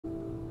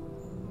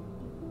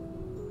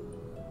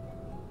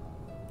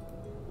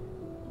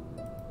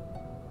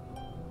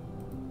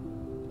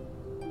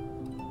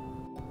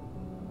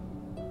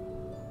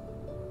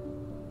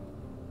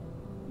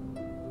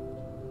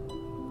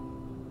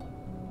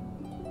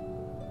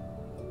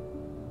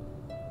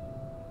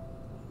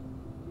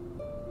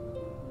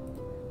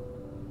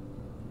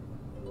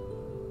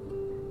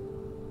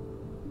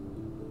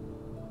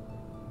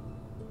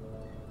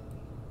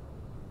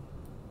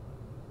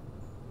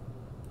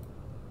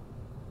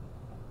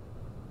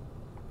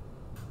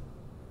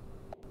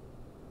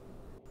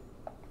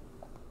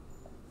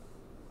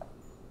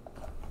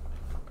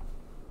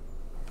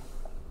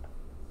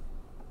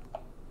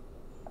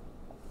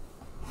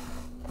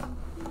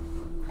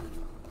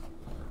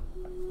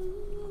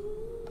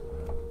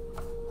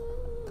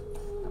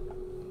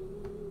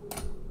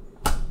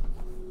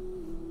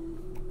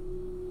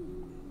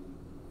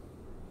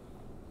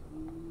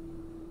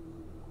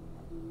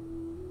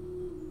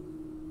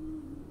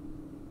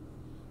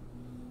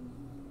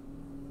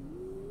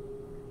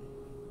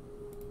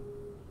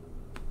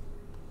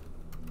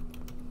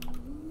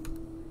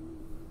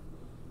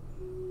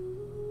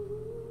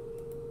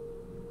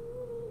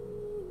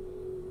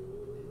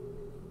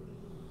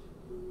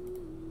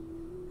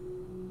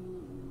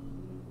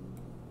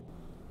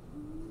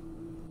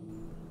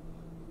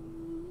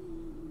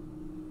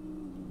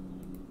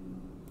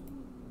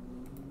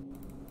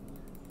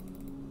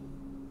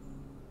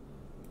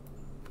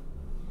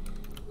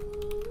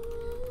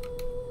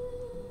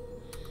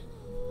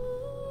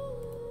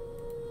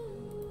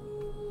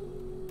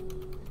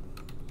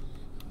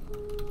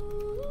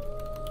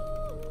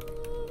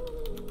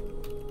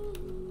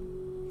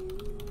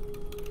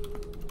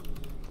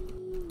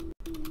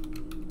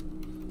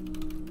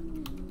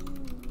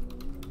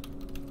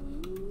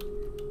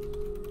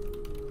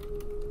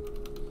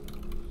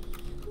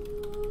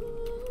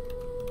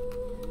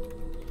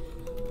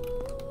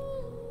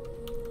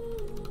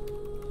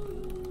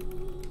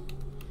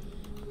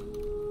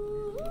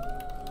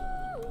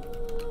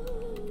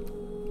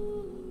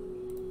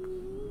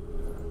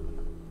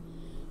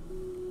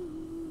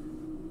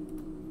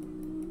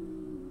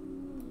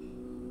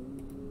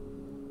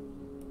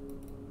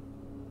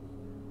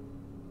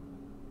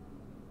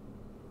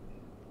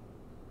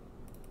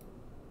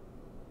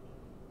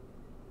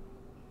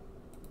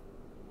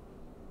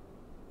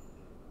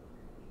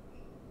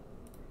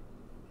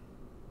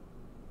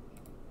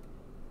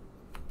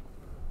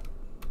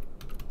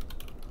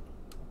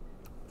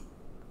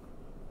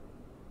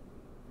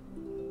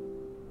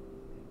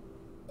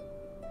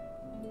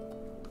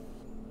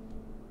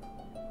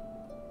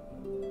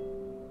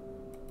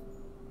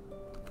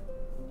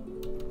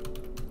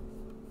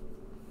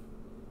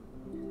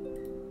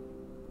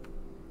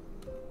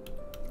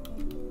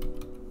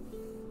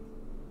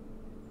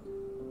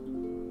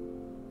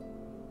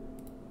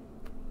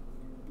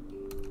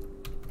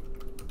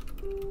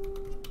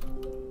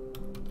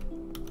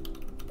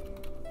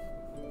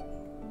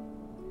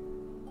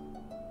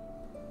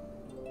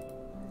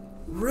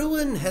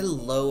everyone!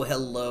 Hello,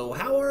 hello.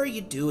 How are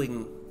you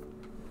doing?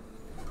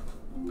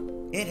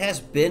 It has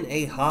been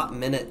a hot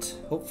minute.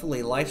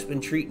 Hopefully life's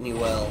been treating you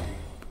well.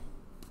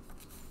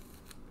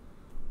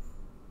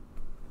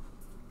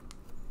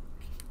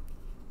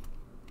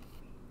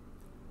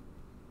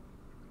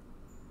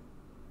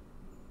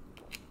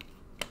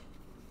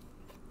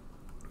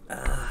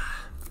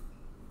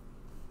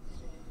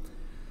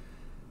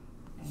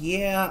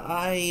 Yeah,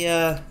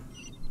 I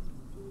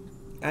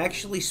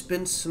actually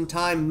spent some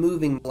time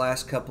moving the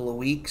last couple of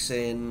weeks,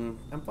 and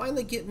I'm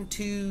finally getting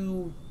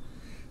to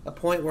a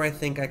point where I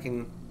think I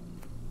can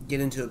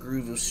get into a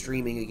groove of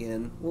streaming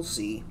again. We'll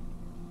see.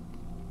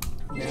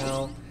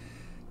 Now,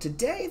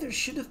 today there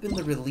should have been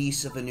the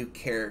release of a new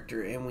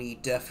character, and we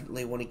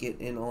definitely want to get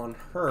in on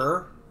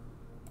her.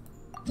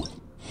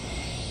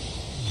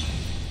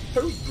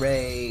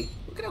 Hooray!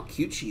 Look at how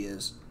cute she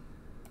is.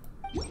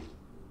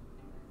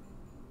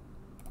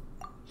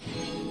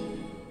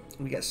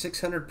 We got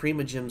 600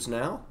 Prima Gems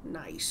now.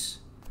 Nice.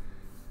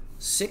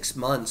 6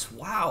 months.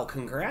 Wow,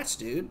 congrats,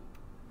 dude.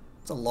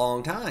 It's a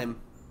long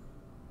time.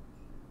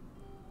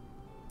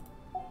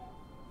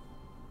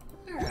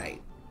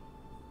 Alright.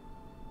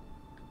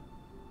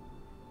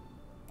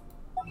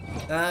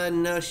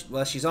 No,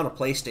 well, she's on a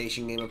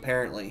PlayStation game,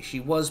 apparently. She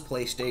was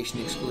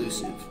PlayStation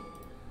exclusive.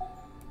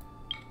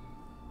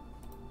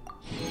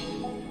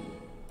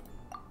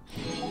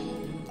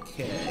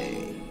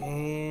 Okay,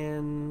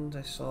 and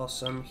I saw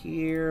some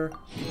here.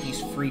 Get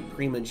these free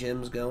Prima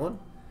Gems going.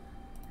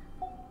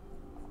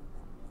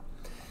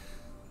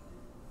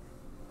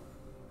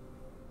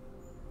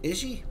 Is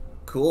she?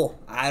 Cool.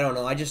 I don't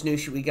know. I just knew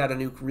we got a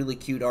new really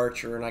cute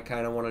archer, and I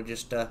kind of want to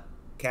just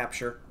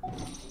capture.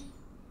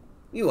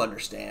 You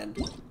understand.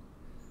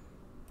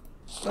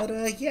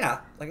 But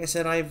yeah, like I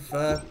said, I've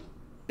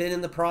been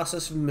in the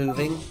process of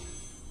moving.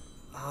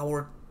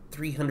 We're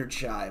 300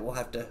 shy. We'll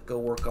have to go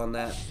work on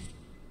that.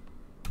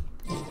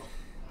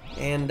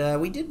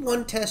 And we did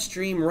one test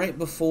stream right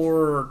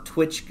before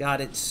Twitch got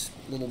its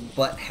little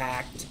butt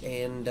hacked,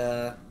 and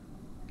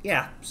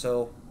yeah,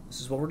 so this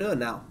is what we're doing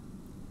now.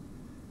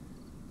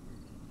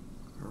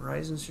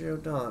 Horizon Zero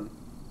Dawn.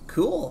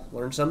 Cool.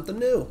 Learned something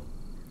new.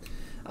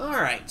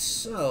 Alright,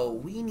 so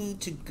we need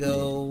to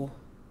go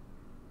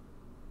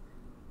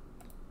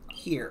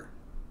here.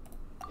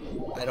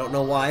 I don't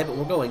know why, but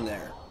we're going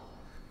there.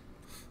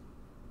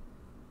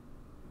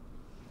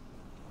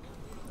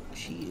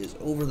 She is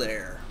over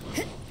there.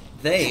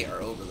 They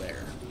are over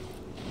there.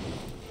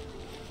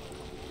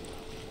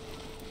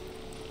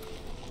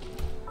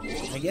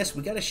 I guess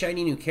we got a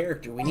shiny new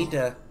character. We need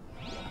to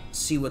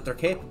see what they're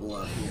capable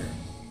of here.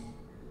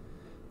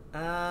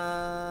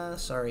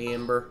 Sorry,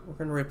 Amber. We're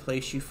going to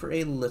replace you for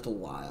a little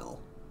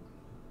while.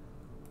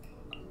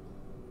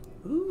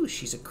 Ooh,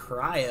 she's a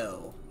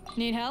cryo.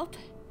 Need help?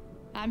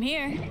 I'm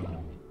here.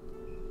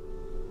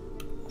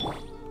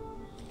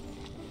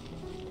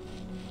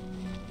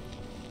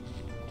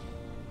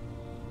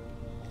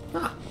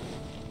 Huh.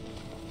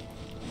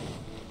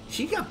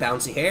 She got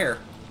bouncy hair.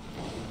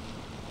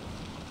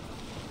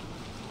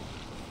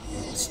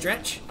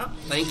 Stretch. Oh,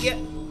 thank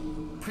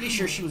you. Pretty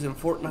sure she was in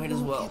Fortnite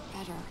as well.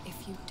 Get better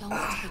if you don't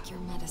take your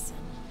medicine.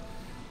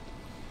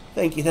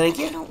 Thank you, thank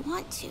you. I don't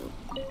want to.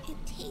 It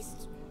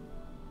tastes...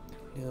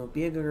 No,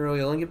 be a good girl.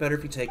 You'll only get better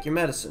if you take your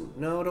medicine.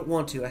 No, I don't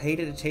want to. I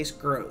hate it. It tastes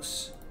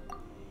gross.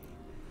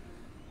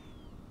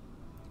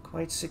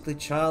 Quite sickly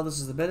child. This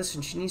is the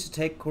medicine she needs to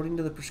take according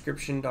to the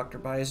prescription Dr.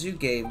 Bayazu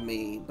gave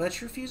me. But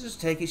she refuses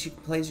to take it. She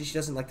complains that she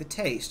doesn't like the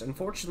taste.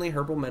 Unfortunately,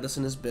 herbal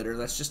medicine is bitter.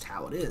 That's just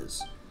how it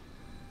is.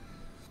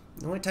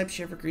 The only time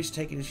she ever agrees to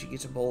take it is she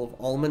gets a bowl of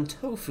almond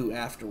tofu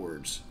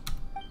afterwards.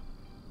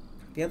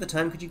 If you have the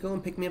time, could you go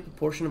and pick me up a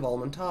portion of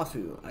almond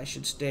tofu? I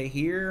should stay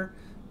here.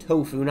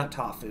 Tofu, not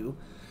tofu.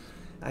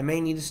 I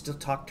may need to still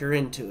talk her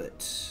into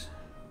it.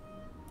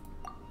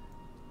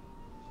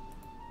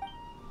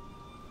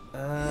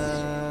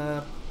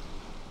 Let's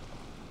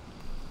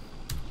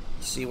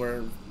see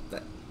where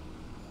that...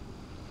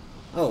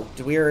 Oh,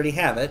 do we already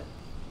have it?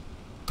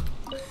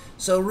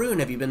 So, Rune,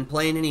 have you been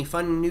playing any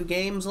fun new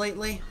games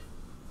lately?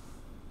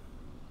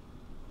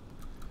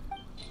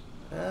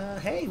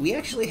 Hey, we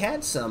actually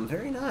had some.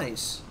 Very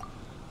nice.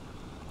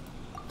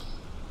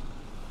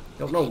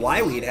 Don't know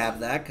why we'd have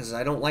that, because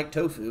I don't like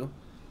tofu.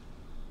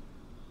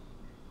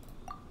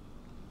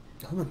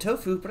 Almond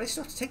tofu, but I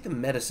still have to take the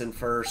medicine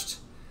first.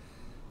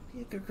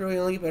 Be a good girl, you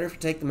only get better if you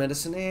take the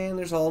medicine, and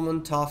there's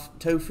almond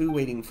tofu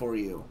waiting for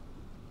you.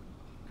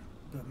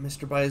 But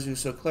Mr. Bayazu's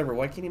so clever,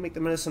 why can't he make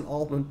the medicine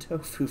almond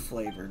tofu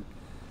flavored?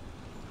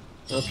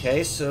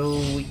 Okay, so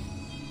we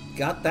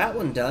got that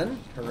one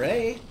done.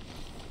 Hooray!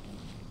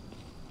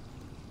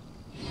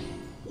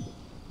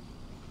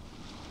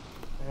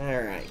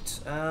 Alright,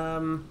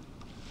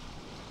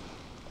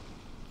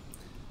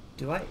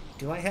 do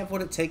I have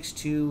what it takes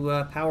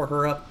to power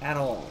her up at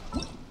all?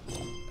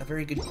 A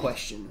very good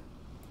question.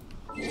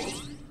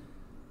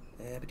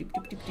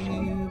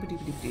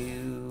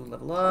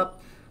 Level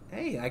up.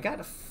 Hey, I got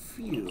a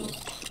few.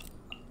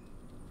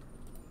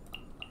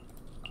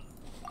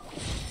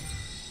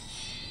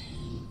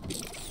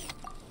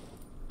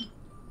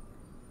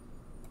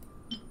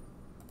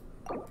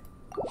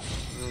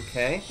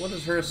 Okay, what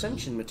does her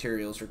ascension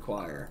materials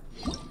require?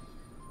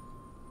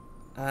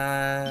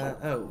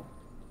 Oh.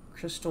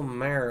 Crystal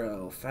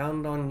marrow,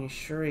 found on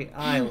Yashuri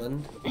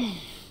Island.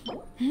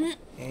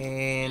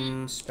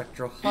 And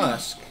spectral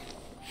husk.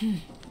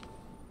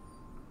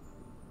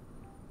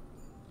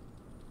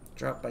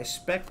 Dropped by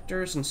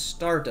specters and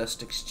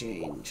stardust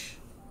exchange.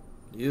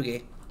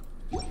 Yugi.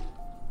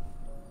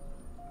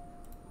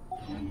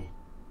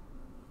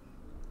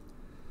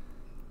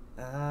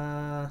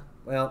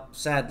 Well,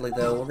 sadly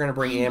though, we're gonna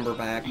bring Amber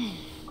back.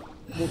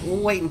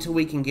 We'll wait until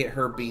we can get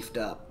her beefed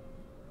up.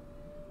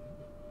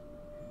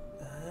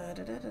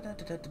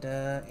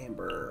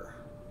 Amber.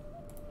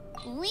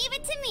 Leave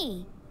it to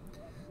me.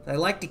 I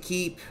like to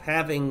keep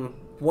having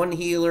one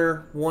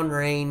healer, one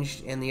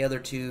ranged, and the other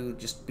two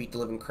just beat the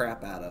living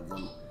crap out of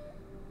them.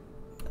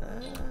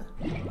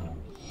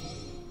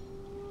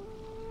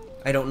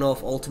 I don't know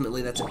if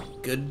ultimately that's a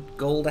good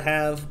goal to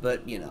have,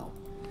 but, you know,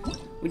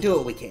 we do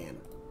what we can.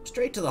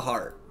 Straight to the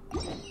heart.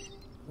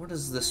 Where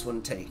does this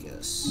one take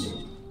us?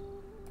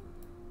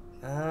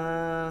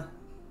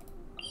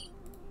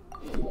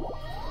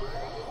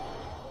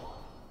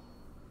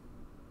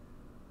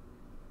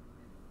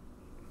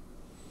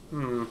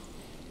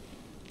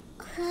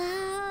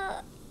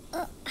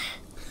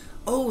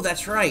 Oh,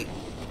 that's right.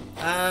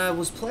 I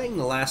was playing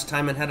the last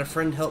time and had a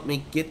friend help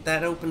me get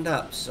that opened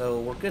up, so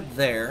we're good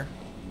there.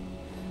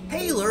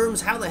 Hey,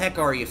 Lerms, how the heck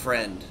are you,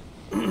 friend?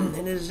 And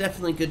it is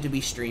definitely good to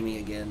be streaming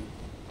again.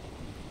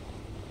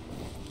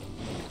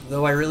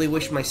 Though I really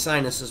wish my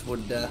sinuses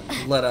would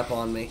let up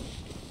on me.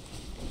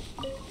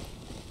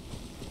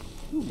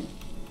 Ooh,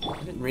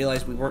 I didn't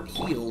realize we weren't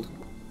healed.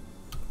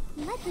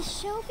 Let the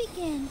show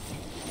begin.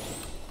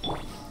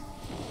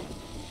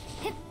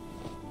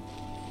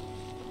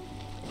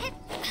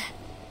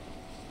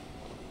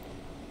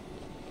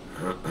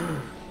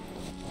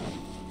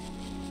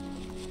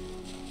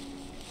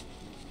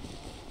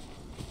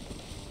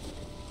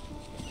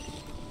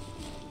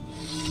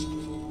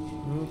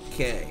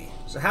 Okay,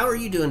 so how are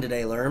you doing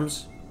today,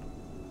 Lerms?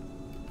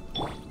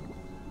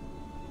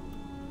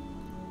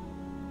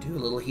 Do a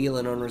little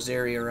healing on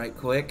Rosaria right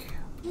quick.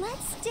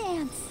 Let's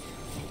dance.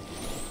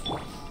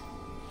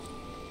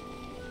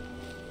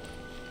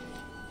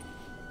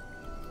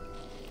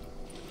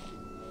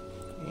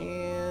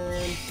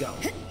 And go.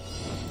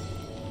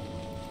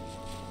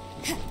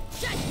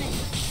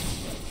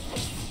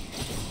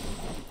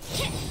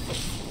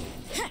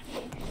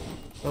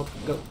 Oh,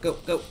 go, go,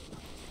 go.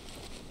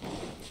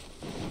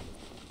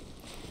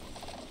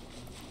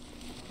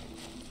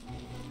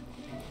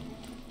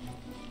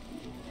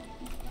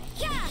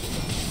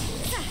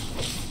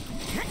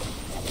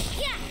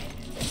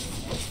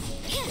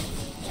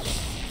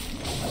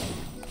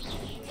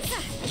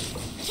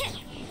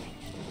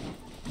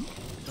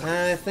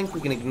 I think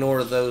we can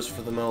ignore those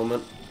for the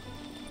moment.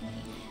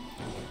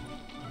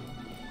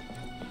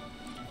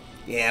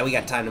 Yeah, we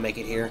got time to make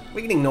it here.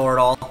 We can ignore it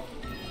all.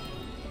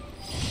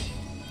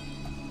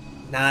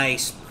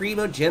 Nice.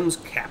 Primo gems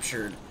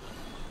captured.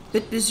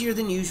 Bit busier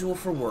than usual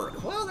for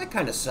work. Well, that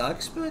kind of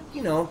sucks, but,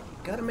 you know,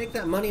 gotta make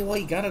that money while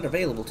you got it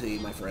available to you,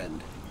 my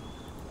friend.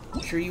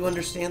 I'm sure you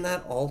understand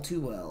that all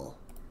too well.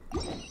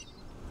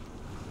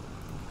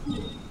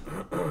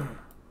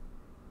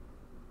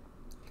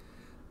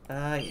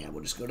 Yeah,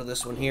 we'll just go to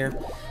this one here.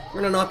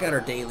 We're gonna knock out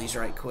our dailies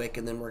right quick,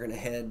 and then we're gonna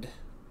head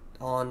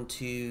on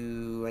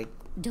to,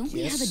 Don't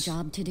we have a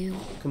job to do?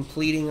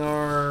 completing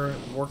our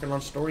working on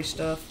story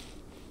stuff.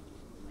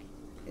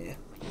 Yeah.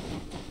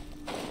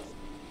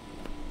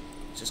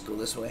 Let's just go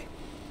this way.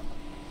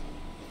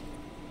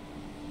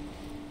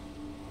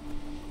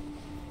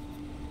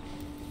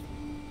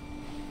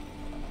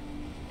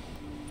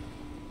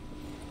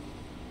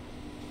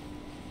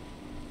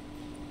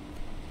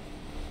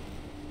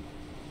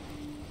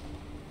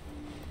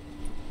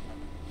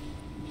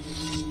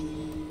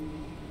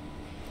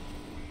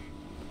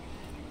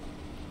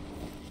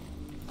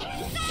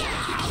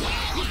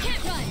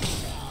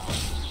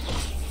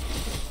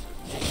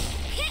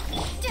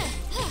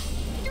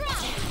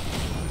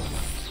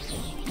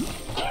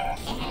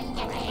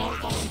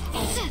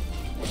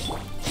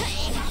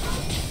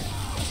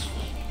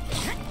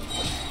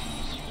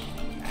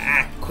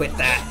 Quit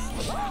that.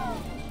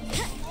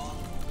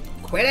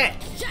 Quit it.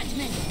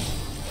 Judgment.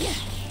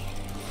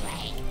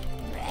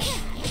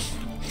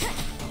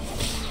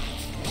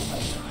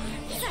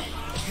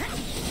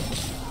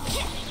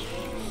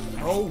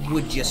 Oh,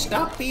 would you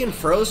stop being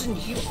frozen?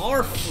 You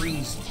are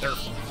freeze.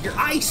 You're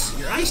ice.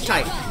 You're ice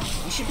type.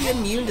 You should be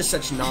immune to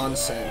such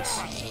nonsense.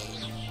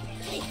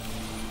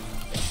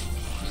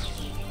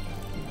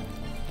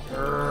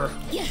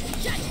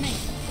 Judgment.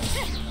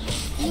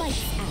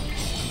 Lights out.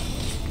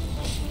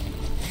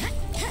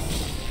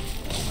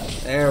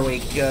 There we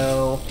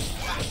go.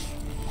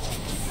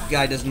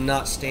 Guy does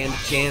not stand a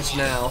chance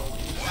now.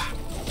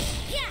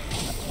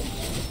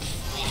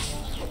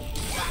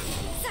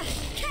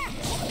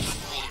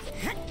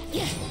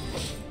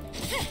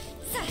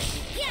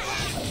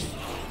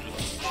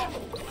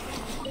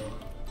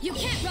 You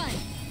can't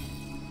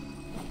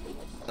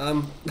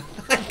run.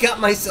 I got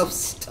myself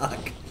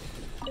stuck.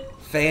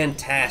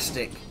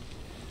 Fantastic.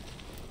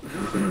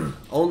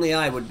 Only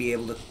I would be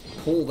able to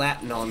pull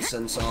that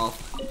nonsense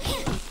off.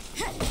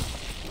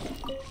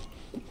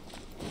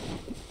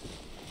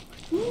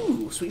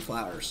 Ooh, sweet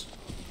flowers.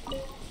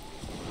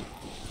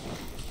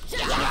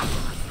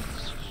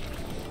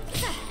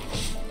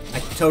 I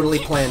totally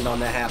planned on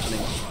that happening.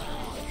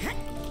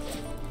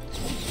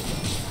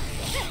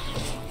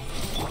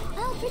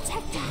 I'll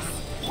protect us.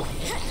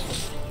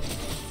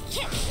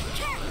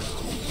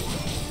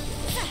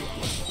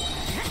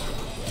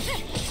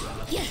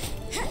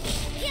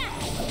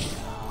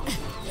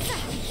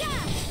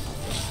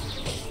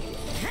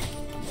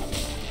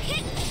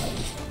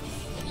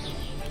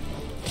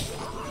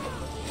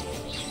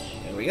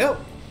 There we go.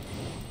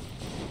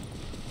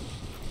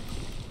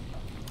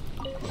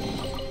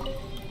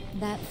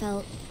 That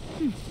felt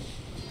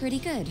pretty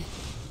good.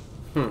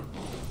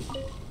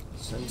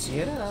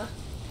 Sensiera.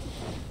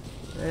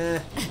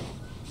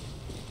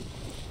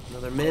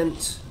 Another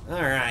mint.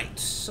 Alright,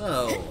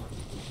 so.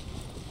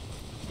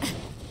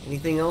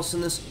 Anything else in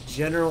this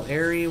general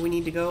area we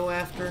need to go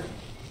after?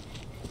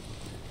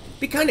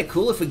 Be kind of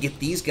cool if we get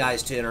these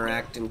guys to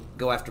interact and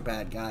go after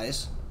bad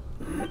guys.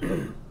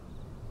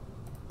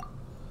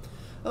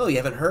 Oh, you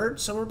haven't heard?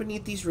 Somewhere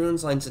beneath these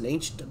ruins lies an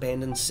ancient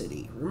abandoned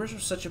city. Rumors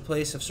of such a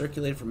place have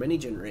circulated for many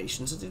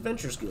generations at the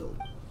Adventurers Guild.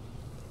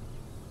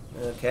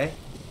 Okay.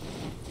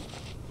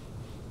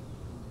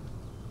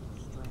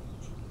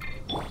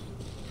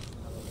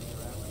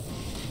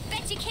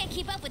 Bet you can't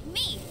keep up with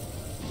me.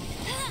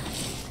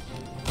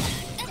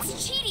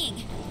 That's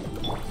cheating.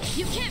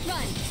 You can't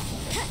run.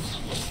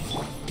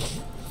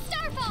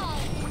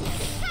 Starfall.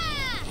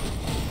 Ha!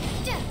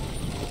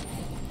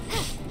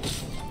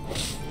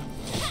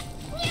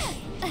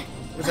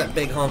 Where's that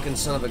big honking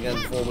son of a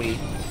gun before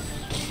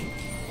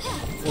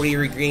he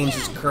regains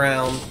his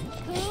crown?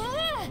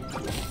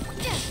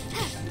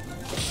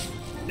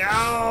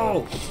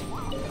 No!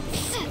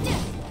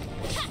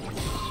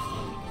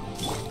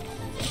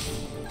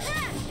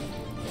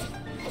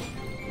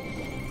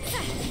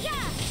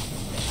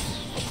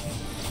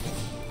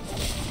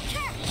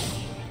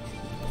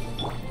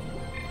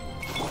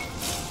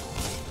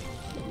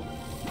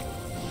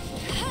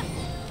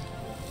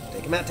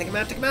 Take him out, take him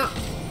out, take him out!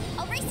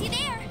 I'll race you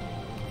there.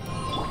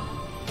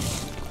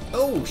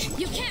 Oh,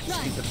 You can't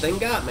run. the thing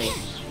got me.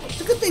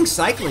 It's a good thing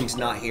Cycling's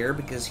not here,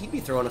 because he'd be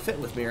throwing a fit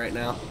with me right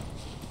now.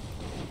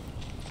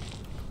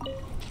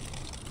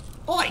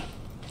 Oi!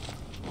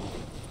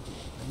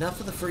 Enough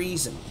of the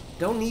freezing.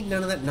 Don't need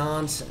none of that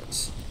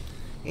nonsense.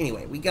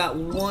 Anyway, we got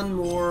one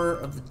more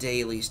of the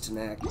dailies to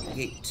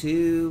navigate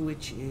to,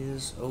 which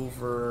is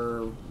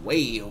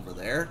way over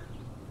there.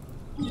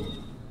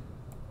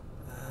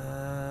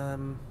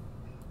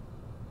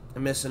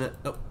 I'm missing it.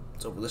 Oh,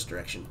 it's over this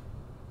direction.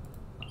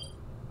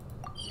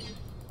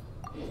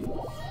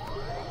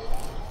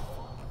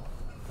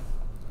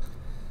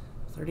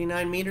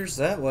 "39 meters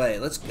that way.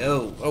 Let's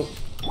go." Oh,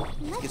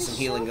 let's get some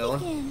healing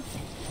going.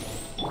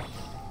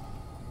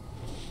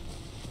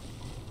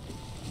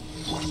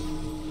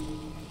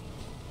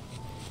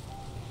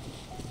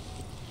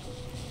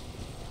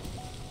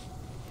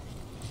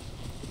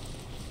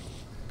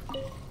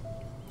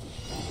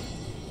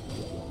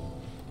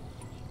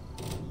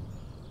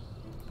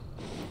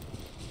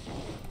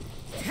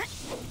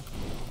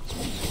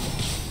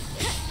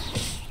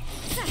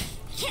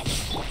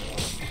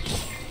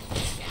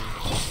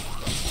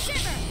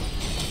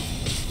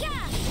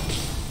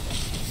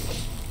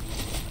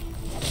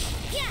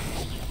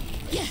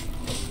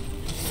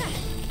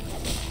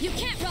 You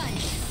can't run.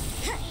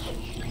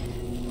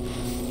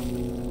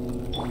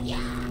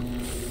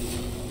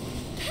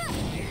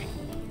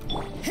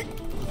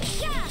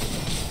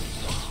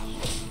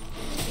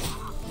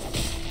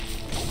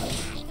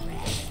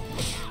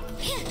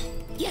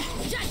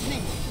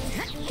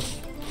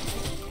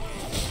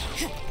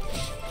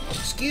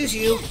 Excuse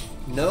you.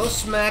 No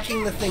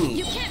smacking the thingy.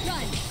 You can't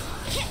run.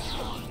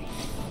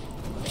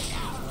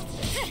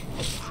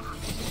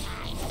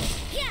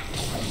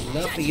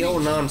 Enough of your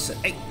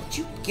nonsense. Hey, would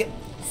you get...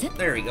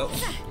 There we go.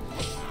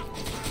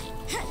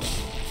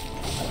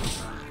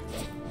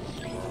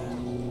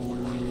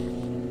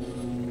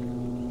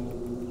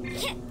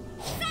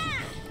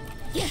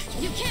 Yeah,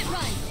 you can't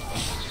run.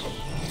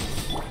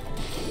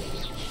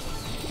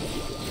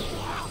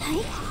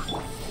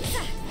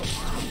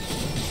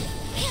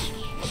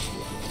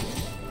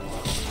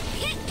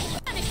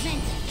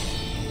 Punishment.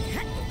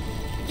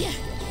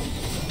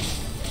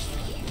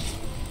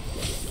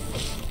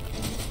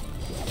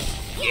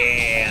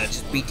 Yeah, let's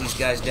just beat these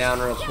guys down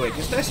real quick.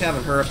 It's nice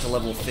having her up to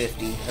level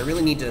 50. I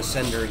really need to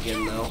ascend her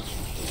again, though.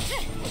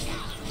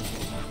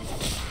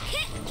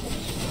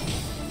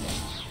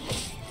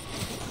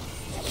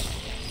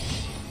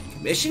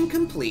 Mission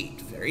complete.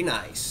 Very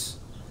nice.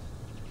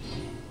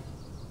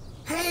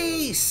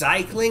 Hey,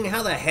 Cycling!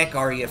 How the heck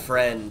are you,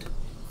 friend?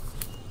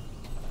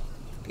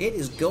 It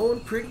is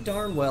going pretty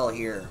darn well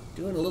here.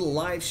 Doing a little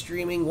live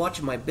streaming,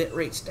 watching my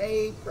bitrate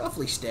stay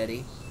roughly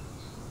steady.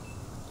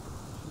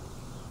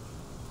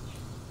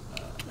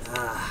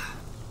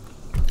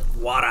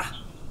 Water.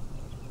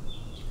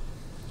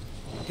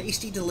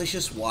 tasty,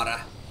 delicious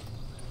water.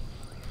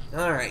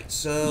 Alright,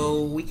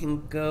 so we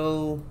can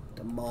go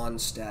to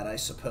Mondstadt, I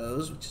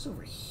suppose, which is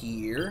over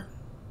here.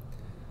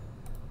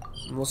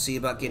 And we'll see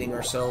about getting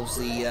ourselves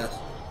the,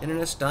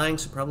 internet's dying,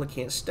 so probably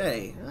can't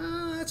stay.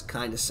 That's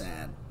kind of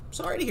sad.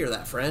 Sorry to hear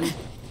that, friend.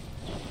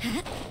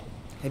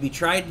 Have you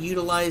tried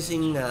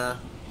utilizing,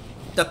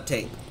 duct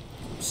tape?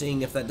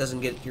 Seeing if that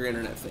doesn't get your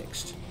internet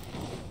fixed.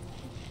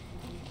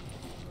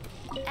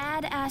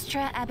 Ad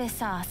Astra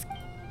Abyssos.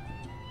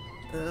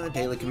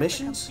 Daily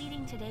commissions?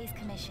 Completing today's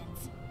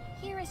commissions.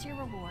 Here is your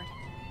reward.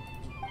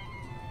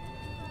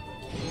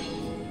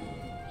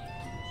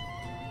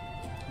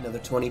 Another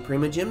 20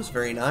 Prima Gems,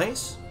 very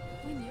nice.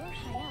 When you're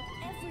high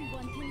up,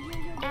 everyone can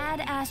hear your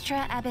Ad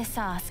Astra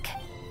Abyssos.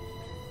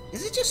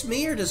 Is it just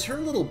me, or does her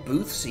little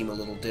booth seem a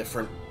little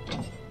different?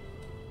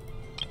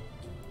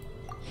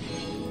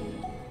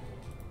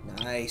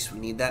 Nice, we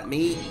need that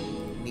meat.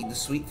 We need the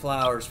sweet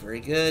flowers,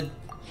 very good.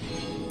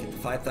 Get the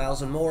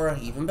 5,000 more,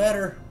 even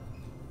better.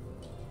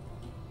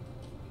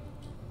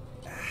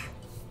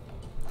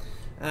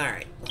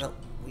 Alright, well,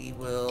 we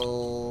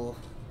will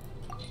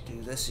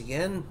do this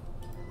again.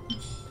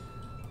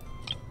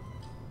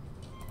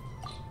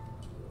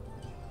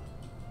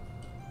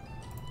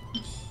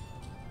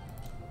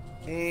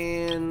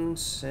 And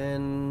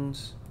send...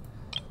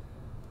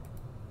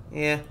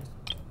 Yeah,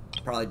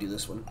 probably do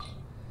this one.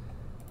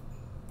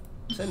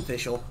 Send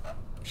Fischl.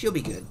 She'll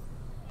be good.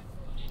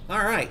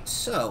 Alright,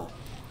 so...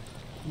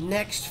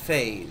 Next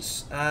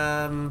phase.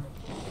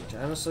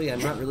 Honestly, I'm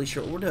not really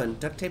sure what we're doing.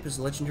 Duct tape is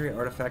a legendary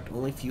artifact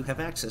only few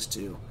have access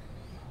to.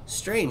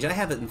 Strange, I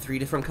have it in 3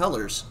 different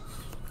colors.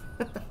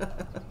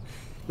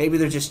 Maybe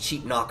they're just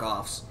cheap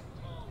knockoffs.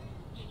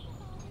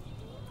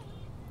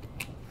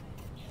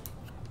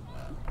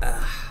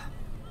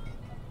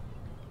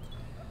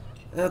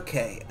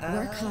 Okay.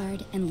 Work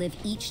hard and live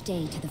each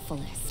day to the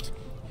fullest.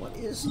 What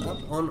is up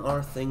on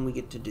our thing we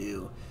get to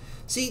do?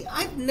 See,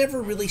 I've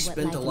never really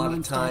spent a lot of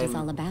What time is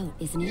all about,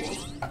 isn't it?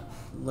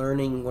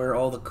 learning where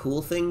all the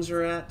cool things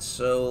are at,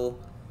 so...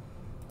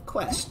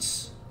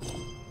 Quests.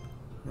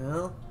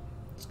 Well,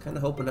 I was kind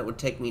of hoping that would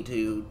take me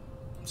to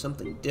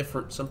something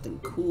different, something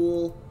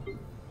cool.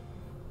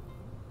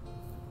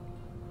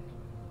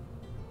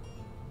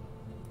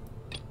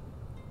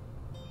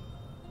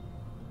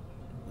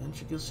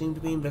 Ventricles seem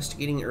to be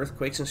investigating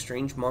earthquakes and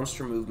strange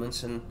monster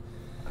movements, and...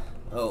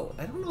 Oh,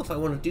 I don't know if I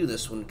want to do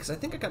this one, because I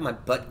think I got my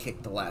butt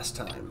kicked the last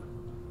time.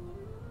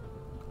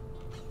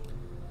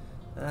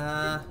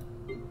 I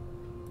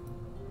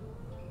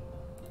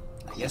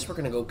guess we're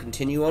going to go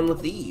continue on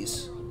with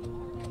these.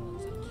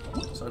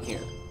 What's on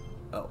here?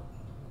 Oh.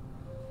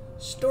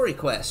 Story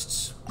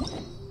quests.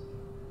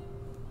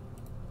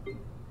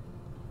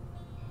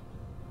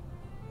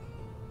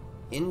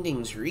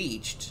 Endings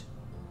reached.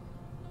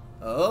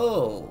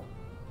 Oh.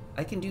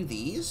 I can do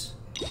these?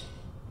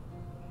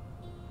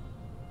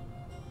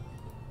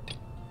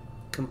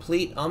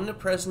 Complete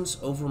omnipresence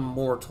over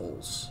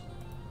mortals.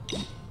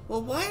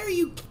 Well, why are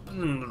you...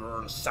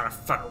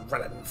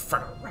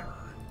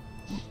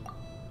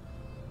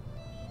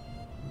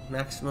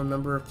 Maximum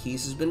number of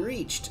keys has been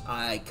reached.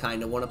 I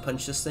kind of want to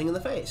punch this thing in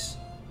the face.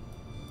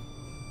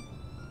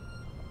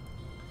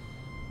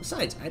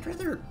 Besides, I'd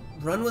rather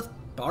run with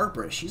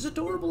Barbara. She's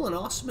adorable and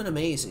awesome and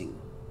amazing.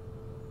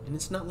 And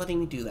it's not letting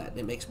me do that.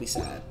 It makes me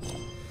sad.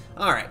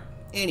 Alright,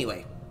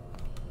 anyway.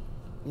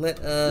 Let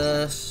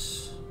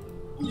us...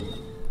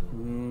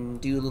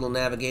 do a little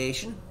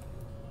navigation.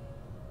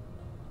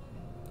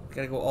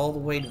 Gotta go all the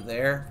way to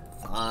there.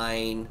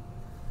 Fine.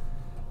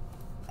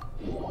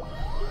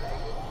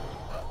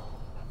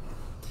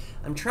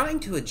 I'm trying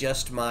to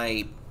adjust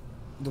the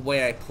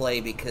way I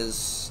play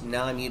because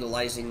now I'm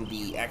utilizing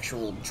the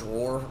actual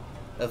drawer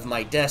of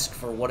my desk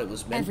for what it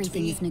was meant to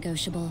Everything be is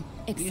negotiable,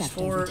 used except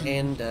for,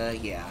 overtime.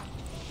 and yeah.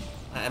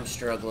 I'm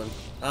struggling.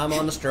 I'm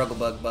on the struggle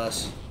bug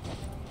bus.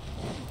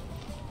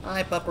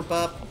 Hi, Pupper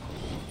Pup.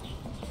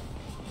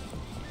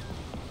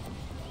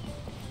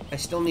 I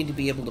still need to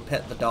be able to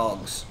pet the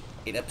dogs.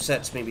 It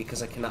upsets me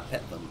because I cannot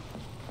pet them.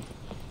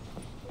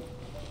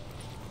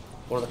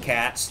 Or the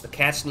cats. The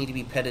cats need to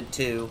be petted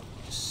too.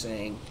 Just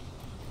saying.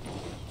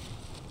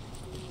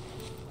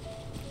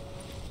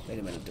 Wait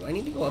a minute, do I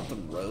need to go up the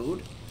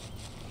road?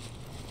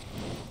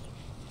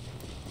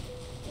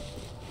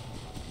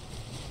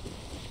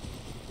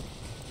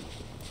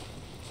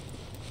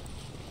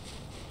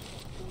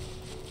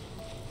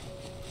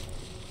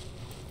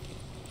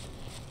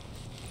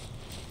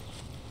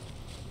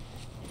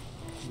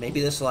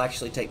 Maybe this will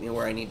actually take me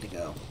where I need to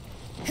go.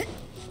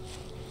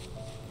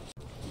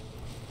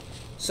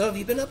 So, have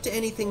you been up to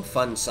anything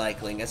fun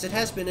cycling, as it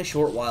has been a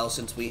short while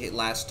since we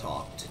last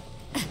talked?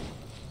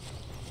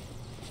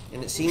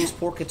 And it seems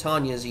poor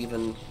Catania's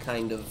even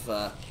kind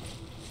of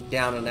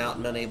down and out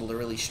and unable to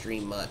really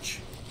stream much.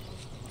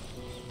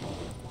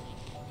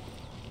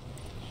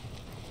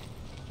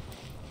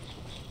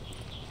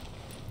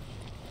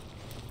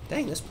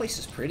 Dang, this place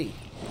is pretty.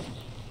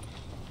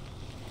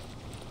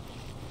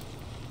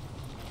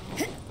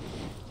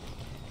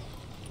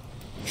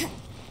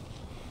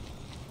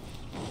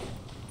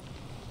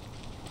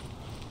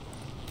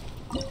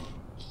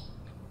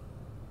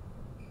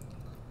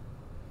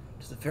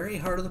 very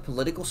heart of the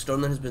political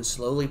storm that has been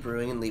slowly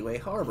brewing in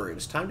Liyue Harbor. It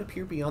is time to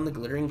peer beyond the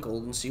glittering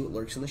gold and see what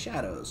lurks in the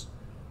shadows.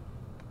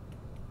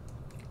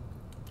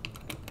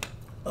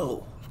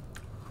 Oh.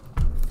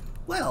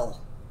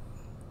 Well.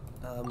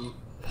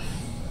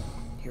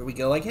 Here we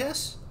go, I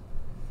guess.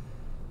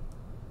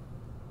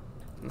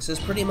 This is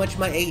pretty much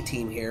my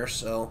A-team here,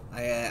 so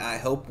I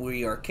hope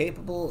we are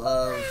capable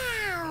of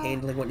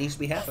handling what needs to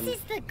be happening.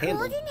 This is the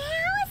Golden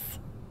House?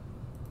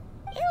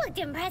 It looked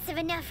impressive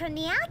enough from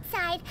the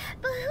outside,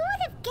 but who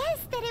would have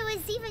guessed that it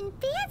was even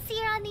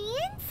fancier on the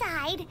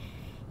inside?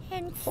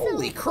 And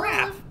holy so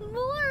crap! Full of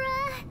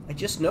Mora. I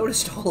just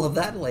noticed all of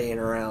that laying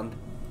around.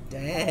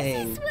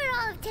 Dang. This is where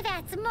all of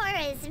Teyvat's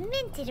Mora is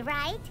minted,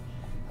 right?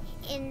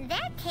 In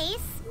that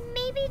case,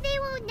 maybe they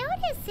won't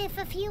notice if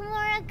a few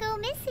Mora go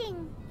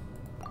missing.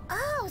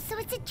 Oh, so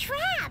it's a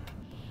trap!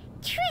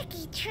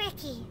 Tricky,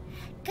 tricky.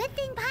 Good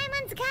thing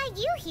Paimon's got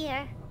you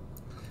here.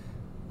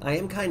 I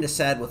am kind of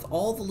sad with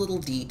all the little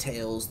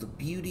details, the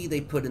beauty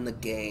they put in the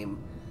game.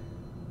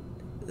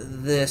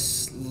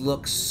 This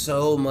looks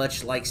so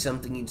much like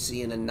something you'd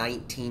see in a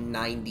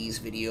 1990s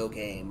video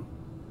game.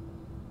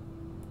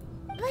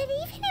 But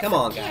even if come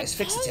on, we can't guys,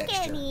 fix the take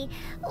texture. any,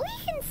 we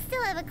can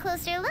still have a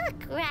closer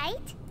look,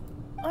 right?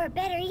 Or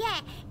better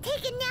yet,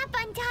 take a nap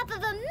on top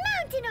of a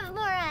mountain of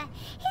Mora.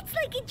 It's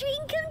like a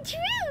dream come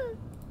true.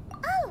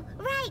 Oh,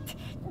 right.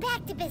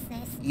 Back to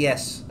business.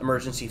 Yes,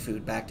 emergency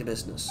food, back to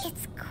business.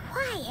 It's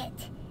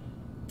quiet.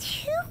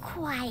 Too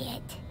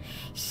quiet.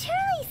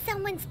 Surely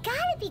someone's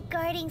gotta be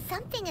guarding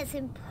something as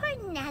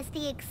important as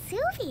the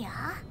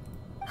Exuvia.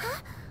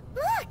 Huh?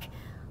 Look!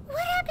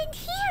 What happened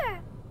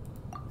here?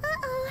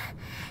 Uh-oh.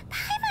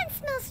 Paimon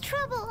smells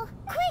trouble.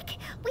 Quick!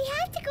 We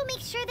have to go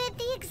make sure that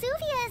the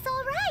Exuvia is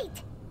all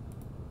right.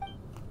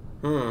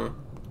 Oh,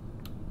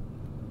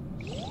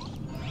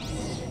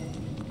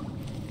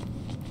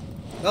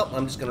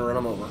 I'm just gonna run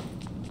them over.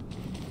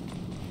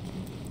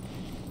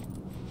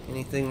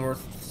 Anything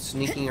worth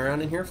sneaking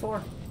around in here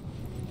for?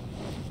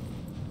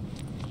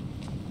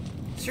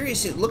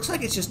 Seriously, it looks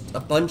like it's just a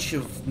bunch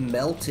of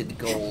melted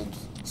gold.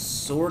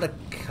 Sorta,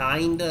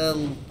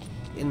 kinda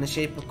in the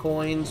shape of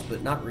coins,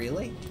 but not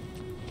really.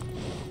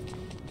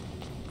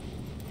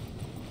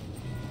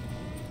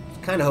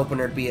 Kinda hoping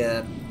there'd be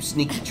a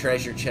sneaky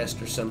treasure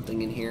chest or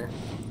something in here.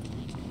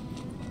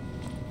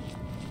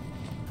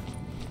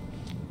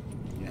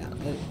 Yeah,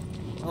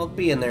 I'll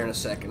be in there in a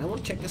second. I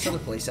want to check this other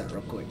place out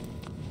real quick.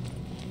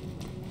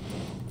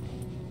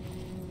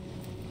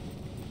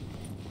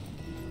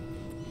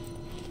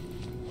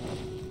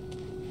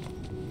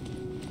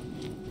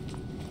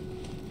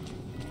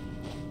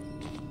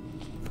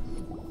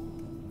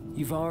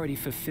 You've already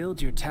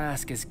fulfilled your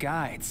task as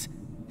guides,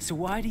 so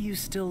why do you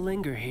still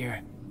linger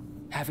here?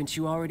 Haven't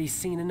you already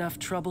seen enough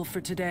trouble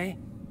for today?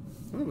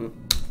 Huh?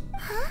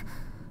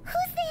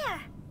 Who's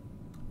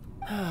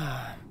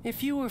there?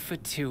 If you were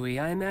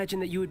Fatui, I imagine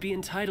that you would be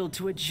entitled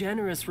to a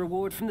generous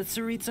reward from the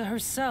Tsaritsa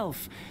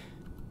herself.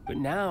 But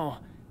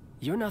now,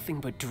 you're nothing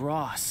but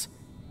dross,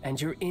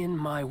 and you're in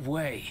my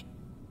way.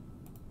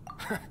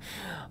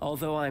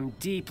 Although I'm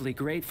deeply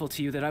grateful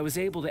to you that I was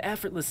able to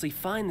effortlessly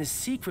find this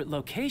secret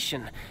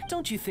location,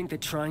 don't you think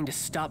that trying to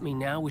stop me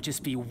now would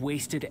just be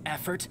wasted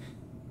effort?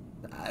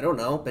 I don't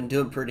know. Been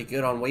doing pretty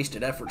good on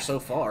wasted effort so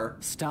far.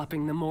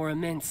 Stopping the Mora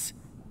Mints.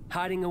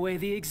 Hiding away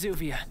the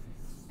Exuvia.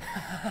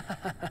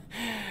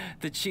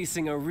 The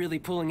Chising are really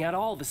pulling out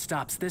all the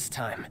stops this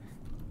time.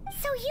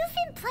 So you've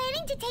been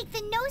planning to take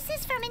the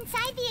Gnosis from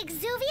inside the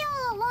Exuvia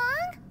all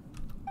along?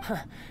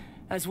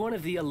 As one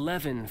of the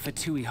 11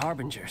 Fatui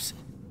Harbingers,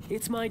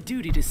 it's my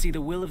duty to see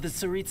the will of the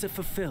Tsaritsa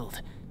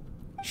fulfilled.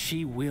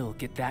 She will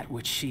get that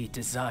which she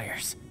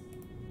desires.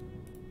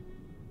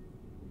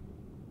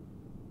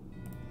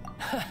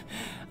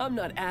 I'm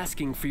not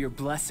asking for your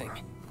blessing,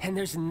 and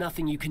there's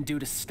nothing you can do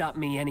to stop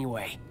me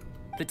anyway.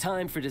 The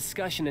time for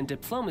discussion and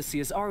diplomacy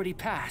has already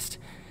passed.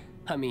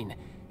 I mean,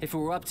 if it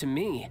were up to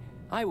me,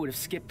 I would have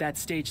skipped that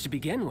stage to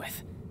begin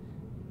with.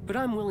 But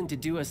I'm willing to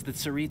do as the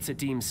Tsaritsa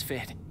deems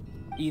fit.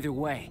 Either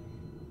way,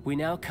 we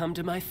now come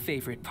to my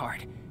favorite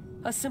part.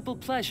 A simple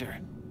pleasure,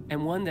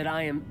 and one that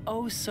I am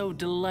oh so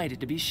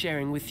delighted to be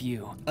sharing with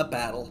you. A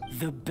battle.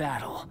 The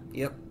battle.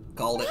 Yep,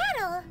 called it.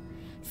 Battle?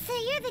 So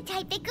you're the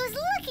type that goes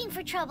looking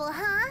for trouble,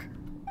 huh?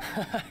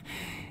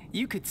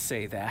 You could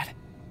say that.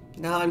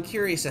 Now, I'm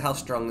curious at how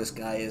strong this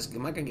guy is.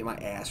 Am I gonna get my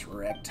ass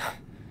wrecked?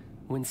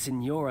 When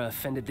Signora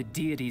offended the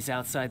deities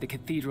outside the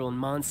cathedral in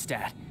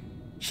Mondstadt,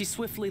 she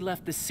swiftly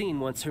left the scene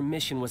once her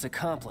mission was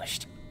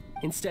accomplished.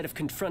 Instead of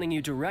confronting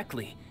you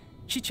directly,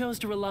 she chose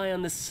to rely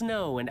on the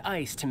snow and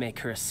ice to make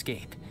her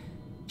escape.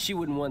 She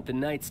wouldn't want the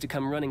knights to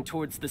come running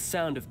towards the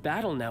sound of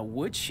battle now,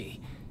 would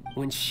she?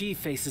 When she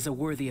faces a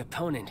worthy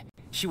opponent,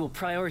 she will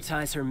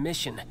prioritize her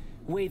mission,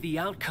 weigh the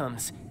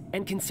outcomes,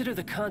 and consider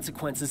the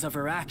consequences of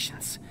her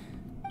actions.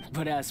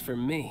 But as for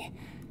me,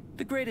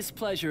 the greatest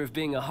pleasure of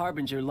being a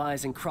Harbinger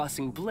lies in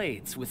crossing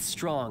blades with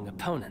strong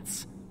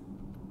opponents.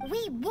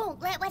 We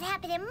won't let what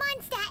happened in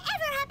Mondstadt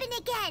ever happen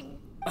again!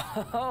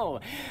 Oh,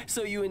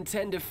 so you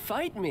intend to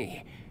fight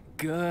me?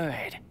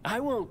 good. I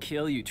won't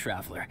kill you,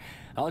 Traveler.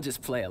 I'll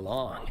just play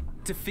along,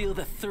 to feel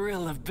the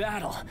thrill of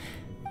battle.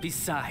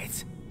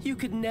 Besides, you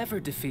could never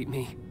defeat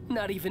me,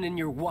 not even in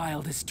your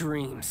wildest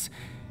dreams.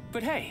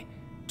 But hey,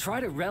 try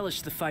to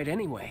relish the fight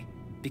anyway,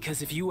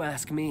 because if you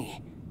ask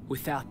me,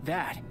 without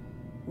that,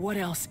 what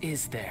else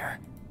is there?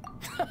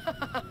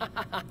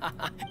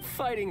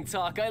 Fighting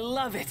talk, I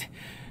love it.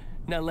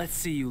 Now let's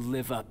see you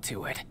live up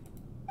to it.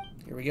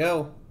 Here we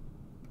go.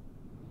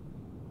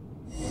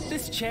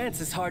 This chance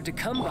is hard to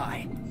come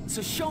by,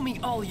 so show me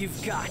all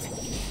you've got.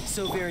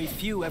 So very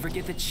few ever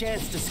get the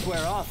chance to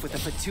square off with a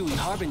Fatui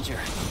Harbinger.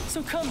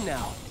 So come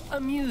now,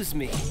 amuse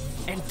me,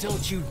 and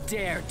don't you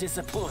dare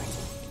disappoint.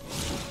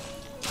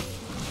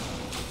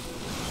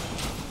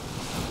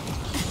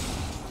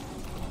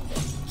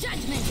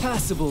 Judgment!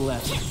 Passable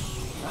left.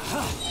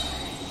 Aha.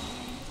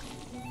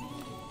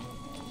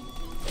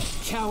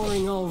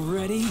 Cowering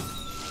already?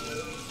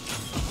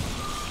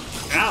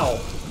 Ow!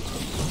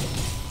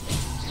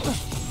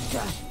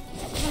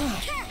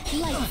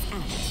 Lights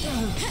out.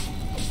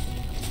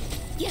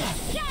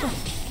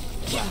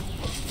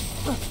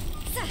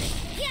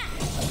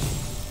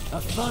 A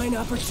fine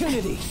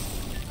opportunity.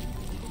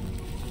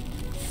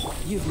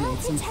 You've made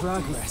some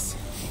progress.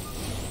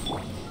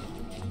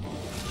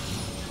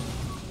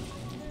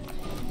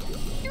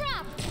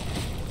 Drop!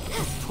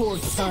 Poor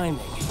timing.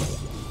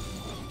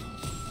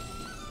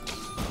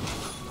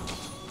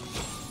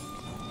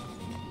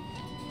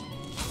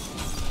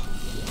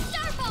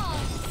 Starfall!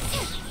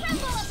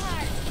 Crumble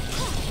apart!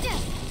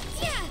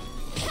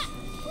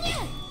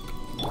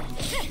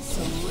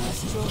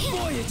 Celestial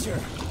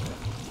Voyager.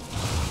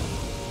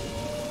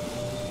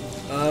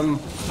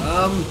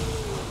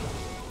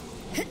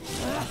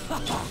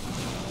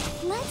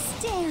 Let's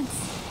dance.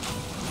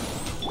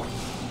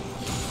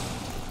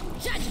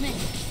 Judgment!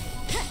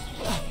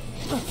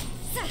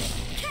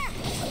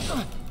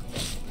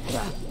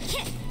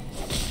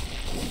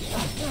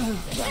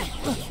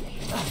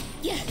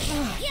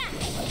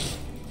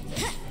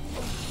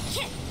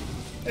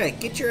 Hey,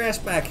 get your ass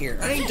back here.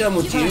 I ain't done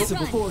with you.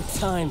 Possible poor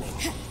timing.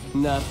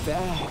 Not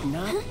bad,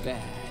 not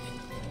bad.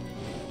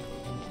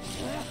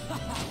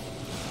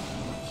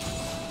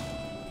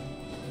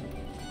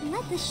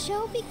 Let the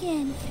show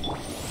begin.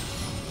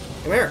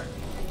 Come here.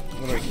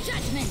 What are you?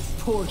 Judgment!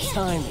 Poor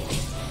timing.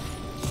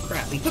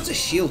 Crap, he puts a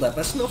shield up.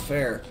 That's no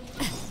fair.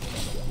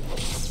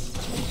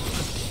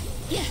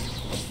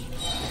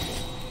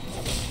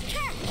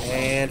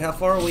 And how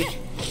far are we?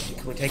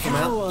 Can we take him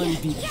How out?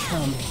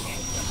 unbecoming.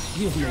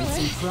 You've made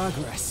some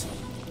progress.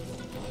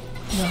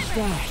 Not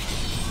bad.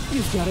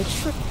 You've got a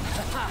trick.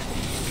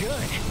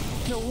 Good.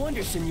 No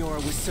wonder Senora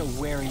was so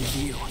wary of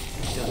you.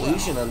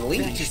 Delusion That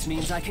unleashed. just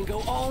means I can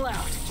go all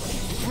out.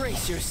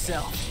 Brace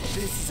yourself.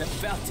 This is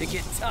about to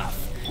get tough.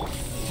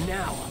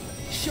 Now,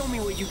 show me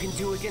what you can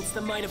do against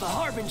the might of a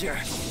Harbinger.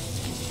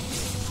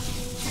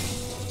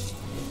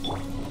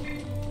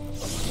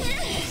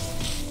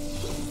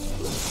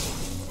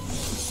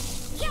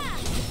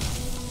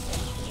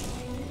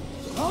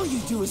 All you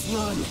do is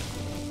run.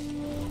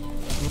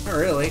 Not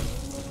really.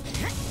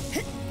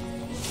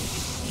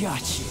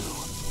 Got you.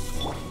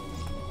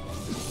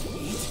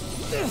 Eat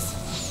this.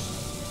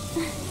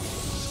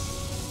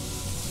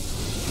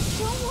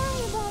 Don't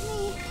worry about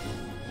me.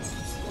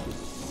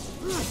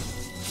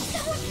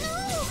 No.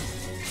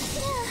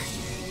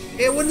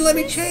 It wouldn't let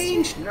me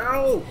change.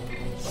 No.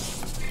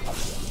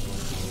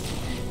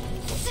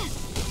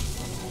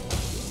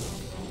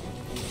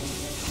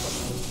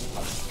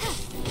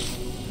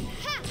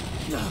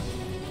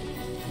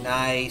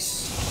 Nice.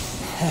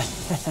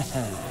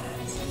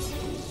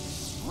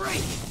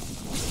 Break.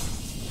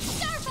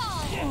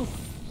 Starfall!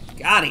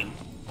 Got him.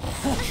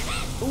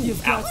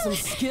 You've got some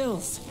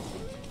skills.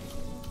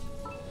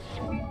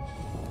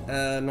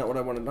 Not what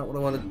I wanted. Not what I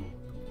wanted.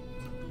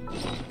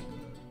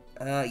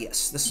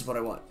 Yes, this is what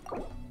I want.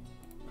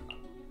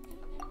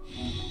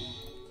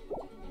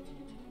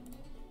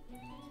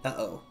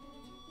 Uh-oh.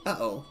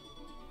 Uh-oh.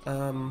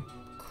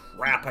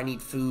 Crap, I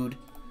need food.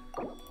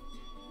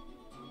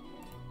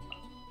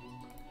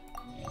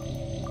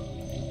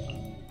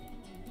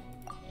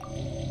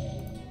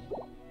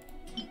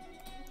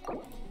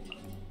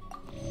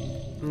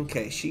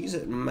 Okay, she's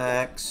at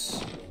max.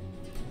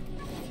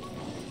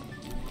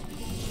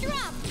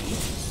 Drop!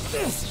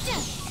 This.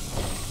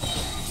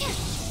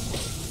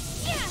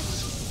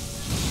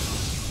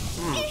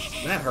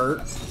 That hurt.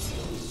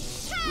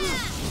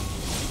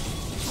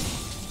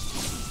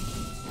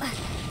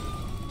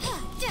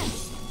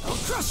 I'll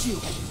crush you.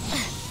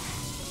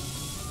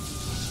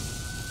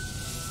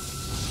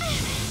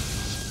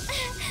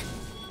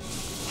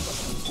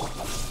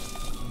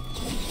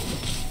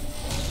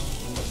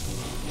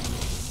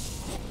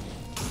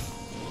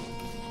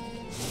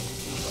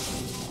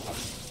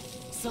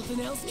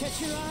 Something else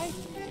catch your eye?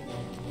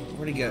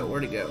 Where'd he go?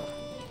 Where'd he go?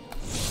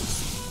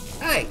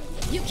 Hey!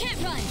 You can't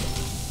run!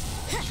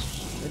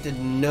 That did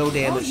no All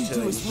damage you to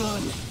do him. is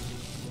run.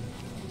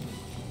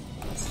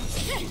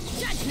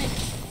 Judgment!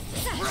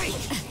 Break.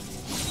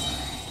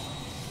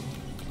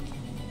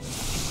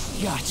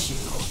 Got you.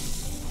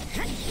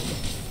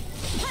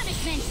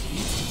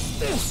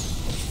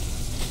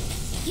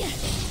 Yeah.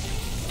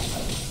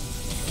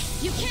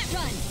 You can't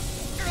run.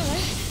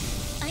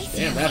 I see.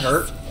 Damn, that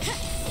hurt.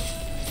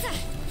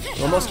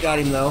 Almost got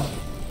him, though.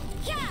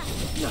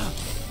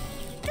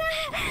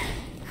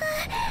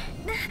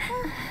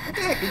 What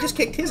the heck? We just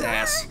kicked his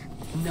ass.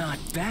 Not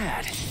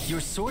bad.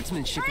 Your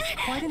swordsmanship is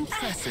quite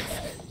impressive.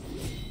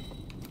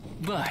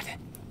 But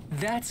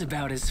that's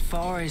about as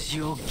far as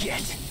you'll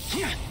get.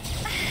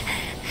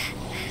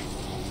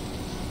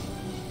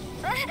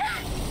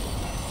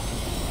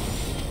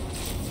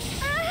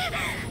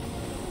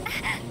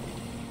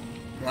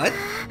 What?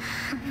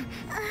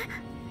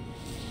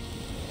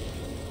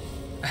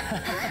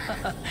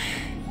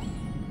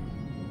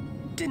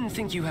 Didn't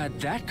think you had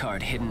that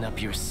card hidden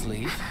up your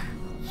sleeve.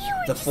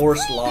 The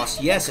forced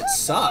loss. Yes, it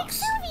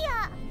sucks.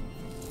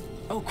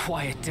 Oh,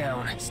 quiet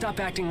down. Stop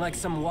acting like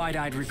some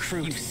wide-eyed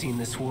recruit. You've seen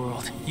this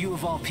world. You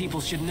of all people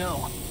should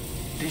know.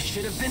 This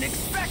should have been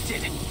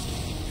expected.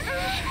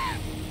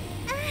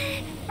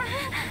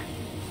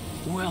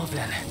 Well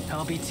then,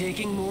 I'll be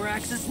taking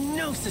Morax's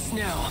Gnosis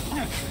now.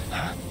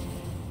 Huh?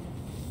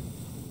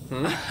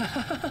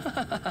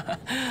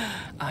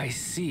 I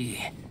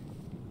see.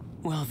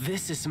 Well,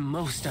 this is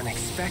most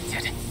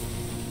unexpected.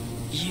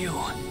 You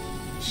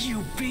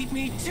beat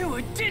me to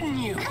it, didn't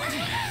you?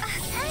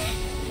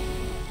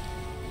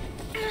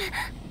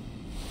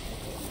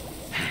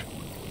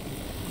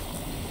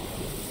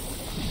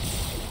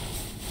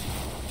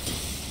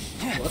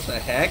 What the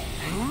heck?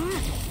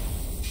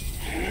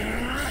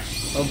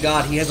 Oh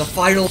god, he has a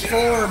final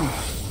form!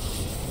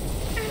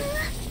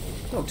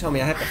 Don't tell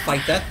me I have to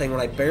fight that thing when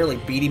I barely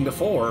beat him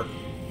before.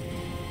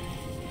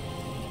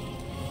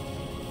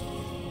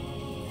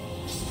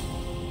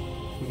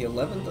 The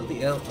 11th of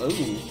the L. Oh.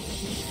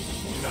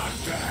 Not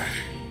bad.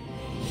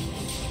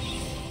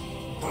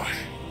 But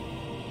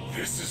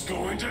this is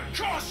going to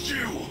cost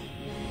you!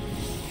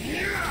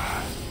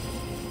 Yeah!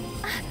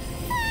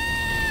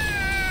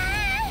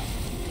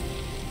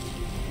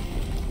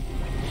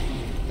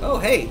 Oh,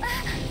 hey!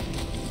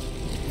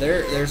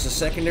 There's a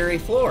secondary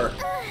floor.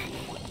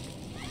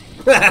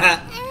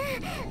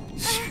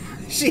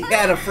 She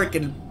had a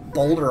freaking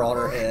boulder on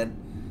her head.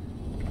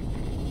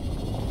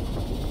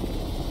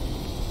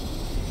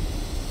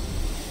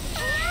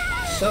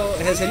 So,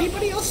 has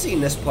anybody else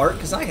seen this part?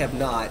 Because I have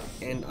not,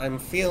 and I'm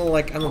feeling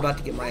like I'm about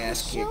to get my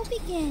ass Shall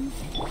kicked. begin.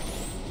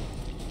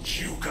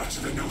 You got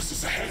to the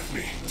Gnosis ahead of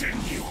me,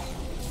 didn't you?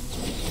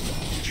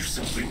 Did you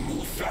simply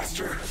move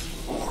faster?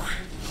 Or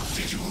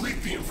did you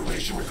leak the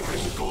information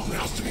regarding the Golden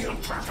House to me on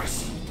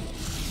purpose?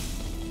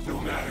 No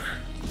matter.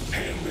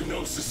 Hand the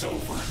Gnosis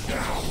over,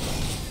 now.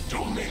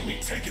 Don't make me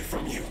take it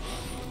from you.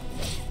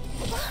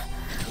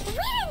 We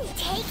didn't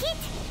take it!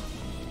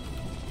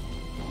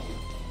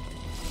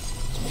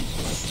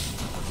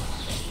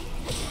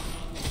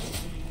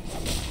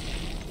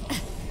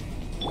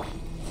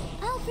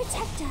 I'll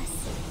protect us.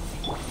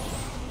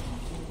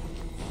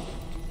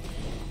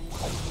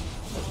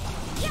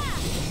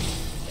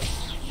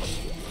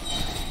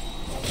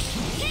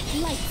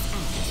 Lights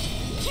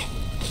out.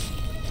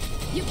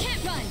 You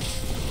can't run.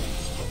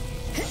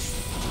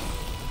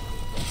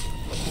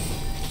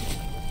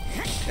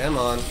 Come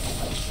on.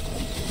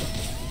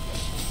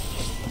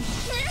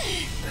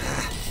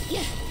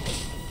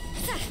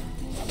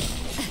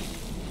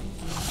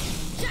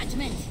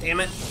 Judgment. Damn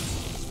it.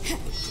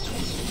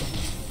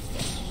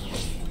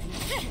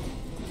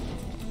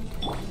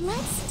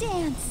 Let's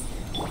dance.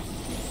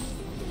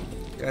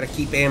 Gotta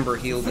keep Amber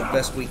healed the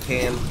best we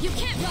can. You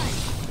can't run.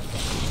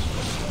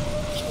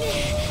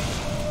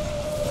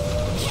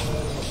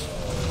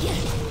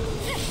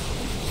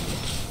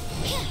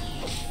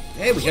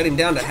 Hey, we got him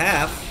down to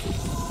half.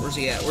 Where's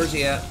he at? Where's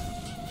he at?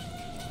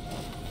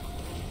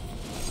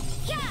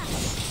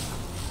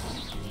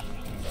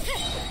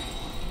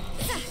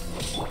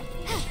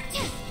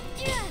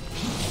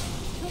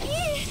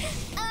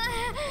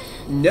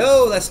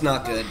 No, that's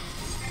not good.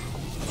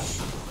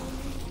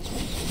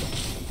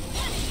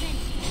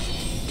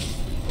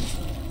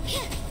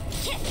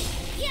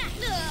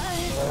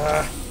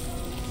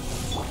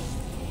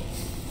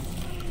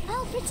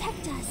 I'll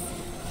protect us.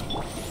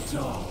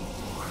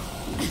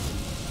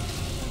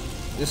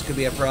 This could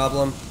be a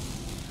problem.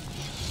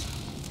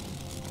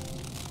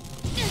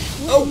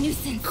 What Oh, a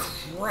nuisance.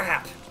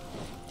 crap.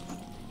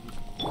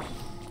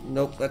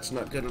 Nope, that's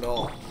not good at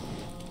all.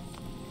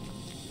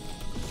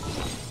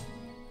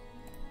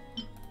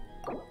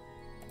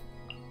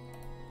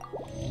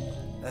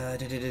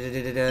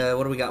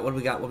 What do we got? What do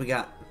we got? What do we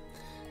got?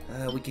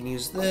 We can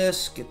use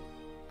this.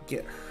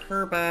 Get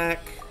her back.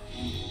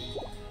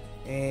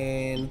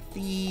 And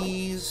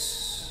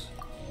these.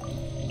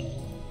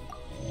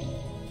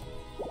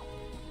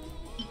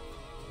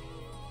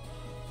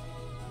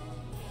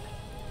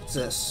 What's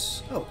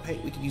this? Oh, hey,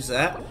 we could use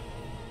that.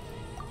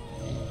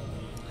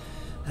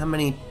 How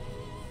many?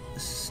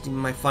 This is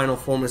my final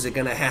form. Is it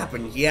gonna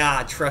happen?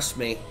 Yeah, trust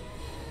me.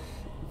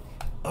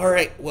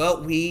 Alright,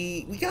 well,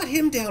 we got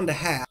him down to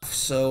half,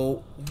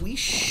 so we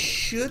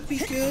should be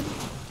good.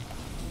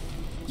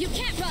 You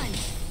can't run.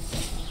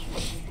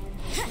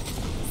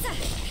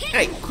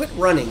 Hey, quit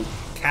running,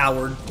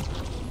 coward.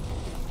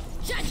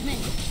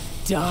 Judgment.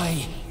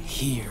 Die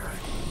here.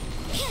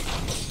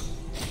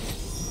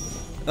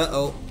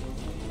 Uh-oh.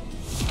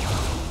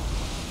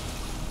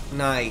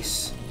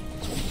 Nice.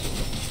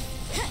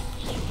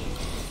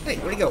 Hey,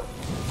 where'd he go?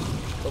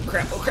 Oh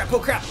crap, oh crap, oh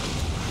crap!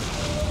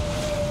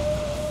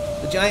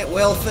 The giant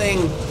whale thing!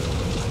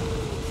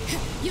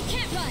 You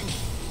can't run.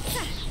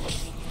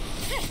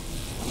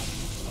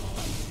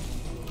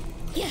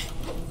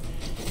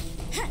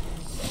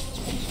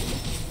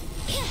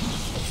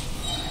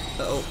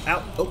 Uh-oh,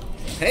 ow, oh,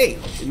 hey,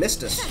 he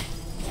missed us.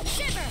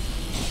 Shiver.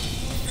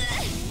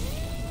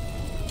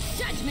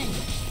 Judgment.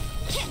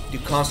 Do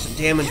constant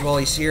damage while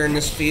he's here in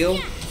this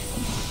field.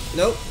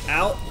 Nope,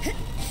 ow.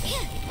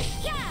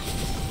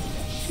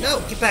 No,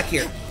 get back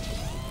here.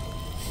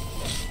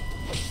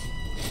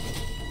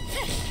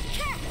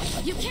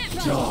 You can't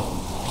run.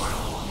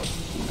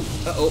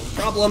 Uh-oh,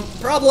 problem!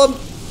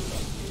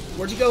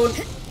 Where's he going?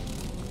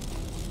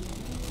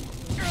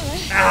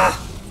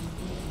 Ah!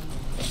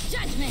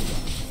 Judgment.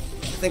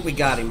 I think we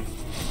got him.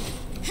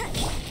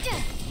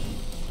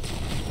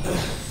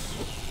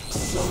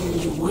 Some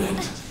you win,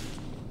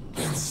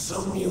 and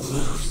some you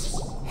lose.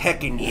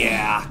 Heckin'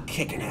 yeah,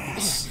 kicking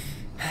ass.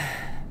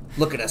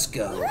 Look at us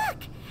go.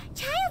 Look!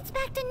 Child's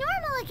back to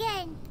normal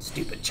again.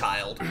 Stupid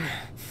child.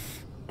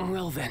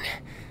 Well then,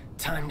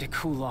 time to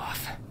cool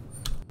off.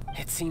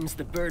 It seems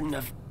the burden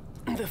of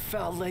the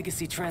foul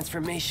legacy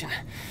transformation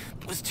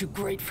was too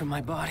great for my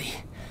body.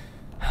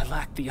 I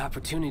lacked the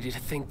opportunity to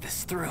think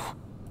this through.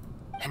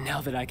 And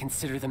now that I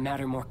consider the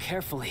matter more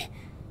carefully,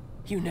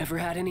 you never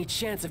had any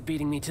chance of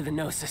beating me to the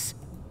Gnosis.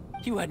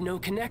 You had no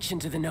connection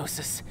to the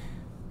Gnosis,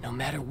 no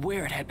matter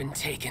where it had been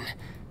taken.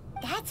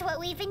 That's what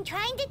we've been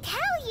trying to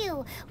tell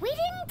you. We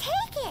didn't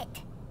take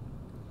it.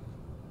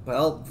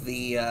 Well,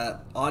 the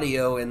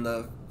audio and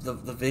the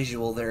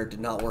visual there did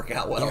not work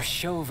out well. Your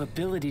show of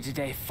ability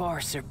today far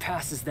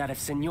surpasses that of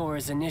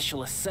Senora's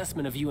initial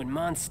assessment of you in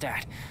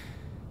Mondstadt.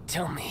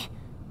 Tell me,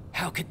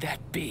 how could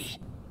that be?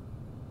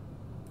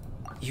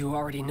 You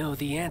already know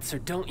the answer,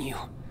 don't you?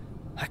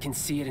 I can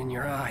see it in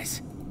your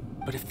eyes.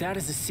 But if that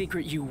is a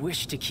secret you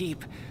wish to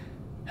keep,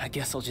 I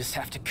guess I'll just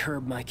have to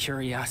curb my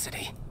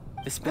curiosity.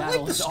 This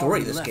battle has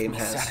already left me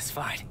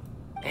satisfied.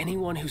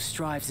 Anyone who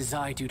strives as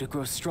I do to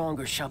grow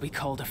stronger shall be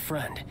called a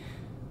friend,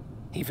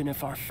 even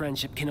if our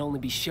friendship can only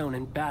be shown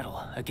in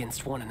battle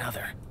against one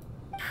another.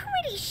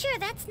 Pretty sure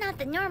that's not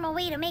the normal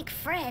way to make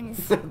friends.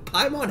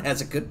 Paimon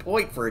has a good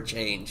point for a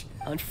change.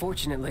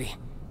 Unfortunately,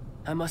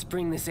 I must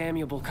bring this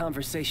amiable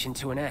conversation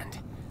to an end.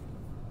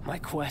 My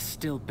quest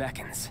still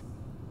beckons.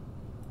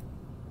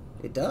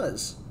 It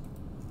does.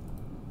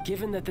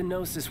 Given that the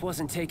Gnosis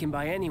wasn't taken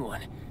by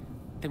anyone,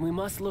 then we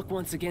must look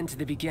once again to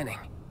the beginning.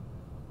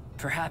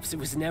 Perhaps it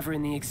was never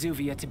in the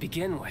Exuvia to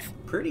begin with.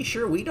 Pretty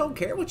sure we don't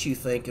care what you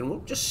think, and we'll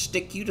just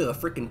stick you to the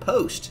frickin'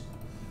 post.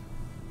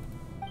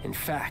 In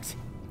fact,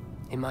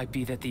 it might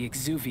be that the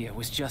Exuvia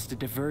was just a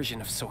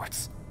diversion of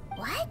sorts.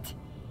 What?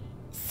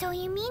 So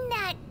you mean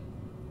that...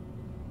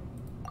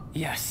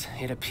 Yes,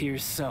 it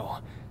appears so.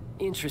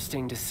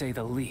 Interesting to say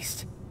the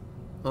least.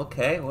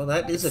 Okay, well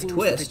that is a Seems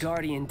twist. that the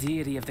guardian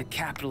deity of the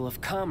capital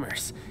of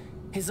commerce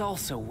is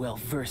also well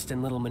versed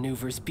in little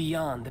maneuvers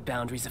beyond the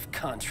boundaries of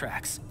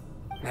contracts.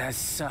 As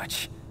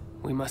such,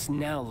 we must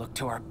now look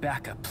to our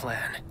backup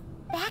plan.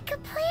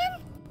 Backup plan?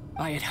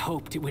 I had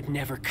hoped it would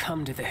never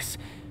come to this,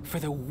 for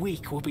the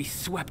weak will be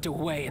swept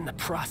away in the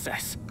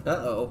process.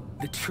 Uh-oh.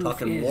 The truth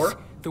Talking is, war?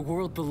 the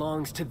world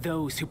belongs to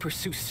those who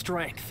pursue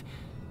strength.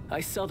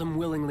 I seldom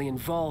willingly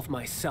involve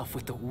myself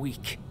with the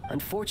weak.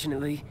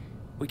 Unfortunately,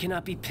 we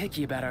cannot be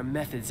picky about our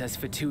methods as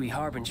Fatui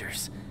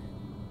Harbingers.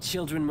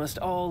 Children must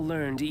all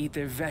learn to eat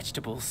their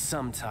vegetables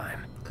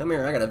sometime. Come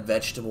here, I got a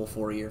vegetable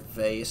for your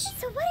face.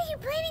 So what are you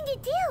planning to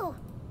do?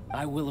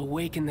 I will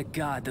awaken the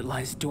god that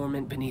lies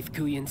dormant beneath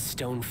Guyan's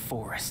stone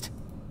forest.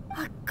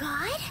 A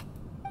god?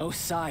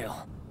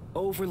 Osial,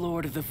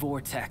 overlord of the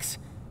Vortex,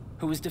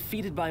 who was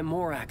defeated by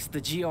Morax,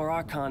 the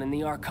Geo-Archon in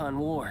the Archon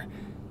War,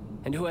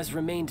 and who has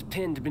remained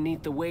pinned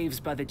beneath the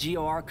waves by the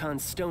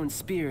Geo-Archon's stone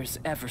spears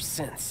ever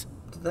since.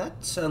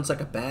 That sounds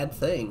like a bad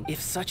thing. If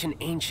such an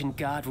ancient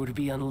god were to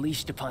be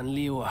unleashed upon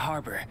Liyue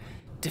Harbor,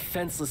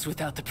 defenseless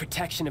without the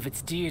protection of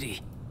its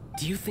deity,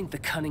 do you think the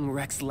cunning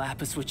Rex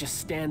Lapis would just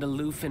stand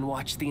aloof and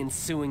watch the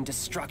ensuing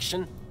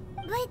destruction?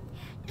 But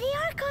the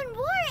Archon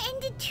War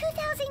ended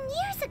 2,000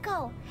 years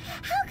ago.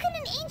 How can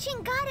an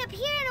ancient god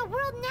appear in a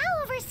world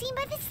now overseen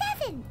by the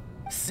Seven?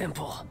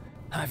 Simple.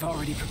 I've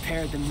already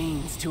prepared the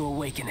means to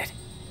awaken it.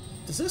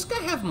 Does this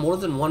guy have more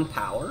than one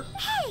power?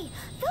 Hey,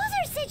 those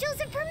are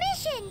sigils of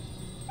permission.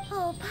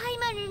 Oh,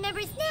 Paimon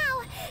remembers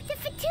now. The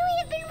Fatui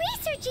have been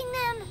researching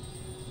them.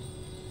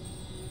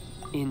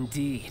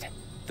 Indeed.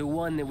 The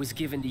one that was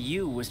given to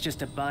you was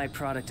just a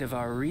byproduct of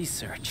our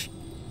research.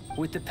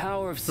 With the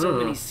power of so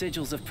many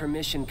sigils of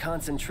permission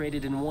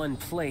concentrated in one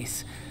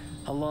place,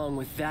 along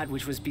with that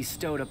which was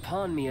bestowed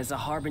upon me as a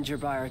harbinger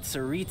by our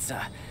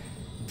Tsaritsa,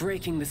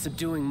 breaking the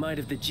subduing might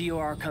of the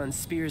Geo-Archon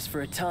spears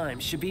for a time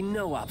should be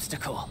no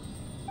obstacle.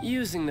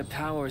 Using the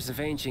powers of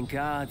ancient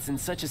gods in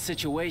such a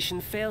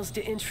situation fails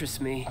to interest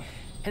me,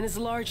 and is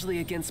largely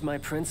against my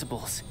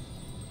principles.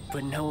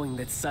 But knowing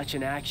that such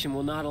an action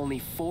will not only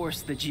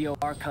force the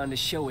Geo-Archon to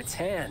show its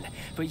hand,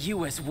 but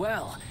you as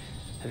well,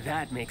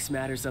 that makes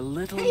matters a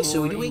little more Hey,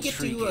 so do we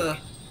intriguing. get to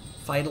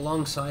fight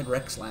alongside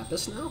Rex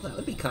Lapis now? That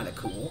would be kind of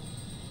cool.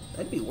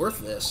 That'd be worth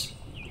this.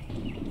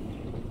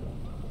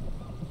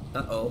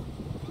 Uh-oh.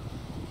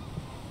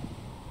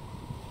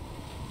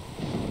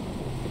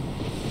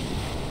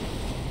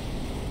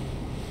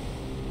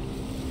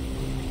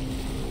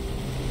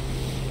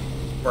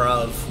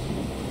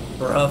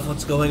 Bruv,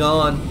 what's going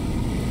on?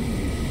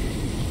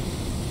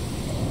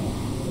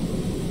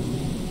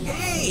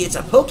 Hey, it's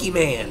a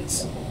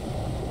Pokemon's!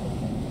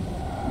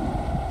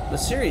 But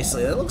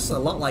seriously, that looks a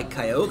lot like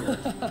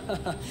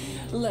Kyogre.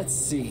 Let's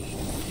see.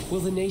 Will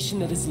the nation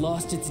that has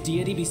lost its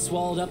deity be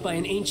swallowed up by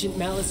an ancient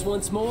malice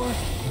once more?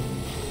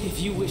 If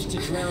you wish to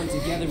drown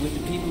together with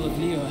the people of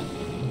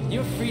Liyue,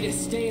 you're free to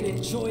stay and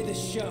enjoy the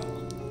show.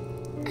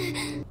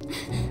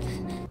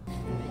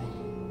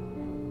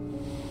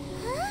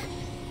 Huh?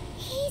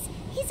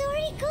 He's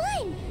already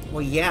gone.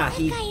 Well, yeah,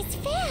 That guy is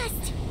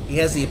fast. he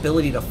has the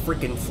ability to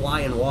frickin'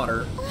 fly in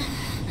water.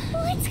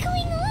 What's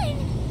going on?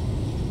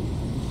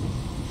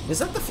 Is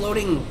that the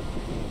floating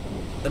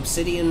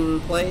obsidian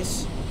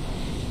place?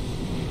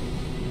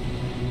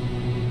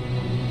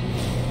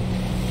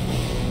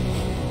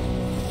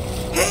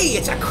 Hey,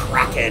 it's a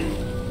kraken!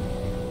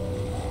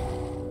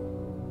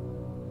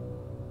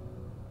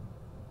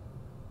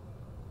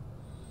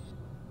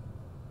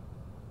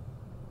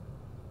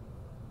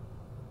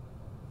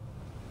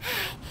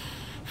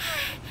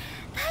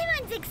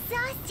 Paimon's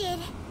exhausted.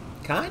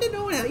 Kinda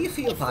knowing how you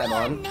feel, If we Paimon.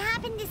 hadn't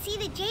happened to see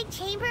the Jade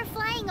Chamber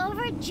flying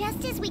over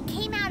just as we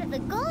came out of the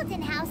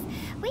Golden House,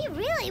 we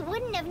really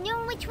wouldn't have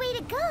known which way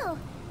to go.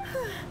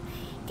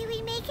 Did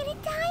we make it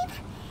in time?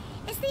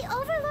 Is the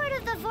Overlord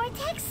of the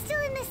Vortex still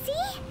in the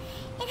sea?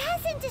 It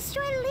hasn't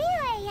destroyed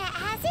Liyue yet,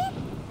 has it?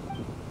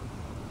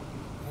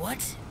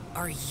 What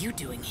are you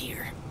doing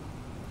here?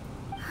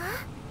 Huh?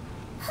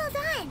 Hold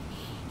on.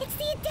 It's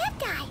the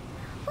Adepti.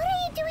 What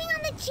are you doing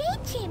on the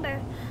Jade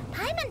Chamber?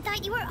 Paimon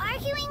thought you were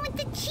arguing with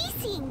the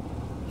Chising.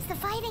 Is the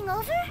fighting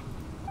over?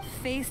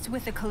 Faced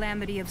with a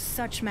calamity of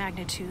such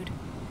magnitude,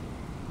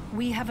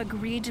 we have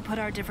agreed to put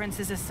our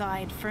differences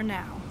aside for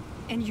now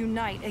and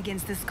unite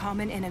against this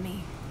common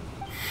enemy.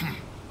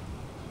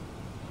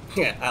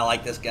 Yeah, I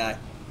like this guy.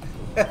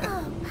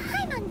 Oh,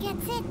 Paimon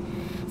gets it.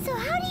 So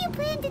how do you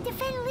plan to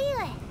defend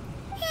Liyue?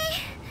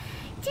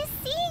 Just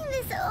seeing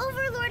this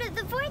Overlord of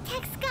the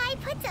Vortex guy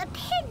puts a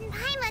pit in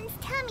Paimon's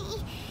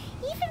tummy,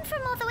 even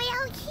from all the way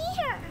out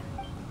here.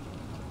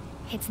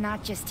 It's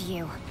not just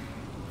you.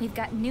 We've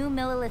got new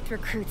Millilith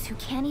recruits who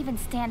can't even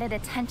stand at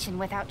attention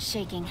without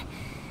shaking.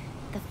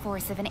 The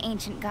force of an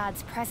ancient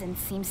god's presence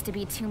seems to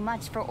be too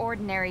much for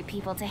ordinary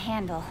people to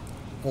handle.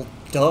 Well,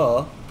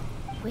 duh.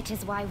 Which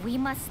is why we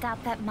must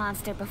stop that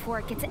monster before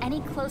it gets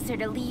any closer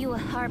to Liyue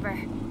Harbor.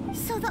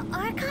 So the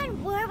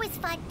Archon War was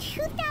fought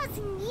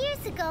 2,000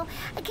 years ago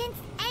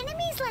against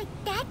enemies like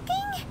that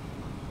thing?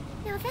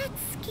 Now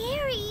that's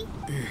scary.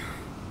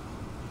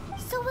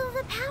 So will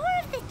the power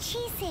of the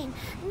Chising,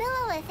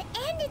 Millilith,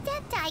 and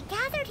Adepti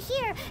gathered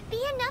here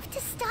be enough to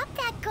stop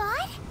that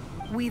god?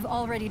 We've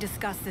already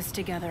discussed this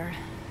together,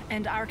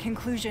 and our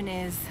conclusion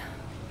is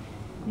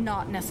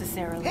not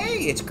necessarily.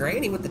 Hey, it's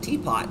Granny with the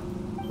teapot.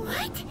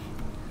 What?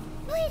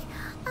 But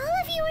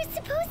all of you are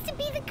supposed to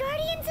be the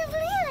guardians of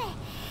Liyue.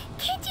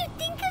 Can't you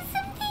think of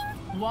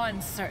something?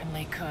 One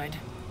certainly could.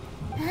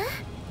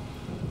 Huh?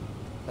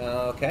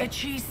 Okay. The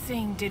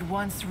Chising did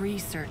once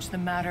research the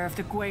matter of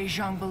the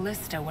Guizhong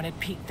Ballista when it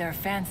piqued their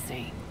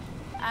fancy.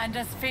 And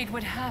as fate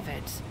would have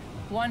it,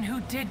 one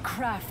who did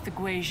craft the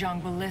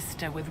Guizhong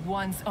Ballista with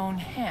one's own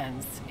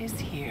hands is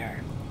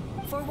here.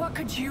 For what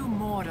could you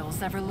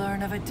mortals ever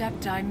learn of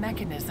Adepti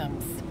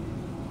mechanisms?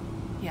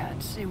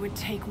 Yet, it would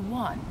take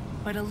one,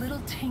 but a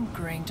little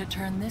tinkering to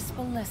turn this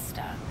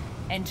ballista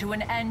into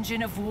an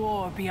engine of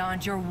war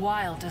beyond your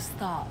wildest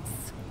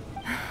thoughts.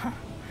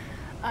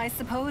 I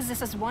suppose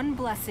this is one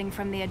blessing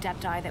from the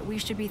Adepti that we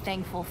should be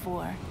thankful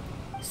for.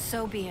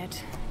 So be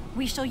it.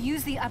 We shall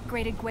use the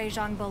upgraded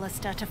Guizhong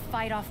Ballista to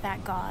fight off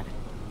that god.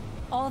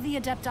 All the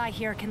Adepti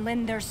here can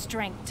lend their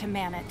strength to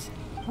man it.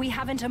 We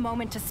haven't a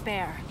moment to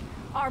spare.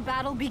 Our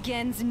battle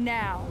begins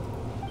now.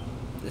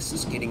 This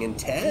is getting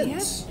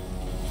intense.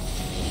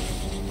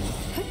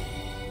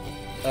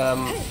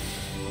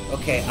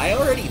 Okay, I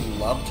already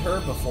loved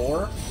her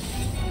before.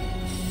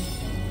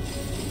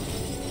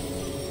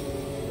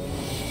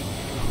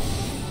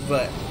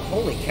 But,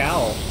 holy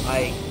cow,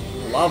 I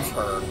love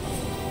her.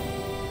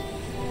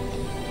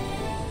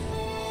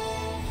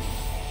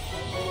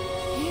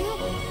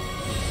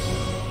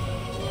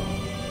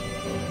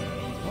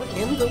 What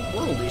in the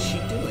world is she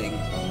doing?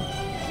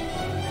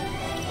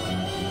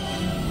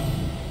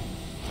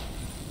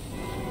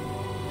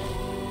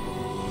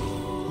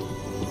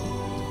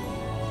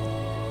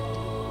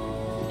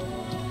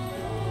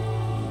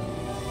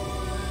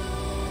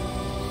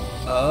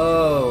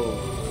 Oh,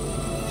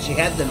 She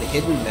had them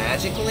hidden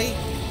magically?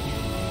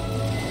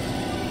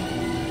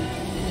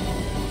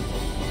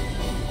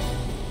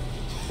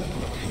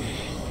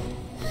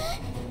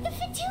 The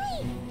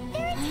Fatui!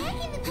 They're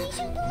attacking the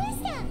Genshin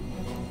ballista!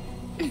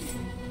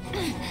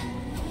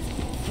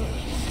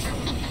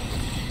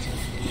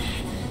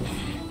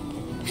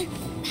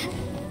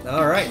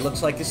 Alright,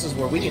 looks like this is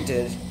where we get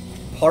to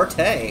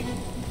partay.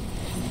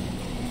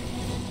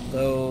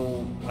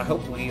 Though, I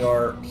hope we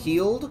are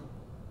healed.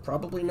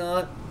 Probably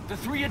not. The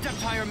 3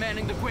 Adepti are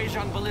manning the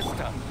Guizhong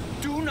Ballista.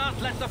 Do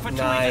not let the Fatui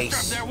Nice.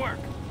 disturb their work.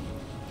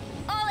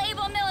 All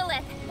able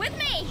Millilith, with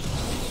me!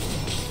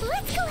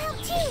 Let's go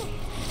help too!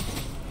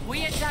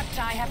 We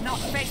Adepti have not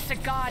faced a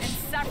god in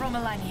several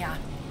millennia.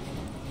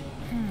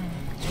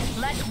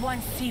 Let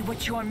one see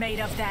what you're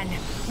made of then.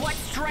 What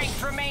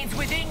strength remains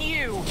within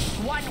you?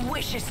 One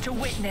wishes to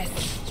witness.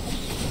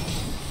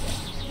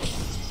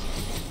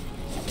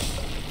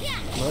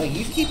 Well,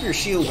 you keep your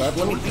shield up.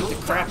 Let me beat the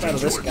crap out of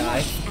this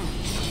guy.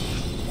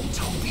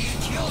 Don't be a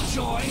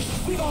killjoy.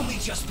 We've only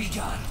just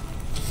begun.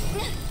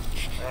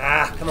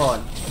 Ah, come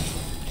on.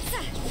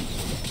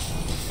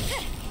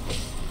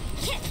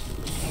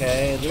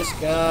 Okay, this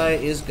guy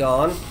is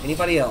gone.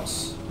 Anybody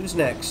else? Who's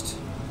next?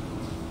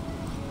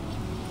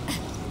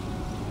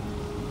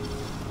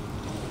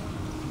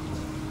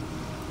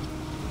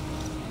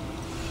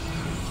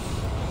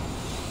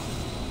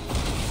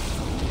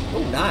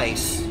 Oh,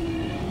 nice.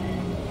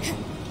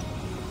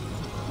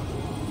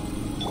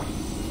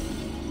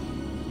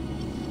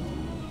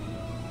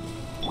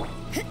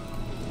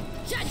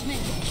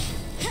 Judgment.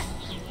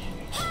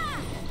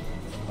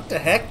 What the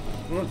heck?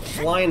 I went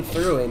flying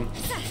through him.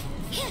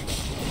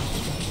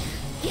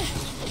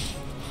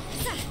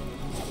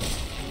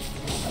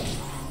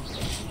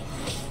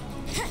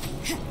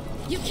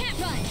 You can't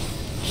run.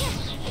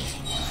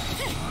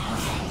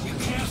 You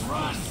can't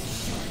run.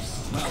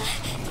 Well,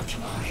 neither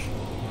can I.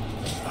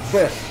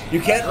 You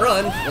can't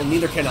run, well,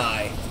 neither can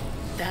I.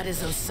 That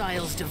is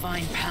Osial's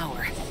divine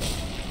power.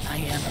 I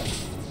am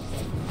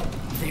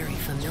very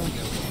familiar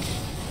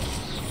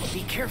with it.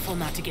 Be careful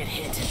not to get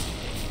hit.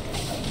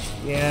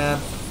 Yeah,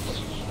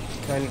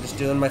 kind of just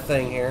doing my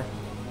thing here.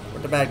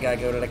 Where'd the bad guy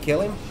go? Did I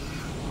kill him?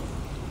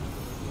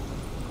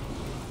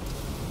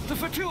 The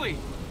Fatui!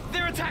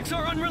 Their attacks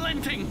are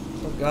unrelenting!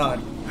 Oh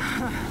god.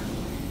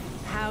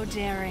 How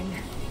daring.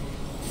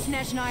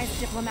 Snezhnai's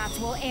diplomats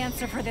will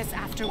answer for this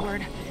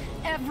afterward.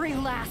 Every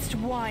last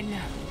one.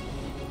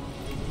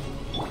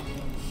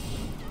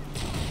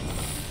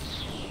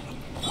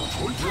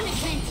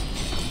 Punishment.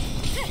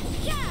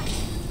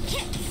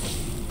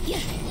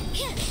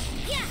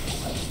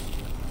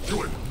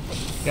 Do it!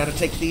 Gotta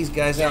take these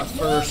guys out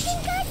first.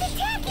 God's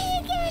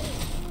attacking again!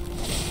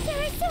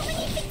 There are so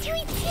many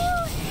Fatui too!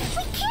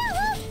 We can't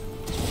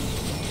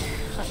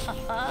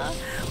help!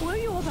 Were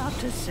you about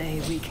to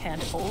say we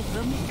can't hold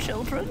them,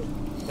 children?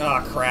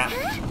 Aw, crap.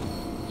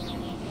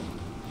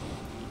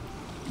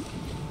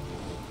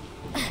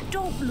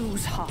 Don't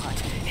lose heart.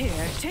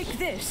 Here, take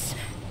this.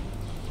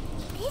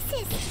 This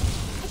is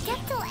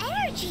adeptal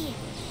energy.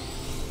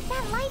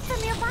 That light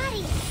from your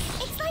body.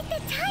 It's like the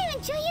tire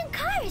in Julian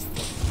cars.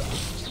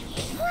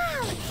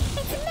 Wow,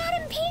 it's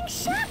Madam Ping's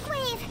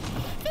shockwave.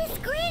 This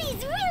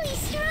granny's really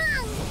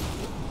strong.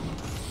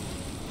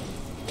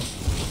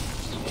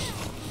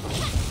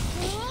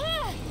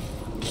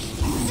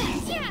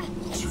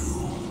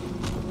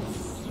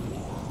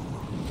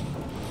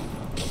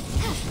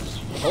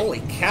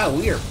 Holy cow,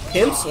 we are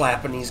pimp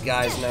slapping these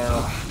guys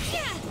now.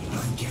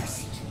 I'm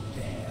guessing.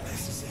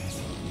 This is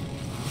it.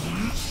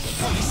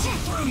 Let me see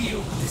through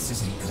you. This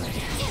isn't good.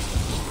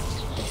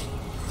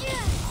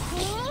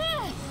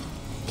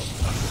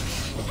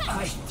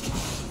 I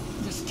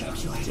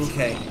miscalculated.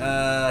 Okay,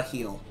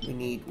 heal.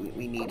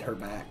 We need her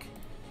back.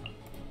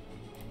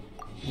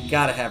 We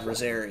gotta have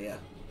Rosaria.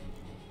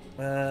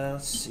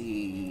 Let's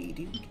see.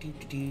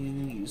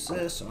 Use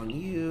this on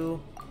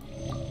you.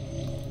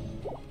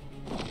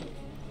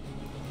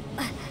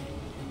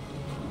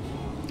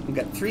 We've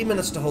got 3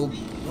 minutes to hold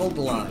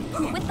the line.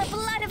 With the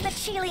blood of the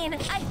Chilean,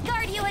 I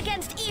guard you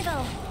against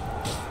evil.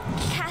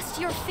 Cast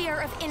your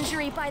fear of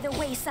injury by the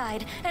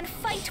wayside and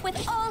fight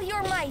with all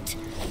your might.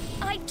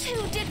 I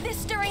too did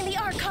this during the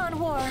Archon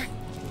War.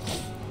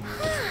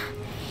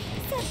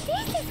 So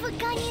this is what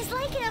Ganyu's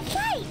like in a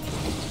fight.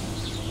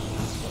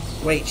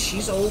 Wait,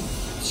 she's old?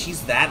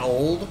 She's that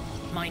old?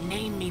 My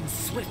name means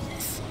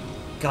swiftness.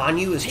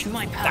 Ganyu is Take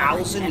my power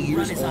 2,000 and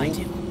years run as old? I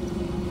do.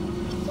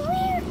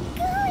 We're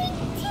going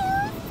too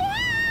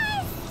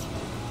fast.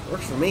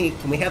 Works for me.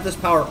 Can we have this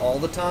power all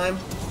the time?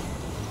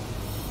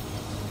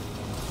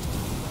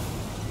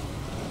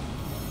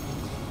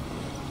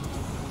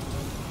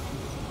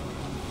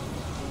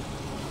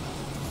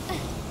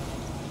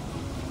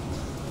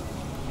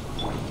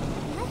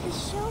 Let the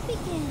show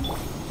begin.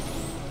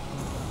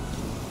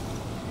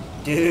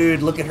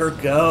 Dude, look at her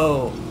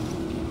go.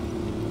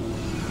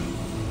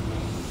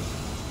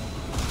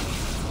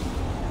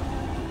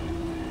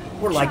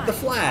 We're like the You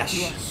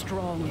Flash. are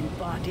strong in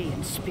body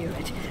and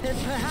spirit.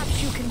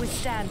 Perhaps you can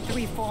withstand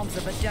 3 forms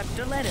of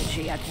adeptal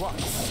energy at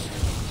once.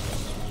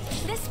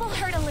 This will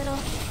hurt a little.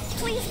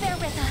 Please bear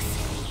with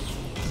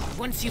us.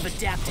 Once you've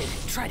adapted,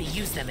 try to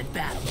use them in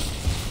battle.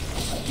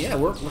 Yeah,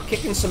 we're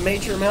kicking some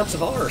major amounts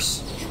of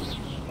arse.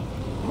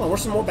 Come on, we're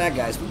some more bad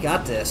guys. We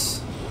got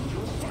this.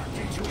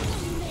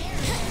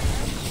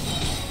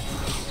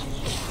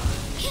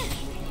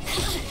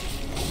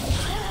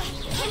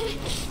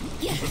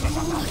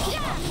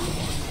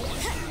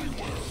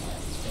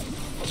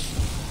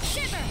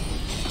 Shiver.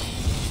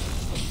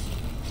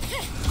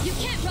 You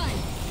can't run.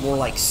 More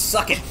like,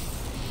 suck it.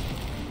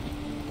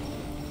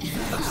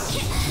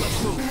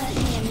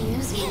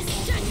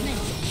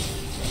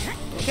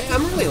 Okay,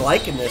 I'm really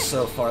liking this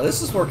so far.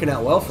 This is working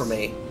out well for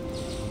me.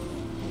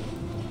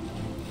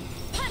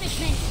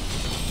 Punishment.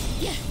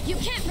 You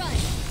can't run.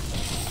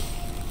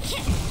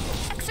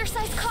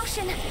 Exercise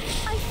caution.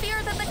 I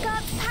fear that the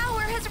god's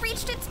power has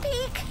reached its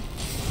peak.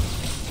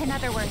 In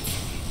other words,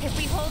 if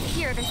we hold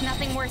here, there's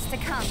nothing worse to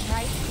come,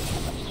 right?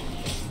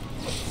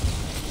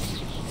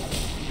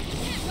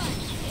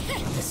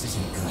 This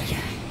isn't good.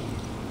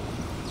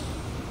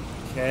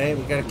 Okay,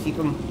 we gotta keep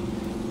him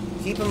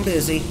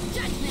busy.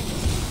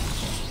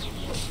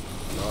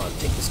 Come on,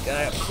 take this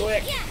guy up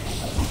quick.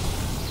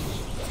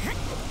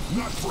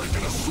 Not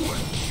breaking a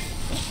sweat.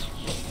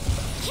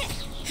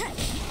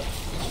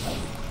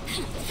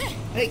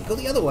 Hey, go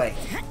the other way.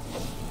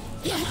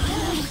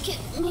 Look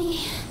at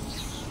me.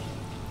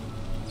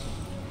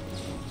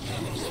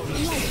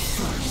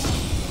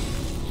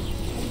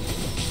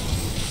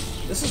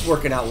 This is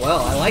working out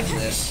well. I like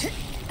this.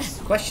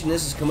 The question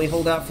is can we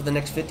hold out for the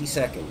next 50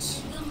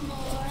 seconds?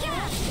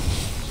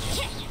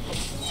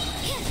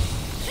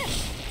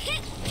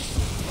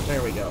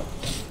 There we go.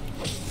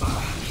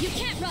 You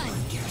can't run.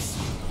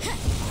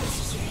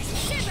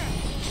 Shiver.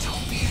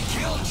 Don't be a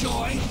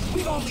killjoy.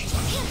 We've only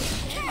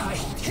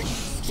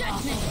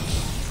Judgment.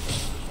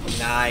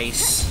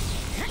 Nice.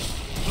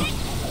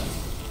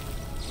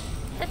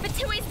 The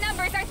Fatui's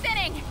numbers are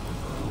thinning.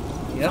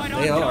 Yep, Fight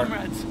they on, are.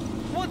 comrades.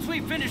 Once we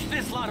finish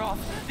this lot off,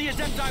 the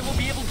Adepti will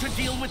be able to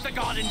deal with the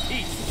god in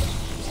peace.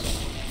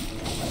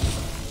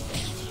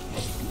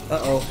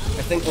 Uh-oh.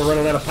 I think we're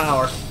running out of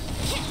power.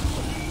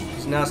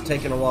 So now it's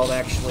taking a while to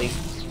actually...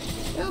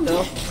 Oh,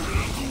 no.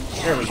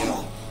 There we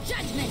go.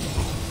 Judgment.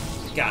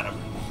 Got him.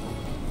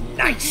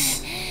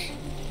 Nice.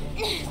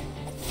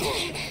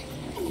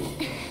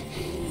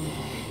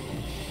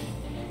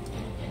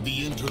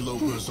 The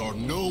interlopers are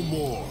no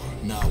more.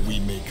 Now we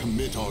may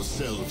commit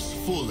ourselves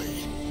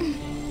fully.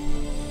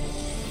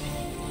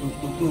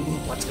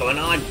 What's going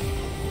on?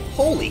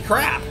 Holy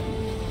crap!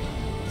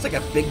 It's like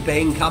a Big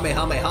Bang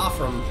Kamehameha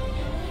from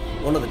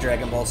one of the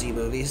Dragon Ball Z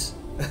movies.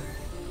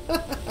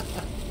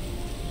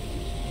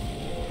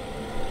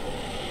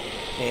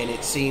 And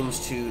it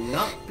seems to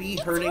not be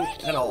hurting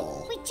at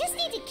all. We just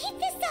need to keep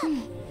this up.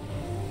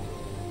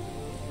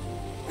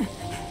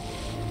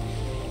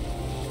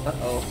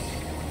 Uh-oh.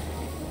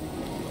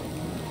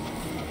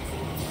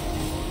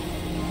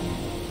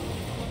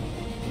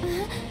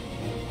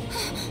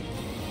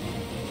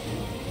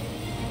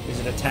 Is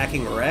it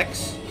attacking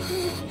Rex?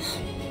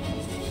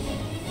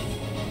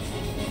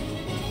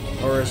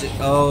 Or is it...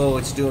 Oh,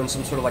 it's doing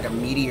some sort of like a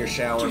meteor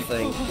shower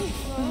thing.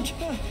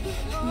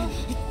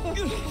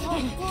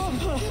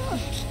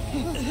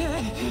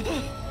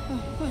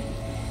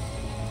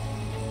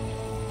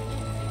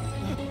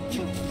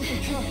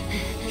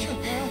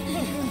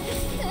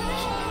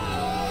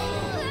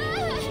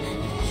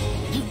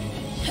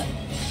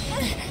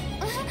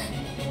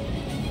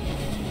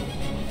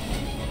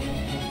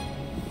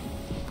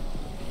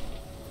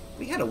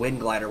 We had a wind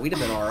glider, we'd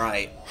have been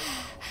alright.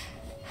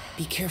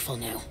 Be careful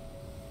now.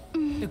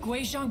 The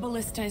Guizhong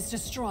Ballista is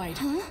destroyed.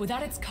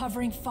 Without its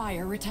covering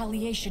fire,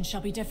 retaliation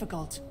shall be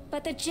difficult.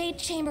 But the Jade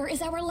Chamber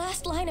is our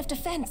last line of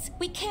defense.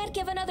 We can't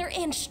give another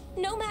inch,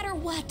 no matter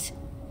what.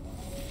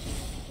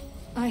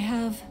 I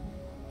have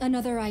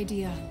another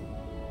idea.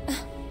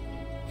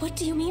 What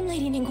do you mean,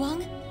 Lady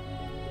Ningguang?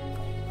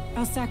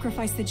 I'll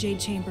sacrifice the Jade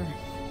Chamber.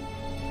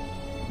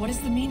 What is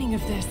the meaning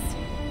of this?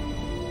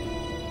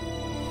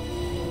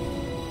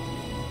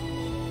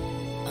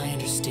 I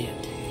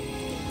understand.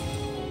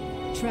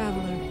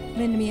 Traveler,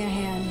 lend me a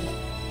hand.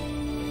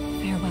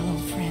 Farewell,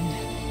 old friend.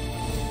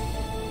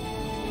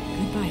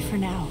 Goodbye for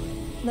now.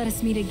 Let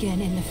us meet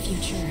again in the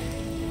future.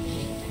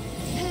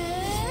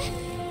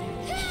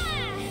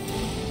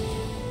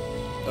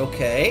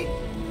 Okay.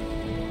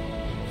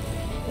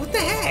 What the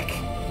heck?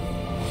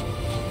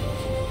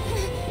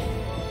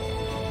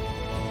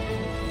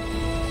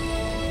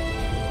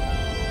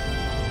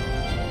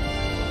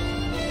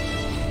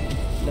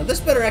 Now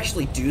this better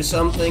actually do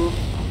something.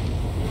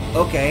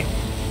 Okay.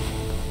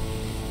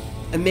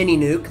 A mini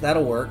nuke,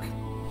 that'll work.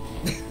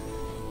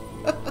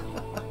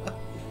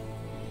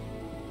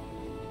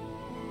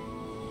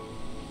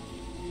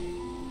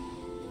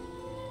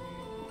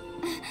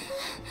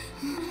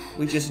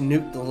 We just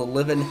nuked the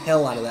living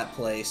hell out of that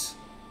place.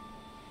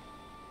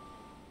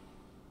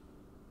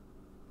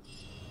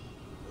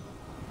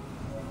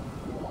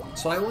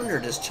 So I wonder,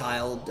 does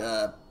Child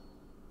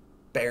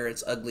bear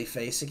its ugly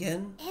face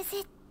again? Is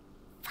it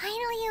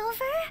finally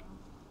over?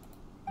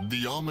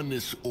 The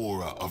ominous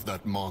aura of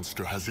that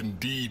monster has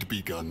indeed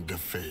begun to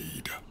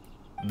fade.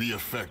 The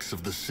effects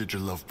of the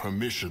Sigil of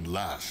Permission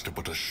last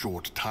but a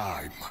short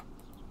time.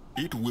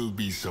 It will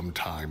be some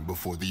time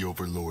before the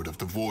Overlord of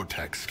the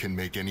Vortex can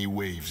make any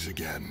waves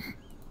again.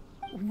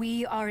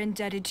 We are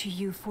indebted to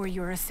you for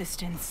your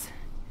assistance.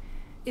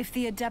 If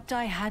the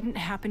Adepti hadn't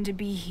happened to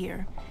be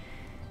here,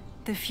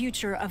 the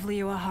future of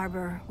Liyue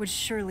Harbor would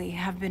surely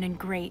have been in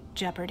great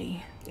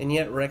jeopardy. And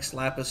yet Rex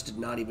Lapis did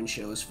not even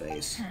show his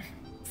face.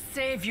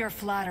 Save your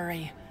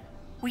flattery.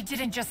 We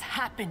didn't just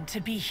happen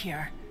to be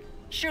here.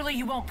 Surely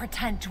you won't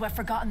pretend to have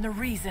forgotten the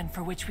reason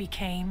for which we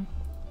came.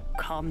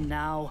 Come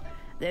now.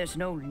 There's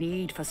no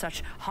need for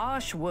such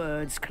harsh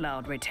words,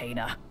 Cloud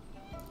Retainer.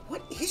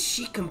 What is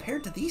she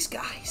compared to these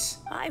guys?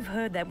 I've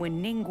heard that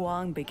when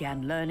Ningguang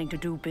began learning to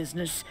do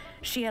business,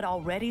 she had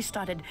already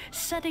started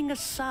setting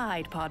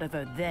aside part of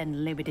her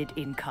then limited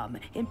income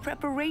in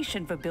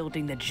preparation for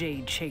building the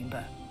Jade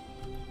Chamber.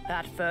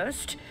 At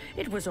first,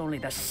 it was only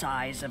the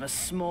size of a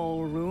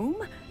small room,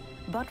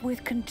 but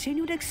with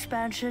continued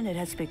expansion, it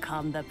has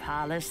become the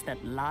palace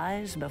that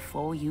lies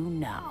before you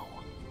now.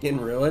 In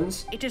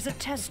ruins? It is a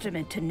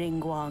testament to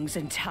Ningguang's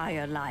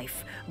entire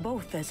life,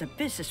 both as a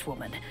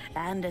businesswoman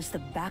and as the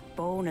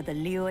backbone of the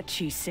Liyue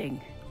Qixing.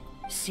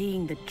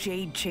 Seeing the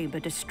Jade Chamber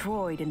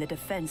destroyed in the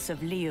defense of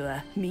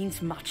Liyue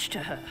means much to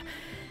her.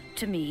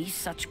 To me,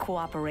 such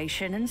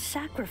cooperation and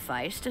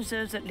sacrifice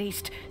deserves at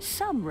least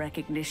some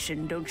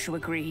recognition, don't you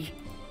agree?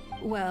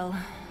 Well,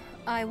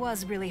 I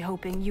was really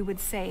hoping you would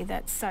say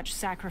that such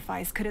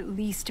sacrifice could at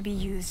least be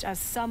used as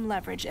some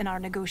leverage in our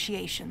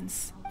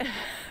negotiations.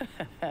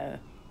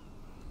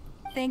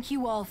 Thank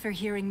you all for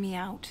hearing me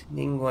out.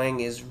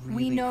 Ningguang is really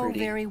We know pretty.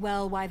 very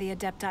well why the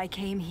Adepti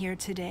came here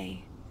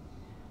today.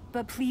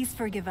 But please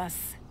forgive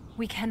us.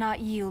 We cannot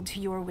yield to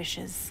your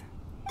wishes.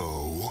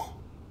 Oh?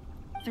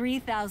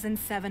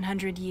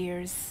 3,700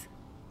 years.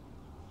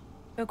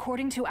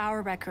 According to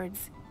our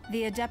records,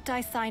 the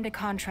Adepti signed a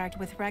contract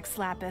with Rex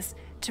Lapis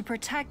to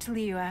protect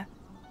Liyue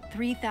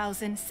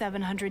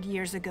 3,700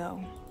 years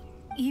ago.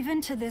 Even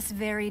to this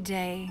very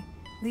day,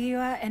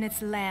 Liyue and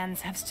its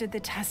lands have stood the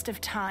test of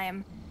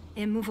time,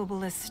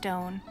 immovable as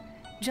stone,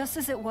 just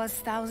as it was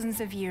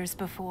thousands of years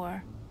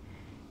before.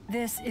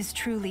 This is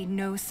truly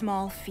no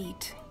small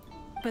feat.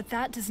 But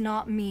that does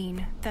not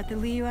mean that the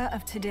Liyue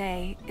of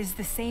today is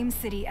the same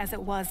city as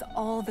it was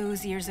all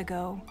those years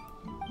ago.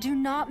 Do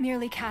not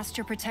merely cast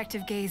your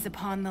protective gaze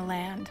upon the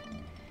land.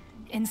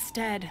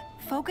 Instead,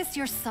 focus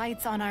your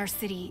sights on our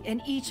city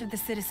and each of the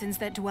citizens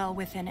that dwell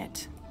within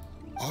it.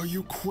 Are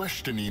you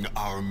questioning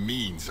our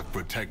means of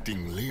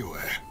protecting Liyue?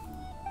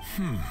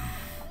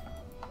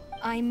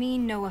 I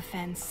mean no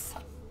offense.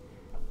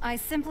 I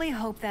simply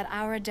hope that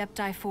our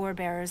Adepti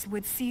forebears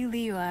would see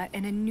Liyue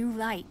in a new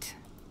light.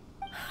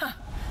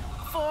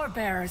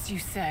 Forebears, you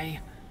say?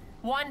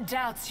 One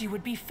doubts you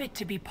would be fit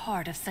to be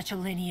part of such a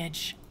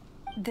lineage.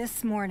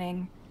 This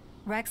morning,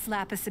 Rex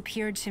Lapis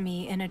appeared to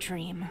me in a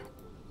dream.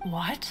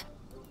 What?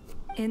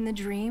 In the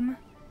dream,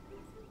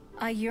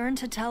 I yearned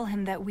to tell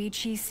him that we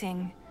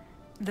Qixing,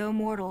 though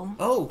mortal,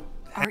 Oh,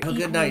 are have a good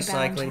equally night, bound to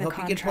Cycling. the Hope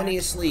you get plenty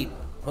of contract. sleep.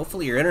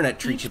 Hopefully your internet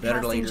treats you better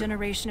Each passing later.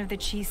 generation of the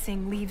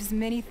Qixing leaves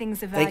many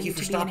things of Thank value you for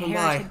to be stopping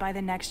inherited by. by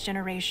the next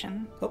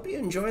generation. Hope you're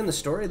enjoying the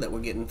story that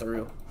we're getting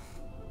through.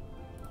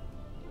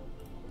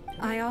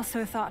 I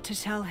also thought to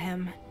tell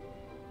him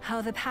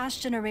how the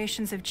past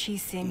generations of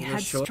Qixing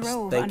had Sure.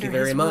 strove Thank under you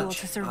very his rule much.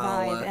 to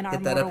survive I'll in our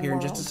hit that mortal up here in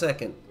world. just a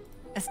second.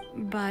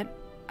 But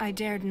I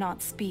dared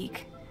not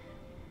speak.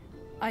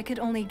 I could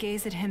only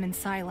gaze at him in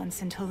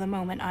silence until the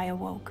moment I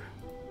awoke.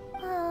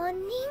 Oh,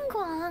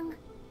 Ningguang.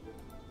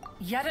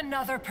 Yet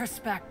another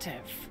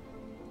perspective.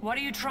 What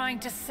are you trying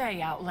to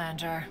say,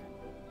 Outlander?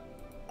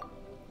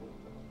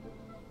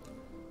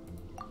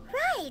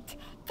 Right.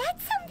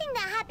 That's something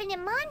that happened in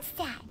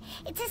Mondstadt.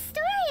 It's a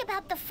story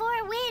about the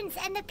Four Winds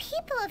and the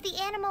people of the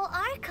Animal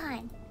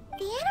Archon.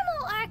 The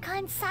Animal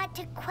Archon sought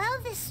to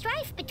quell the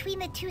strife between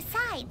the two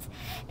sides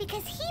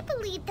because he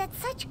believed that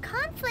such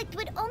conflict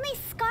would only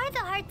scar the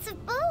hearts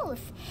of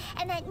both,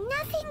 and that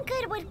nothing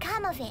good would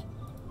come of it.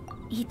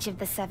 Each of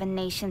the 7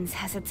 nations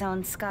has its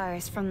own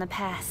scars from the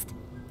past.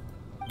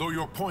 Though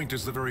your point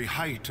is the very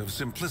height of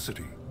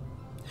simplicity.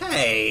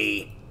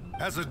 Hey!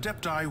 As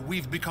Adepti,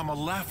 we've become a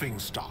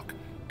laughingstock,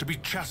 to be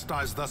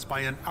chastised thus by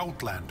an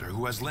outlander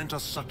who has lent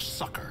us such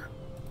succor.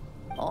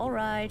 All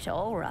right,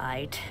 all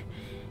right.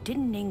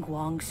 Didn't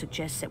Ningguang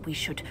suggest that we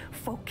should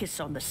focus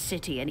on the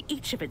city and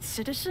each of its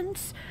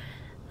citizens?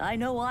 I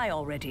know I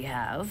already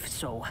have,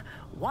 so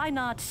why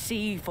not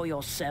see for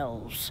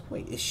yourselves?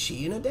 Wait, is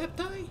she an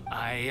Adepti?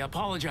 I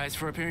apologize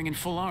for appearing in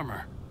full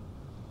armor.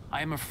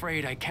 I am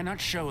afraid I cannot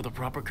show the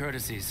proper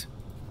courtesies.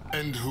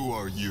 And who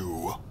are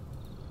you?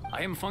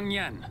 I am Feng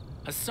Yan,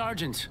 a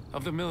sergeant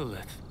of the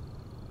Millilith.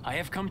 I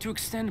have come to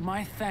extend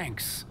my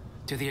thanks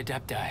to the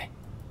Adepti.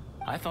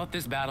 I thought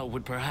this battle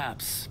would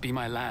perhaps be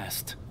my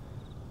last.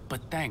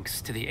 But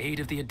thanks to the aid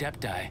of the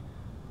Adepti,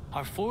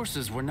 our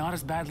forces were not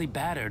as badly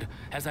battered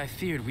as I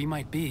feared we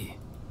might be.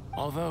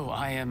 Although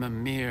I am a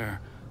mere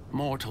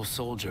mortal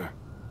soldier.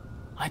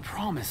 I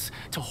promise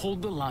to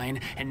hold the line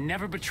and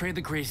never betray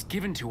the grace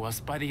given to us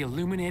by the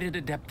illuminated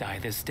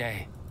Adepti this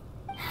day.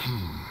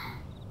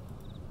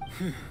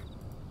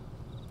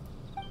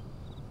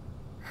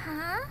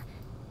 Huh?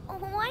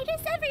 Why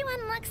does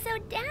everyone look so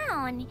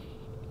down?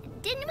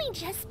 Didn't we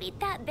just beat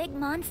that big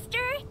monster?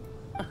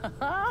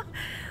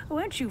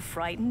 Weren't you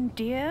frightened,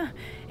 dear?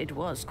 It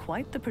was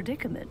quite the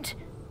predicament.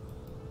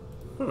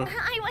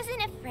 I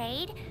wasn't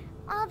afraid.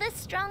 All the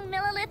strong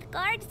Millilith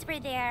guards were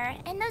there,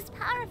 and those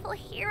powerful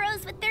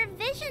heroes with their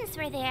visions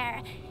were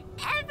there.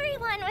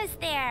 Everyone was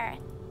there.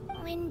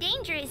 When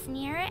danger is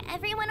near,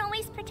 everyone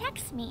always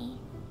protects me.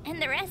 And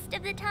the rest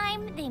of the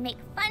time, they make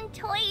fun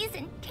toys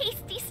and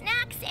tasty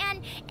snacks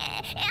and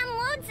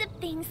loads of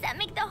things that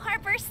make the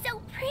harbor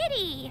so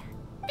pretty.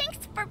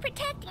 Thanks for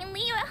protecting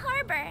Liyue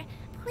Harbor.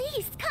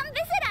 Please come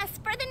visit us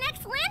for the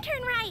next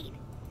lantern ride.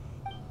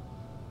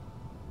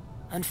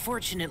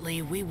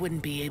 Unfortunately, we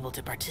wouldn't be able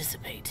to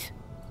participate.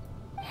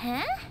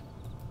 Huh?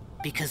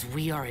 Because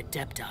we are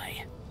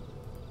Adepti.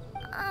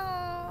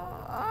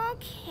 Oh,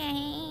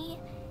 okay.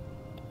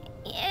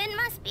 It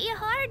must be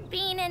hard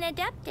being an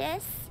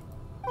Adeptus.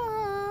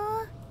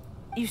 Aww.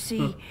 You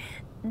see,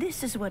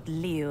 this is what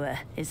Liyue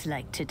is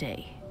like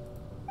today.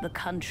 The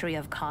country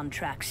of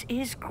contracts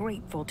is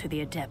grateful to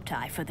the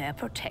Adepti for their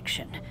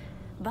protection.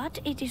 But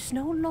it is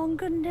no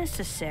longer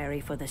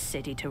necessary for the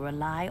city to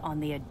rely on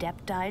the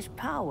Adepti's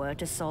power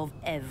to solve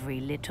every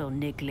little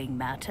niggling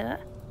matter.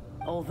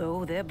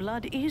 Although their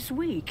blood is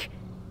weak,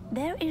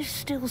 there is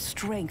still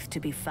strength to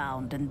be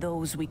found in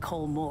those we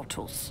call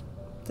mortals.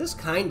 This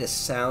kinda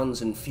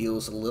sounds and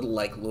feels a little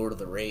like Lord of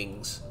the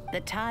Rings. The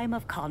time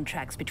of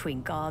contracts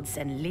between gods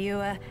and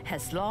Liyue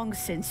has long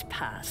since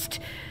passed.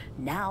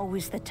 Now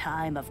is the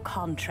time of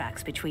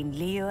contracts between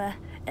Liyue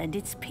and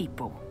its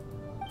people.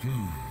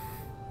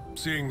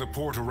 Seeing the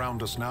port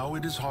around us now,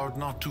 it is hard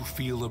not to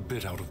feel a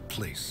bit out of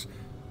place.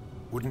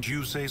 Wouldn't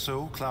you say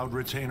so, Cloud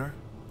Retainer?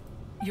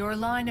 Your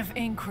line of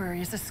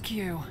inquiry is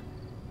askew.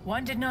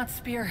 One did not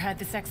spearhead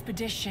this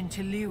expedition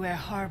to Liyue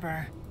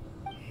Harbor.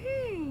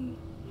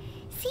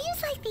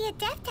 Seems like the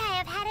Adepti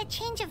have had a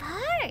change of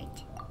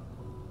heart.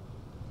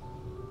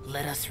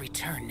 Let us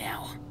return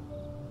now.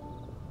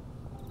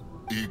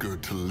 Eager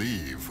to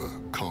leave,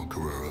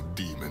 Conqueror of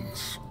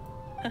Demons.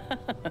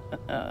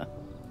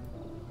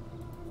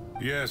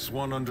 Yes,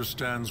 one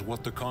understands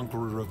what the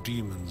Conqueror of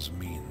Demons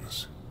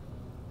means.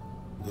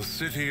 The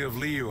city of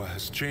Liyue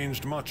has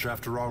changed much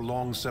after our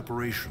long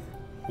separation.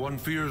 One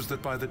fears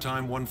that by the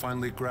time one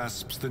finally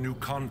grasps the new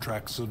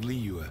contracts of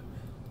Liyue,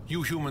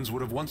 you humans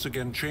would have once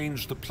again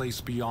changed the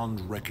place beyond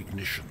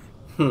recognition.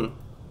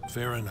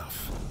 Fair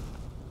enough.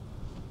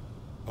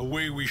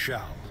 Away we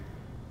shall,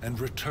 and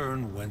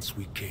return whence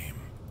we came.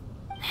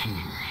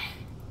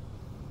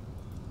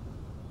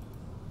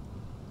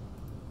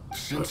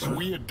 Since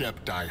we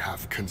Adepti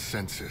have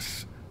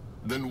consensus,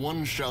 then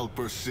one shall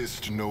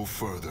persist no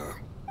further.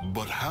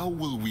 But how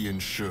will we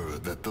ensure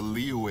that the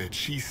Liyue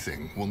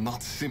Qixing will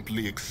not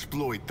simply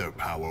exploit their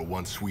power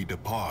once we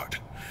depart?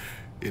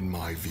 In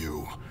my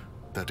view,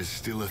 that is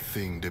still a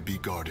thing to be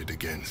guarded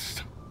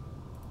against.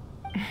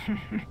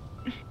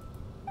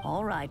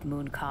 All right,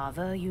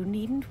 Mooncarver, you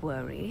needn't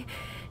worry.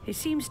 It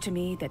seems to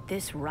me that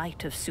this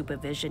right of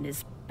supervision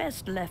is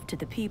best left to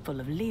the people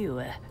of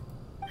Liyue.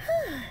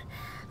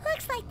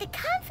 Looks like the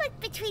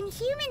conflict between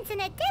humans and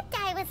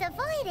Adepti was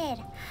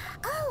avoided.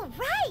 Oh,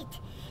 right!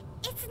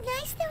 It's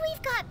nice that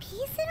we've got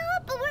peace and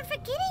all, but we're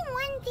forgetting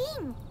one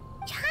thing.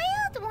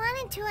 Child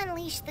wanted to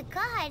unleash the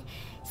god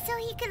so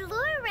he could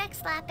lure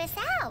Rex Lapis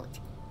out.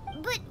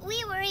 But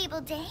we were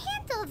able to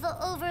handle the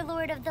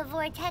Overlord of the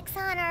Vortex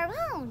on our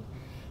own.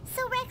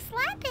 So Rex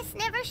Lapis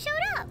never showed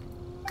up.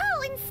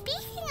 Oh, and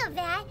speaking of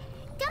that,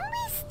 don't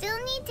we still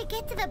need to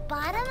get to the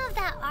bottom of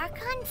that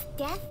Archon's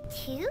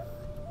death too?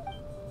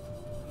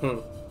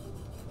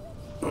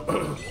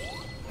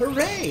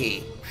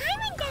 Hooray!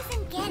 Paimon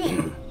doesn't get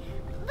it.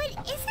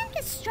 But isn't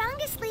the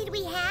strongest lead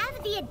we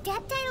have the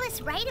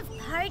Adepti-less rite of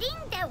parting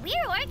that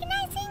we're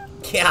organizing?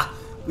 Yeah,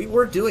 we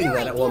were doing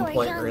that at one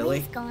point,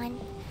 really. Gone.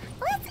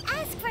 Let's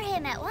ask for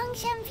him at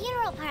Wangshem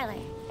Funeral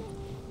Parlor.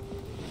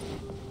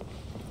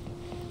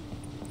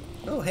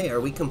 Oh, hey, are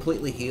we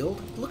completely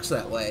healed? Looks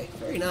that way.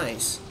 Very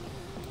nice.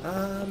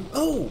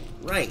 Oh,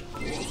 right.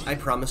 I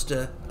promised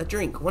a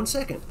drink. 1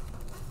 second.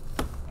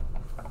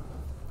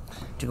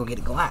 To go get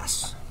a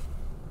glass.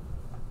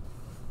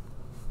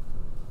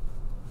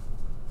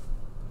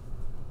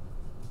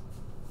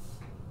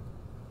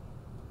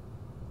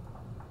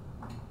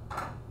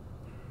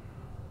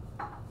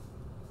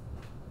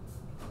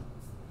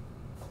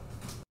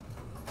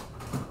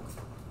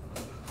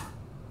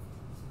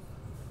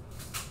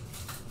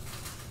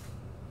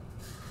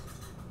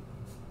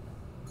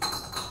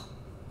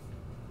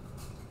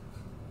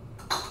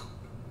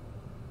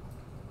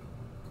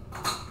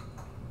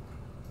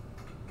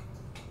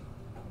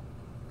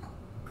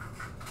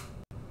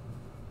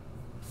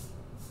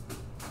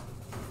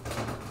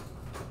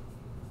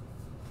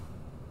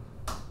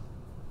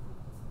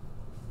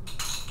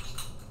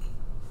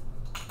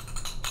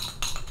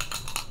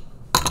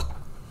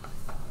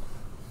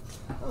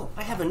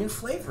 have a new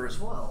flavor as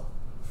well.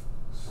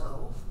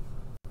 So,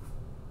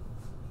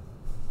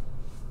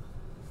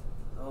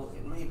 oh,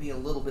 it may be a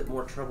little bit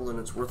more trouble than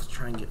it's worth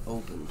trying to get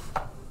opened.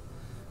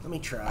 Let me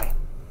try.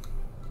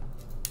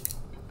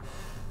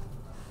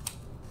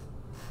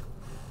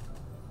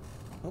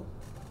 Oh,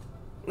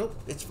 nope,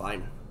 it's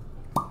fine.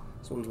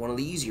 This one's one of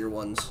the easier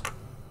ones.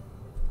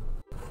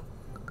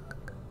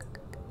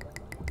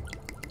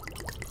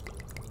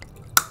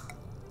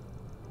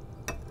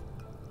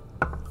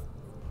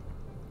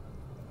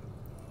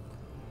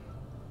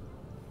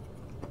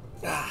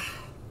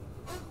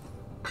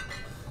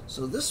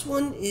 So this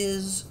one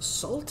is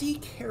salty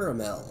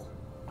caramel.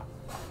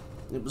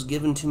 It was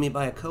given to me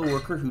by a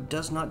coworker who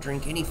does not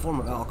drink any form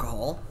of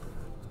alcohol.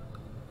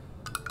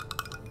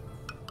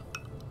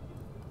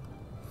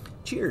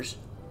 Cheers.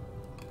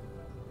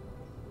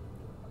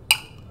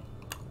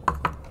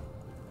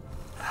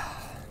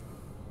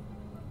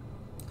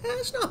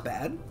 It's not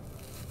bad.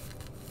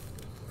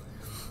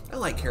 I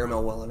like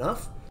caramel well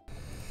enough.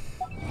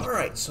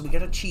 Alright, so we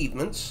got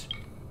achievements.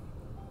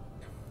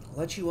 I'll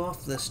let you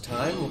off this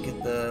time. We'll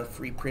get the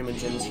free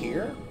primogens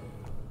here.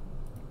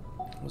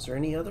 Was there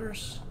any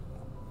others?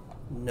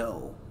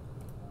 No.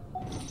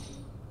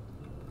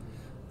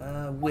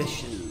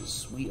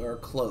 Wishes. We are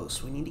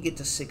close. We need to get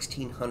to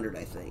 1600,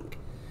 I think.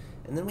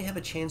 And then we have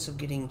a chance of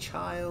getting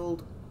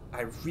child.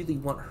 I really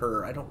want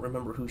her. I don't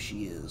remember who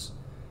she is.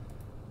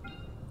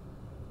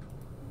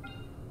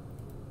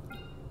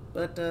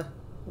 But, we'll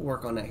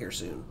work on that here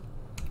soon.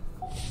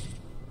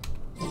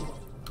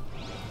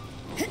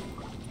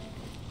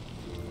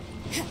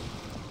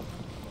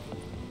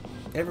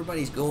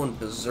 Everybody's going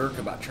berserk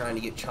about trying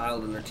to get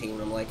child on their team,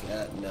 and I'm like,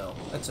 no,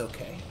 that's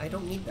okay. I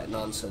don't need that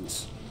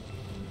nonsense.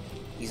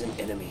 He's an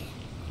enemy.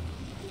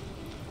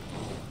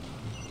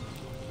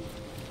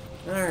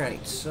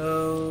 Alright,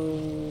 so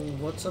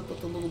what's up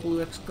with the little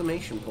blue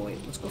exclamation point?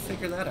 Let's go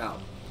figure that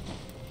out.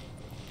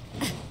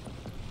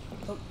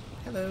 Oh,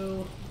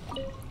 hello.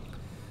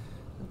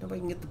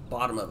 Nobody can get the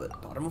bottom of it.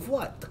 Bottom of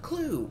what? The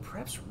clue.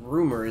 Perhaps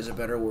rumor is a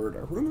better word.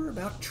 A rumor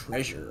about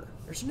treasure.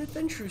 There's an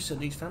adventurer who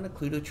said he's found a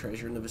clue to a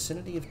treasure in the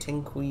vicinity of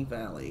Tenqui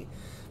Valley,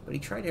 but he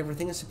tried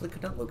everything and simply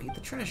could not locate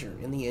the treasure.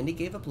 In the end, he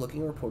gave up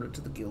looking and reported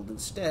to the guild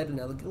instead, and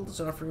now the guild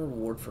is offering a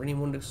reward for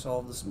anyone to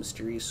solve this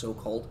mysterious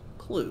so-called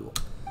clue.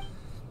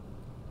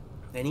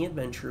 Any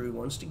adventurer who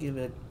wants to give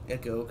it a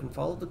go can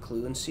follow the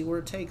clue and see where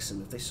it takes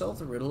him. If they solve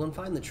the riddle and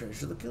find the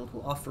treasure, the guild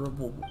will offer a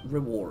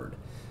reward.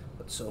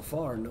 But so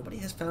far, nobody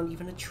has found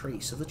even a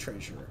trace of the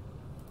treasure.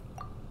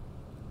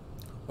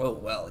 Oh,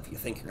 well, if you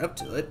think you're up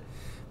to it,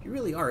 if you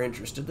really are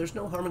interested, there's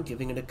no harm in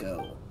giving it a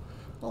go.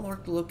 I'll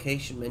mark the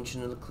location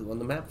mentioned in the clue on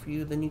the map for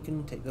you, then you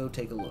can go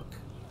take a look.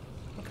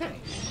 Okay,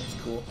 that's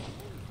cool.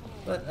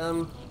 But,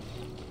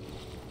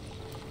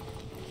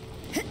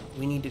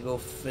 we need to go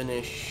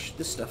finish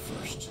this stuff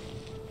first.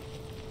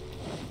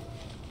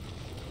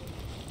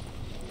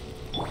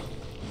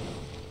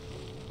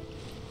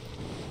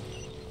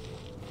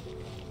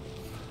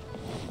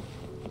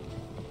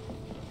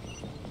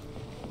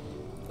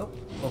 Oh,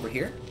 over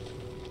here?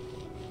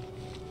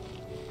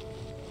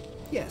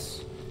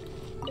 Yes.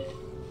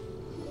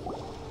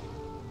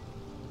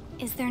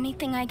 Is there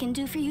anything I can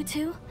do for you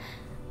two?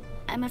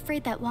 I'm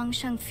afraid that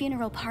Wangsheng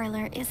Funeral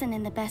Parlor isn't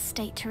in the best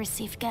state to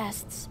receive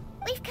guests.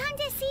 We've come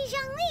to see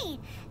Zhongli.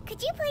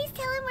 Could you please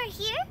tell him we're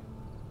here?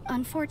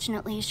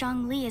 Unfortunately,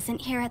 Zhongli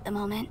isn't here at the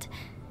moment.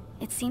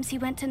 It seems he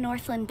went to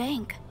Northland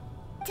Bank.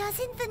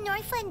 Doesn't the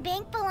Northland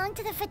Bank belong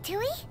to the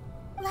Fatui?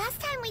 Last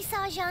time we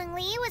saw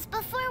Zhongli was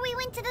before we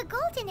went to the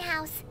Golden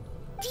House.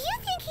 Do you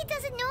think he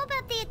doesn't know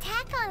about the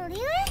attack on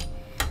Liyue?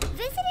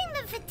 Visiting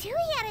the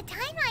Fatui at a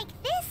time like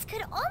this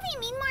could only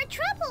mean more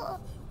trouble.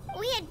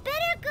 We had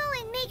better go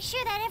and make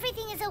sure that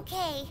everything is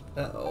okay.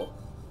 Uh-oh.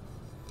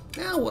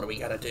 Now what do we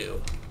gotta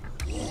do?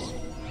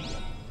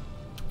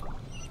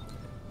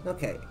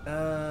 Okay,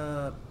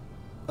 oh,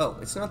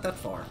 it's not that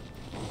far.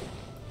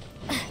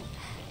 The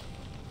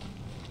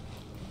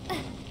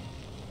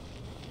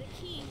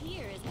key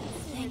here is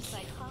consumer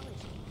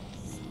psychology.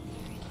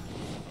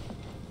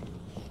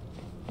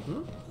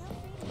 Hmm?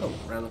 Oh,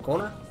 around the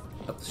corner?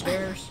 Up the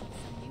stairs?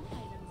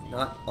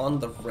 Not on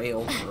the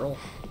rail, girl.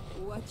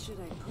 What should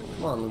I put?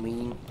 Come on,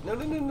 Lumine.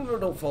 No,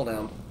 don't fall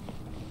down.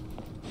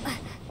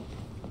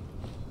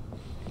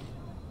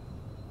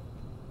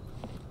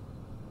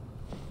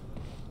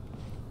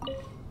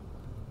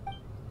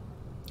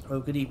 Oh,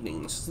 good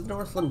evening. This is the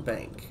Northland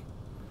Bank.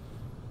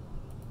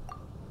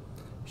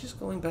 Just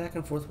going back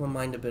and forth in my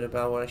mind a bit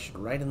about what I should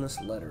write in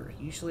this letter.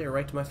 Usually I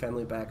write to my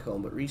family back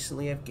home, but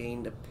recently I've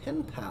gained a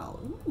pen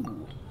pal.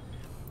 Ooh.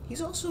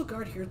 He's also a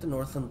guard here at the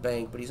Northland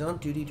Bank, but he's on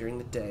duty during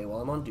the day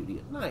while I'm on duty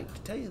at night.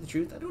 To tell you the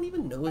truth, I don't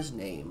even know his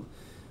name.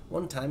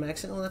 One time I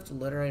accidentally left a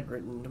letter I had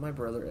written to my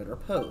brother at our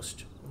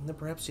post. And then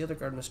perhaps the other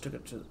guard mistook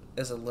it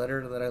as a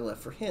letter that I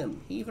left for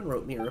him. He even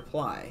wrote me a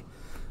reply.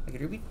 I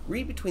could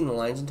read between the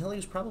lines and tell he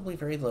was probably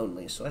very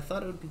lonely, so I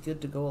thought it would be good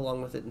to go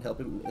along with it and help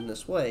him in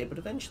this way, but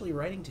eventually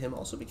writing to him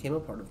also became a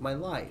part of my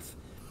life.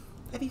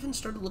 I've even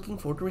started looking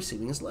forward to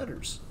receiving his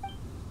letters.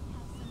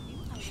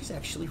 She's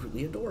actually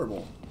really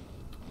adorable.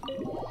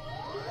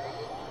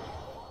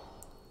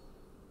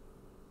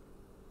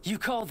 You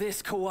call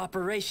this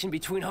cooperation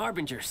between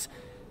Harbingers?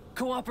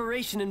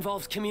 Cooperation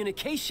involves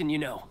communication, you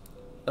know.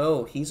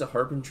 Oh, he's a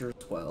Harbinger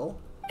as well?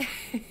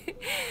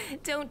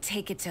 Don't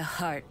take it to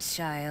heart,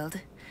 child.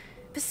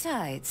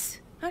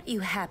 Besides, aren't you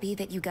happy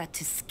that you got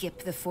to skip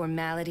the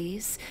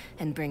formalities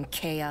and bring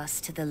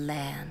chaos to the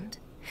land?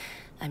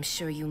 I'm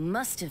sure you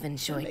must have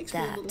enjoyed makes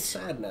that. me a little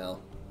sad now.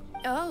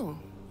 Oh,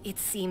 it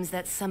seems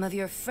that some of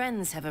your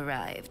friends have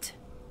arrived.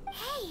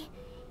 Hey,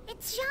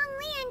 it's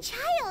Zhongli and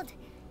Child.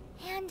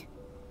 And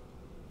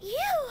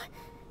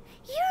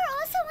you're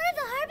also one of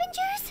the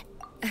Harbingers?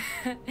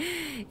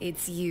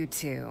 It's you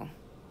two.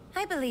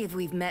 I believe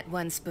we've met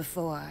once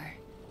before.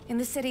 In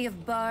the City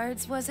of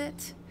Bards, was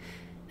it?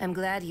 I'm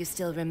glad you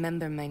still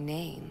remember my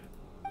name.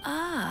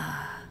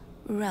 Ah,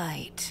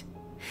 right.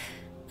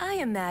 I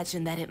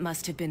imagine that it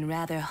must have been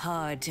rather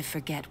hard to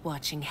forget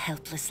watching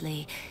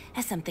helplessly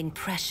as something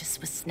precious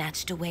was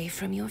snatched away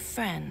from your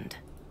friend.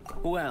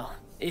 Well,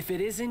 if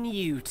it isn't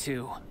you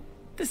two.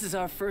 This is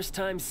our first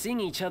time seeing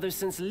each other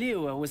since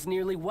Liyue was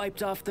nearly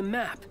wiped off the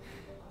map.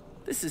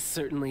 This is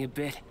certainly a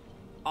bit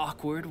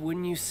awkward,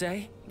 wouldn't you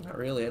say? Not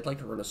really. I'd like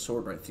to run a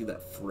sword right through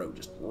that throat,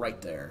 just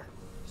right there.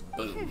 Just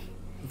boom.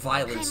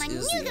 Violence Paimon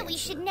is knew the that we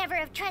answer. should never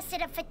have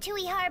trusted a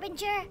Fatui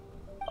Harbinger.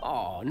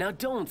 Oh, now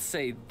don't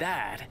say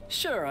that.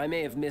 Sure, I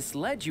may have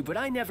misled you, but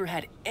I never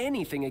had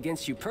anything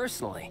against you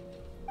personally.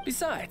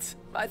 Besides,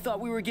 I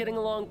thought we were getting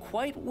along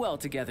quite well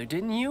together,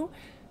 didn't you?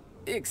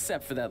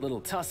 Except for that little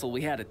tussle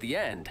we had at the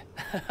end.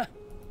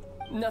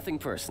 Nothing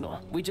personal.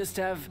 We just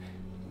have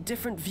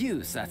different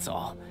views, that's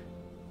all.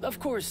 Of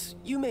course,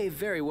 you may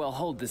very well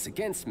hold this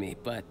against me,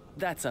 but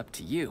that's up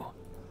to you.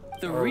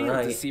 The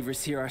real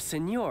deceivers here are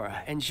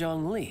Senora and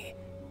Zhongli.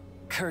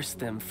 Curse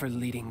them for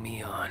leading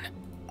me on.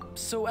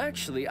 So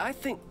actually, I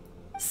think...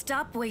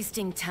 Stop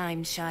wasting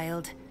time,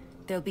 child.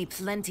 There'll be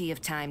plenty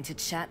of time to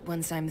chat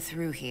once I'm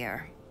through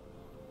here.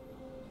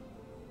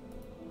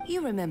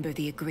 You remember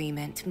the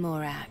agreement,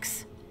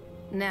 Morax.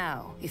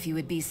 Now, if you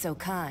would be so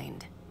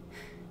kind.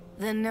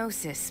 The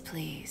Gnosis,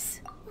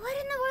 please. What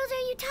in the world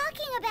are you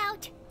talking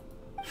about?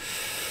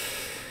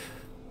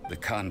 The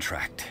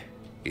contract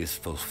is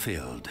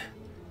fulfilled.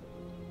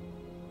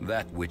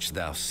 That which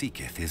thou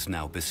seeketh is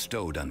now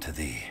bestowed unto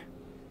thee.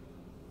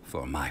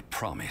 For my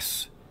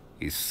promise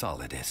is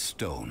solid as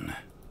stone.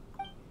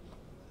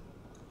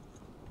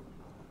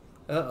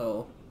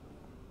 Uh-oh.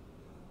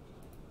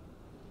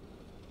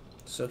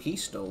 So he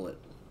stole it.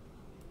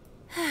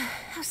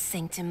 How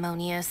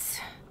sanctimonious.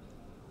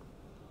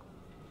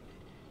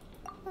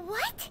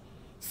 What?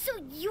 So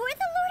you're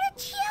the Lord of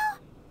Chio?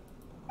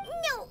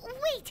 No,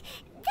 wait.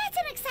 That's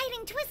an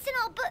exciting twist and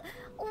all, but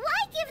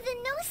why give the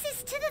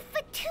Gnosis to the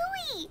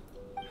Fatui?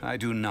 I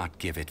do not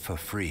give it for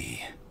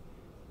free.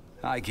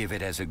 I give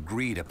it as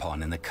agreed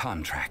upon in the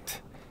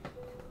contract.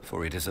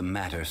 For it is a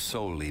matter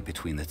solely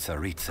between the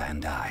Tsaritsa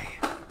and I.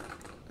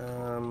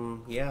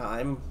 Yeah,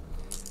 I'm...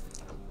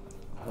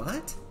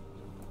 What?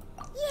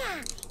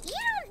 Yeah, you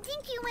don't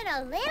think you went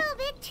a little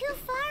bit too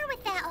far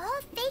with that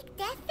whole fake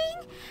death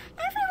thing?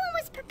 Everyone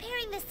was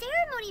preparing the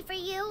ceremony for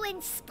you,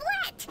 and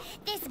splat!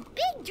 This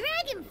big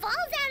dragon falls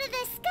out of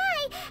the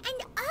sky,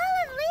 and all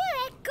of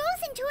Liyue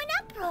goes into an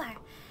uproar.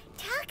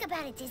 Talk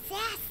about a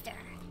disaster.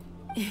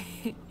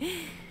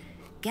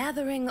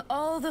 Gathering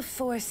all the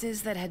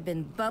forces that had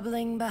been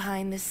bubbling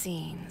behind the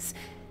scenes,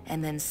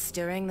 and then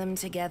stirring them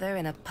together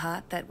in a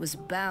pot that was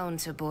bound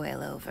to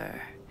boil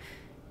over.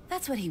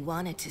 That's what he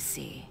wanted to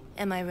see,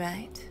 am I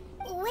right?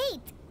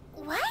 Wait,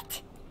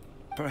 what?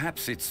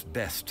 Perhaps it's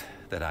best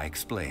that I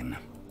explain.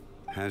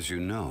 As you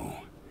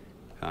know,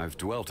 I've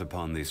dwelt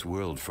upon this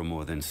world for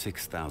more than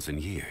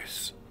 6,000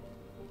 years.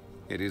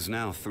 It is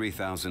now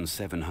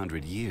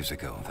 3,700 years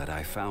ago that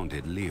I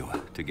founded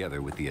Liyue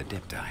together with the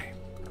Adepti.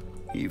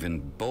 Even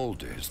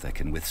boulders that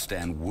can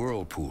withstand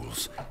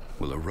whirlpools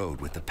will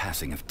erode with the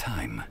passing of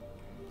time.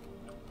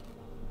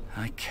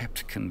 I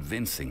kept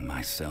convincing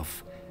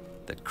myself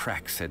that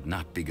cracks had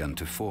not begun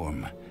to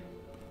form,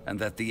 and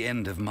that the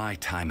end of my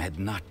time had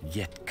not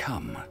yet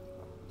come.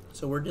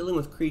 So we're dealing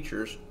with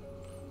creatures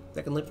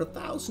that can live for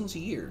thousands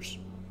of years.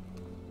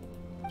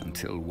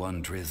 Until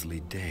one drizzly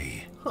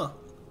day,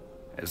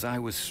 as I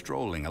was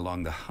strolling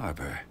along the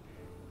harbor,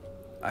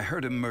 I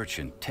heard a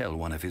merchant tell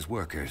one of his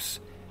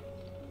workers,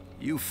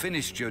 "You've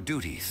finished your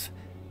duties.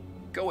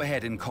 Go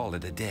ahead and call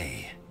it a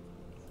day."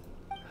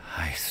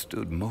 I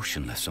stood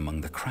motionless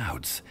among the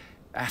crowds,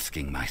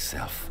 asking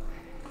myself,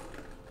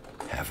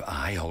 have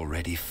I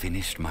already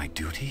finished my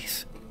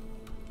duties?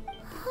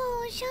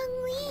 Oh,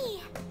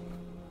 Zhongli.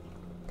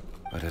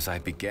 But as I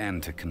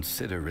began to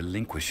consider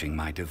relinquishing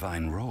my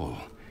divine role,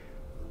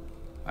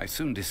 I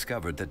soon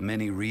discovered that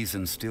many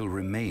reasons still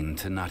remained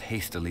to not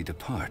hastily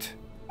depart.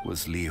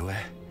 Was Liyue,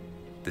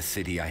 the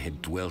city I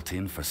had dwelt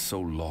in for so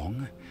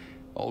long,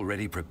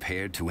 already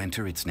prepared to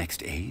enter its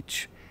next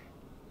age?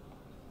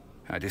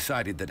 I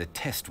decided that a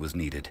test was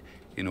needed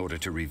in order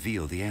to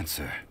reveal the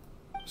answer,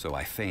 so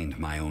I feigned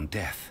my own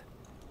death.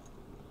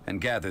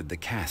 and gathered the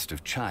cast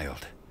of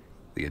Child,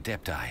 the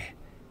Adepti,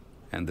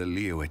 and the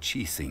Liyue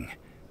Qixing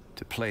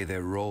to play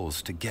their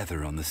roles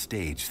together on the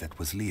stage that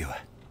was Liyue.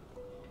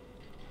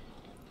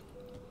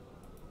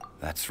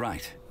 That's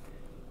right.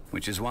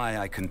 Which is why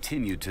I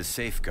continued to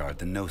safeguard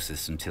the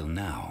Gnosis until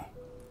now.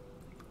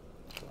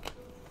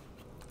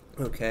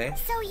 Okay.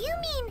 So you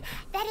mean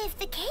that if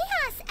the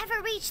chaos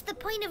ever reached the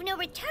point of no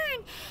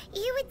return,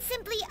 you would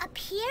simply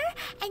appear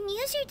and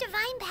use your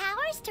divine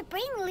powers to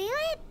bring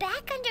Liyue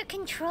back under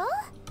control?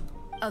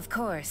 Of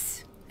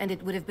course. And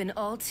it would have been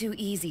all too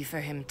easy for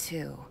him,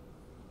 too.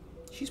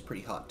 She's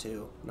pretty hot,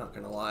 too. Not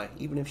gonna lie.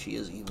 Even if she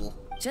is evil.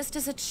 Just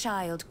as a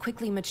child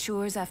quickly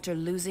matures after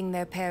losing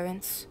their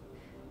parents,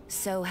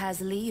 so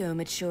has Liyue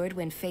matured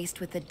when faced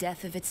with the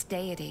death of its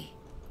deity.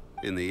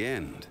 In the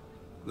end,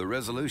 the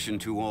resolution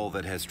to all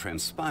that has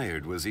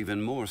transpired was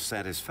even more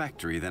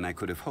satisfactory than I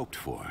could have hoped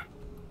for.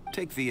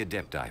 Take the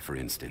Adepti, for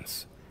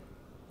instance.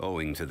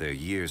 Owing to their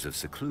years of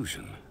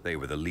seclusion, they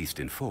were the least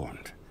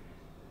informed.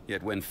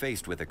 Yet when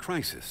faced with a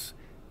crisis,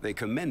 they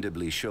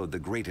commendably showed the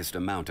greatest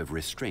amount of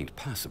restraint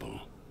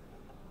possible.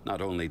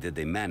 Not only did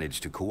they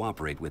manage to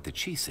cooperate with the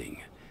Qixing,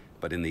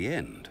 but in the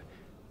end,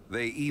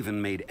 they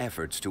even made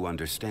efforts to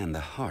understand the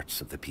hearts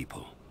of the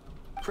people.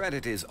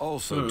 Credit is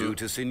also due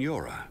to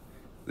Signora,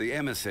 the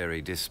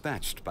emissary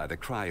dispatched by the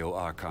Cryo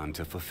Archon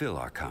to fulfill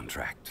our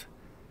contract.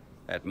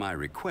 At my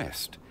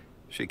request,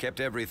 she kept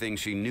everything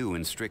she knew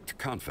in strict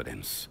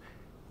confidence.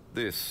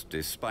 This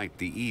despite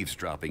the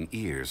eavesdropping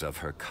ears of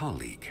her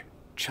colleague,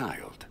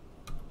 Child.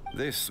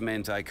 This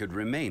meant I could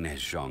remain as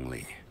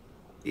Zhongli,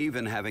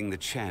 even having the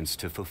chance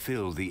to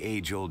fulfill the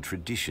age-old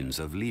traditions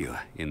of Liyue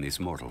in this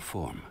mortal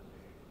form.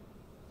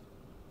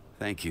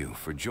 Thank you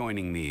for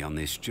joining me on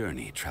this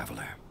journey,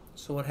 Traveler.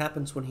 So what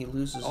happens when he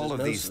loses his All of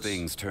Gnosis? these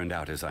things turned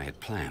out as I had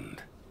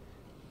planned.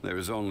 There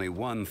is only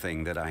one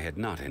thing that I had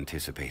not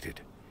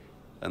anticipated,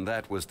 and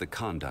that was the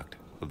conduct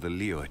of the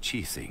Liyue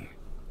Qixing.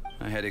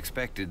 I had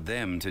expected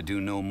them to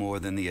do no more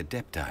than the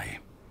Adepti,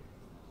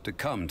 to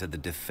come to the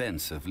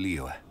defense of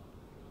Liyue.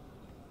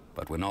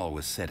 But when all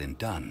was said and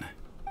done,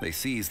 they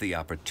seized the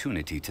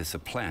opportunity to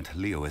supplant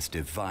Liyue's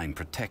divine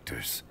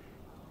protectors,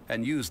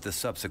 and used the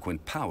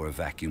subsequent power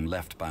vacuum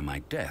left by my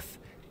death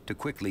to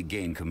quickly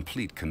gain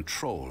complete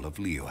control of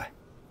Liyue.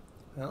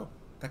 Well,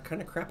 that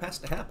kind of crap has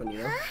to happen, you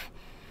know? Huh?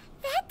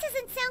 That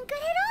doesn't sound good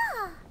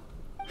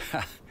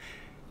at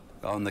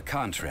all. On the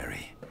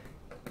contrary,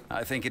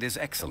 I think it is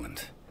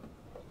excellent.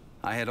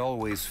 I had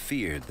always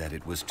feared that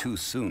it was too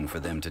soon for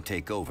them to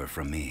take over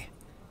from me.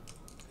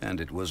 And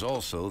it was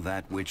also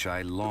that which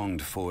I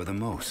longed for the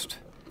most.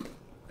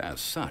 As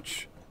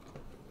such,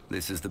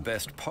 this is the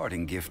best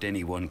parting gift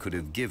anyone could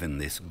have given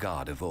this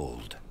god of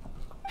old.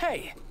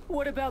 Hey,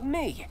 what about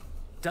me?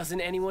 Doesn't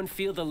anyone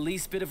feel the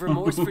least bit of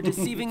remorse for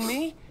deceiving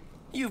me?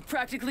 You've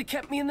practically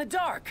kept me in the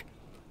dark.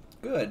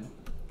 Good.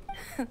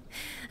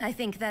 I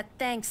think that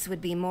thanks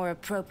would be more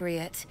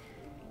appropriate.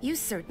 You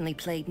certainly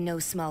played no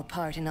small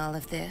part in all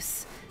of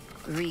this,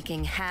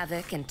 wreaking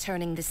havoc and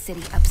turning the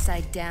city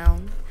upside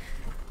down.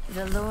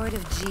 The Lord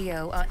of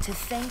Geo ought to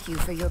thank you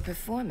for your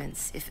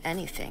performance, if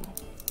anything.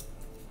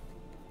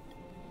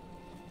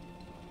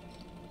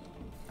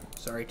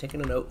 Sorry,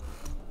 taking a note.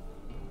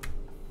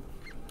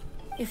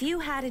 If you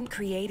hadn't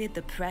created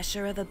the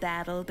pressure of a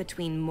battle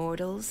between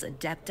mortals,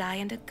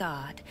 Adepti, and a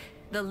god,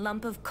 the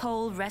lump of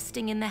coal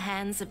resting in the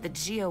hands of the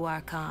Geo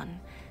Archon,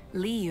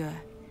 Liyue,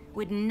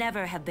 would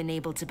never have been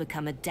able to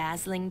become a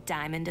dazzling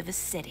diamond of a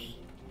city.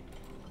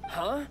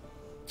 Huh?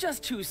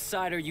 Just whose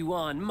side are you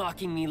on,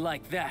 mocking me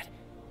like that?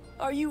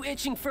 Are you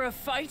itching for a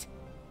fight?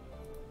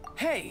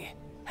 Hey,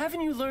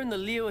 haven't you learned the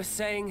Liyue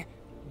saying,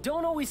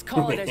 don't always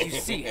call it as you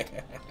see it?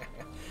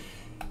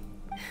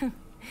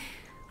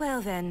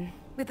 Well then,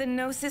 with the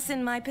Gnosis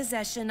in my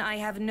possession, I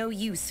have no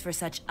use for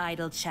such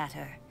idle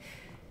chatter.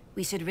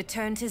 We should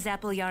return to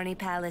Zapoljarny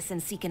Palace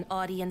and seek an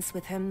audience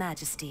with Her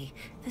Majesty,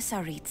 the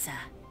Tsaritsa.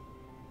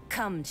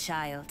 Come,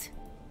 child.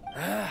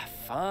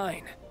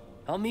 Fine.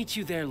 I'll meet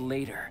you there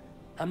later.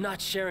 I'm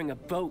not sharing a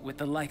boat with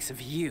the likes of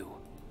you.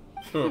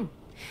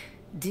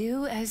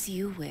 Do as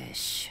you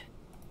wish.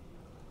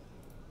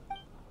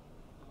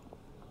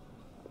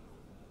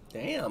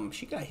 Damn,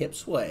 she got hip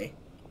sway.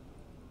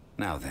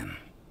 Now then,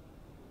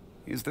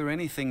 is there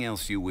anything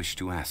else you wish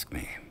to ask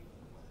me?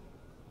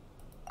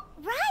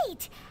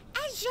 Right!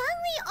 As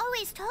Zhongli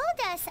always told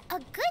us, a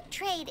good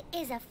trade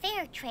is a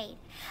fair trade.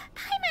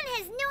 Paimon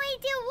has no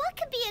idea what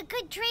could be a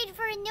good trade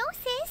for a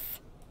Gnosis.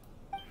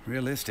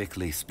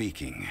 Realistically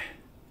speaking,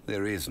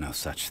 there is no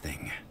such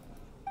thing.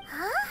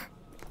 Huh?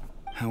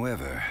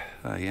 However,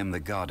 I am the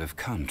god of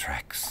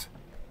contracts.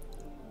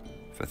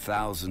 For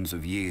thousands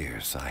of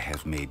years, I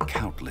have made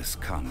countless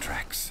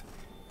contracts.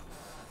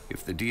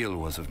 If the deal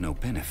was of no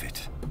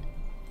benefit,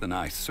 then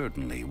I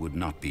certainly would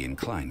not be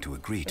inclined to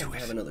agree to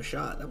it. Have another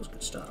shot. That was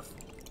good stuff.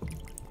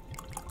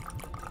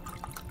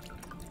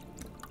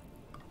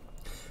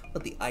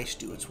 Let the ice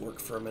do its work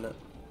for a minute.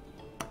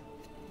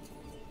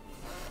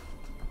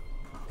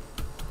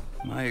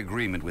 My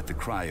agreement with the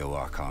Cryo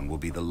Archon will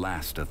be the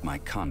last of my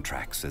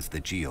contracts as the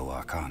Geo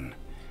Archon.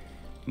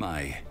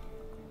 My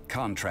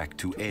contract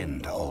to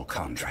end all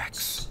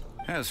contracts.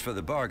 As for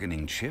the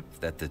bargaining chip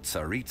that the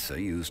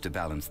Tsaritsa used to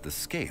balance the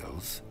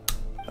scales,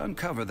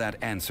 uncover that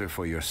answer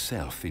for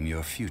yourself in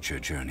your future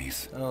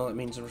journeys. Oh, that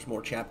means there's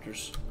more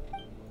chapters.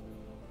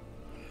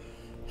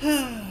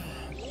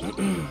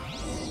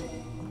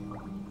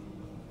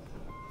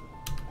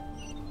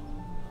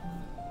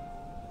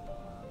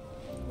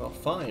 Well,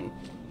 fine.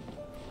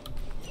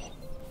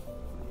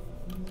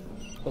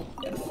 Oh,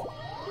 F.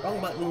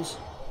 Wrong buttons.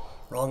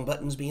 Wrong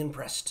buttons being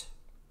pressed.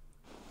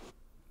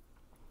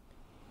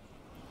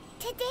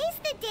 Today's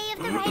the day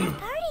of the rite of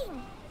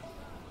parting.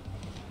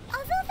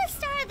 Although the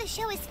star of the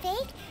show is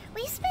fake,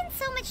 we spent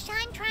so much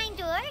time trying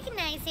to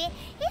organize it,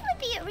 it would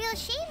be a real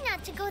shame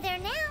not to go there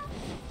now.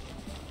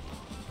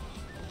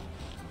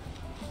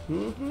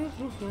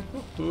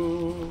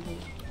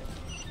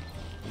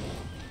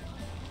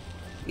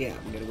 Yeah,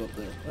 I'm gonna go up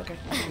there. Okay,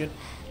 good.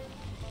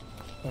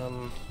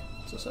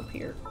 What's this up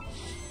here?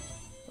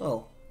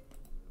 Oh.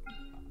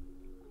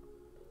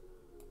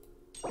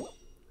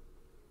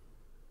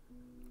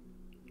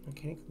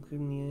 Okay,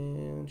 concluding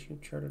the end.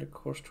 You've charted a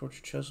course towards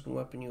your chosen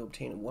weapon. You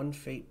obtain 1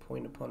 fate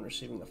point upon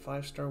receiving a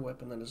 5-star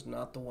weapon that is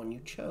not the one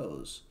you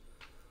chose.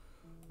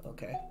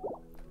 Okay.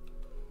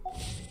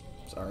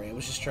 Sorry, I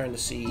was just trying to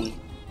see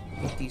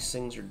what these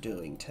things are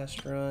doing.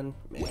 Test run.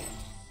 Meh.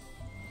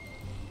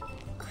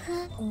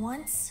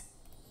 Once,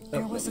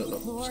 there was a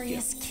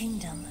glorious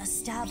kingdom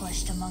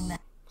established among the...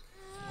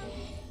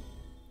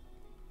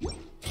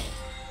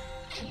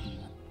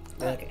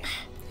 Okay.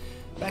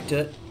 Back to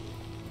it.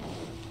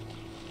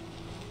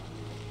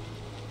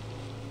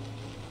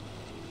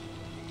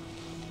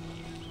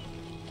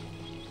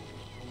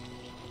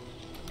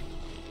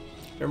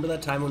 Remember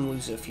that time when we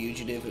was a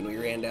fugitive and we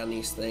ran down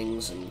these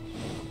things and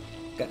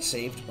got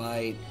saved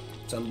by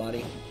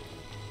somebody?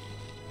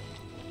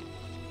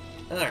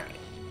 Alright.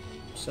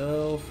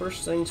 So,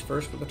 first things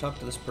first, we're going to talk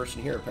to this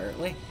person here,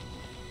 apparently.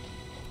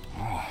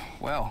 Oh,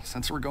 well,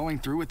 since we're going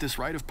through with this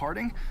rite of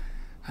parting,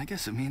 I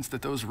guess it means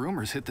that those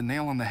rumors hit the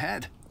nail on the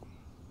head.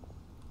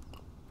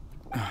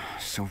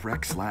 So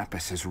Rex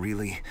Lapis is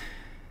really...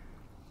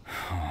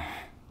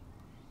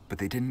 But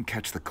they didn't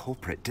catch the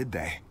culprit, did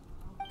they?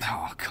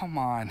 Oh, come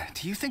on.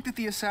 Do you think that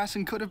the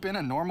assassin could have been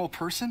a normal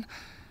person?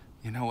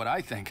 You know what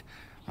I think.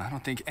 I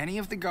don't think any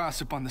of the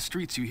gossip on the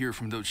streets you hear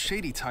from those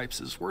shady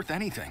types is worth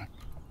anything.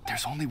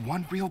 There's only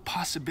one real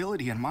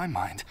possibility in my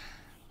mind.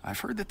 I've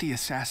heard that the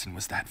assassin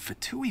was that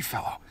Fatui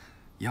fellow.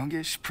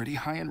 Youngish, pretty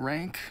high in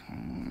rank.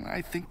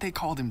 I think they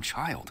called him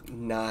Child.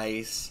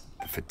 Nice.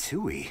 The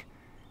Fatui?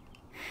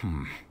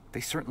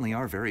 They certainly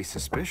are very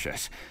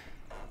suspicious.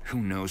 Who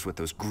knows what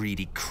those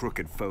greedy,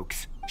 crooked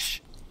folks...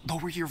 Shh!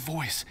 Lower your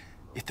voice.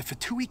 If the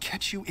Fatui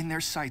catch you in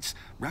their sights,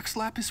 Rex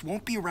Lapis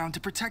won't be around to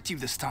protect you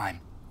this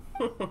time.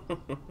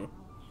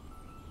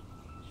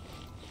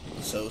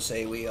 So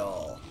say we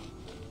all.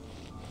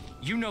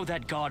 You know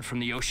that god from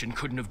the ocean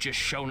couldn't have just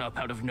shown up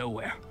out of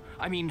nowhere.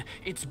 I mean,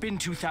 it's been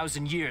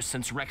 2,000 years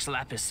since Rex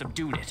Lapis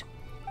subdued it.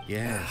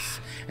 Yes,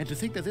 and to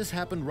think that this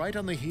happened right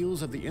on the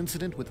heels of the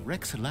incident with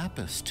Rex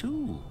Lapis,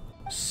 too.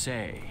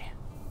 Say,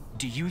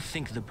 do you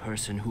think the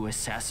person who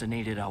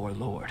assassinated our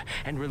lord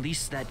and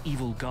released that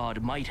evil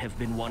god might have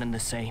been one and the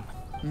same?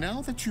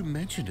 Now that you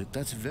mention it,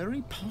 that's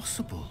very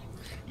possible.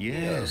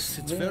 Yes,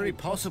 it's very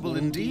possible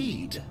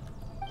indeed.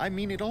 I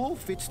mean, it all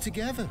fits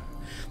together.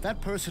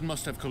 That person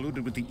must have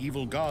colluded with the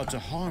evil god to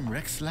harm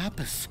Rex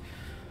Lapis.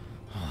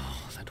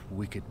 Oh, that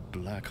wicked,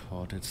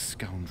 black-hearted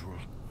scoundrel.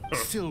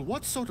 Still,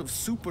 what sort of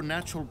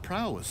supernatural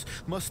prowess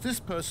must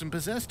this person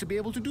possess to be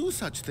able to do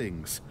such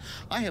things?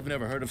 I have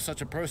never heard of such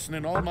a person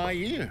in all my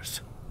years.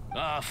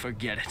 Ah,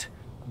 forget it.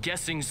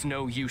 Guessing's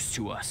no use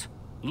to us.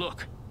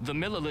 Look, the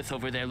Millilith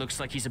over there looks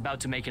like he's about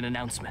to make an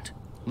announcement.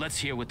 Let's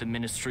hear what the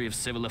Ministry of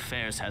Civil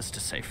Affairs has to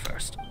say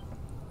first.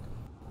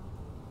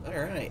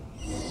 Alright.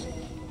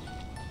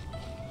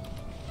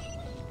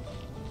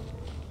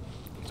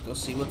 Let's go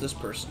see what this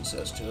person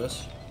says to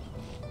us.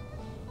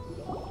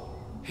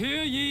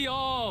 Hear ye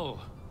all,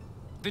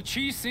 the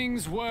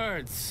Chising's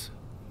words.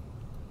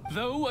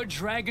 Though a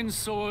dragon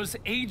soars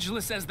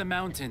ageless as the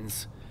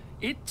mountains,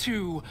 it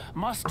too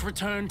must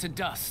return to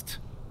dust.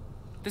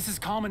 This is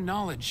common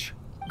knowledge.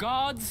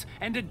 Gods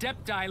and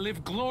Adepti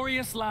live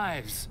glorious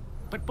lives,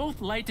 but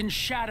both light and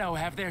shadow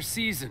have their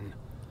season.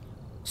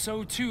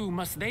 So too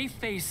must they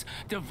face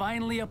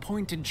divinely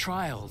appointed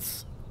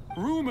trials.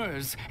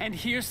 Rumors and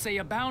hearsay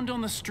abound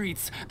on the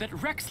streets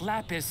that Rex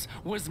Lapis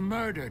was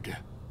murdered.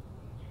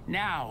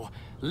 Now,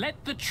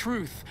 let the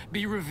truth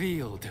be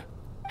revealed.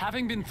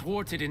 Having been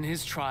thwarted in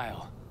his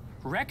trial,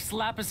 Rex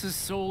Lapis's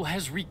soul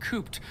has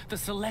recouped the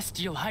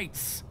celestial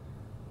heights.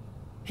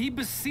 He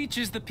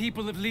beseeches the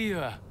people of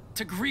Liyue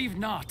to grieve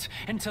not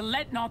and to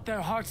let not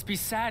their hearts be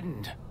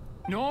saddened.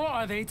 Nor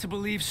are they to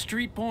believe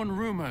street-born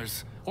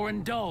rumors or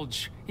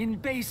indulge in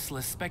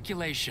baseless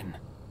speculation.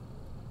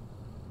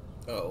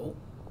 Oh.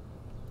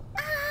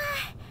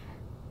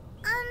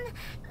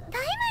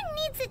 Paimon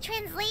needs a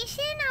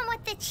translation on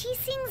what the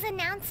Chising's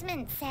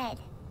announcement said.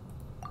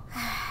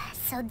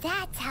 So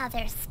that's how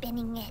they're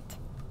spinning it.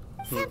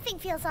 Something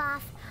feels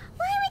off.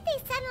 Why would they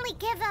suddenly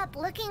give up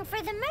looking for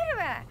the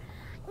murderer?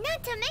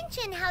 Not to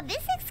mention how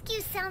this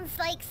excuse sounds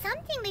like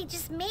something they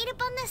just made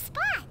up on the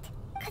spot.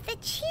 Could the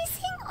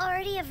Qixing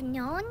already have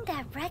known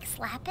that Rex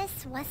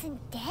Lapis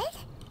wasn't dead?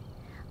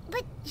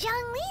 But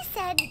Zhongli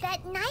said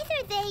that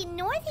neither they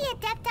nor the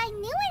Adepti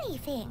knew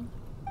anything.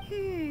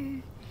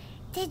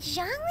 Did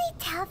Zhongli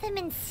tell them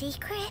in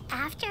secret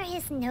after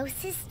his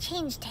gnosis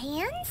changed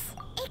hands?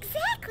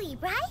 Exactly,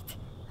 right?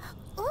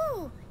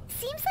 Ooh,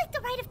 seems like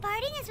the rite of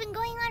parting has been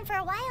going on for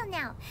a while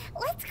now.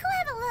 Let's go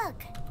have a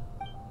look.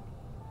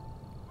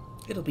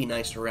 It'll be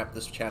nice to wrap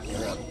this chapter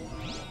up.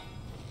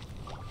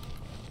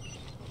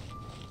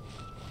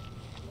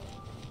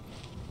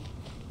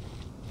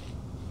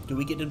 Do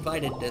we get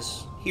invited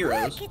as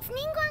heroes? Look, it's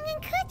Ningguang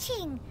and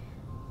Keqing.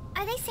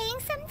 Are they saying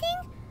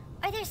something?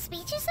 Are their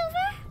speeches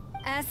over?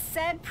 As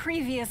said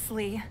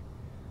previously,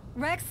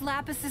 Rex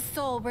Lapis's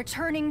soul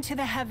returning to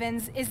the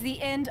heavens is the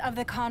end of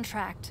the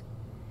contract.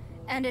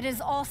 And it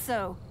is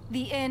also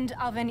the end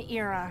of an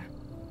era.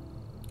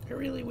 I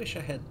really wish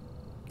I had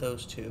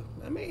those two.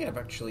 I may have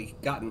actually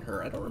gotten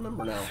her. I don't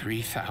remember now.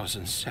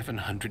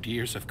 3,700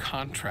 years of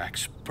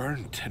contracts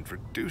burnt and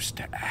reduced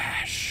to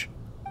ash.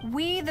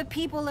 We, the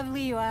people of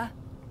Liyue,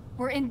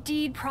 were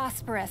indeed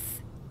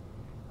prosperous.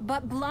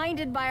 But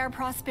blinded by our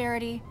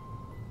prosperity,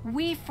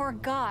 we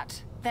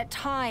forgot that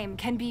time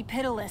can be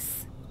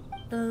pitiless.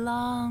 The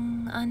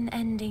long,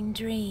 unending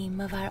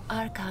dream of our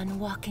Archon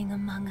walking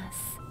among us.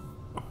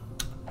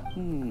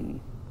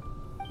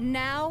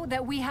 Now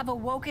that we have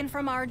awoken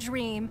from our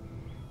dream,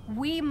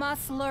 we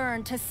must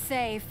learn to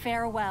say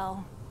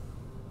farewell.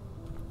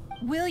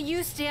 Will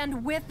you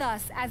stand with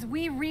us as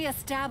we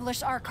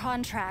re-establish our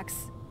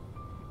contracts?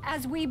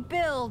 As we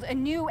build a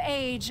new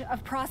age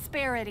of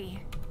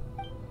prosperity?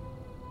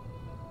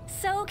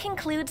 So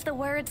concludes the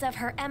words of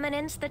Her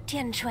Eminence the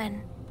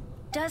Tianquan.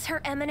 Does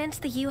Her Eminence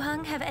the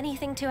Yuheng have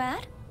anything to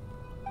add?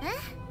 Huh?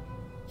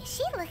 Is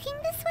she looking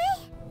this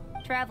way?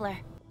 Traveler.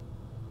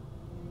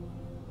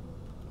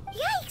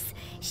 Yikes!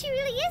 She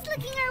really is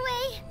looking our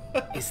way!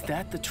 Is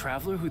that the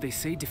traveler who they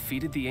say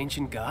defeated the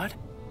ancient god?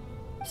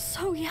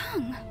 So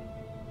young.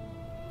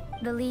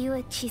 The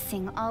Liyue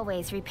Qixing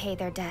always repay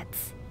their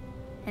debts.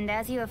 And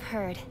as you have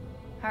heard,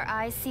 our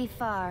eyes see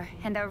far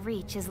and our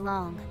reach is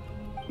long.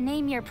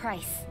 Name your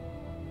price.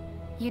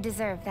 You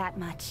deserve that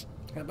much.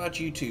 How about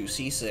you two?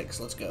 C6,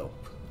 let's go.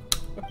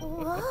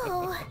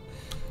 Whoa.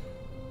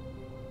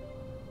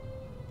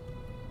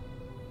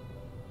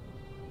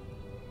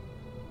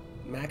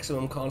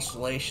 Maximum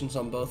constellations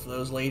on both of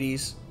those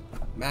ladies.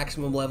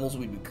 Maximum levels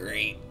would be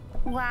great.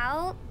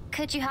 Well,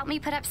 could you help me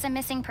put up some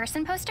missing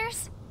person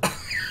posters?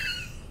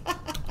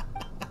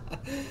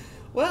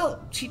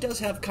 Well, she does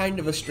have kind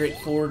of a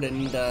straightforward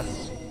and,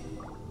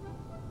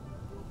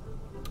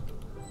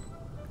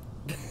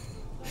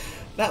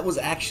 that was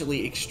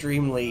actually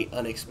extremely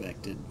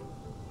unexpected.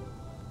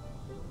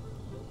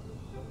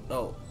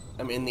 Oh,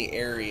 I'm in the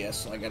area,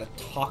 so I gotta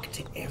talk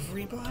to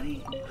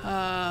everybody?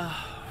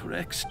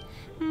 Rex.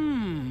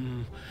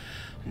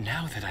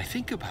 Now that I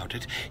think about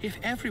it, if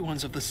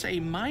everyone's of the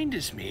same mind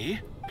as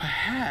me,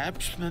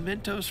 perhaps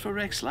mementos for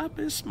Rex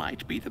Lapis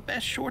might be the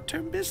best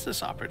short-term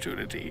business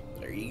opportunity.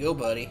 There you go,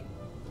 buddy.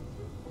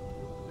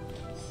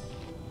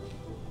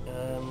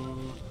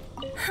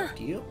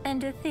 You? And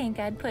to think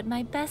I'd put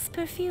my best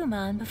perfume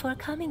on before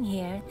coming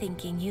here,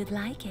 thinking you'd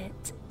like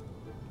it.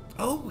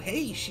 Oh,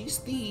 hey, she's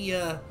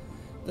the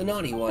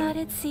naughty one. But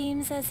it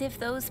seems as if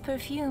those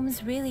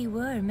perfumes really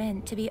were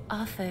meant to be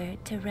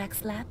offered to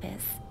Rex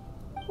Lapis.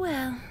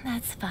 Well,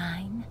 that's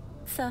fine.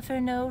 Suffer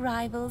no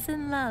rivals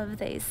in love,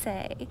 they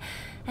say.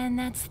 And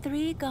that's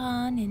 3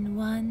 gone in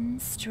 1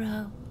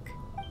 stroke.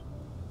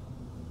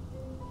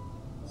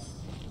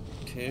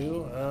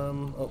 2,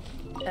 oh.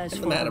 As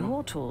for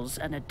mortals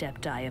and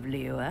Adepti of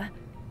Liyue,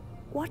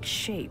 what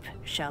shape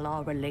shall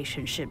our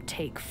relationship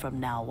take from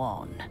now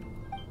on?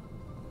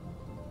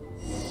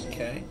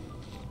 Okay.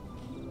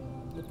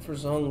 Look for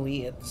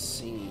Zhongli at the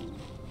scene.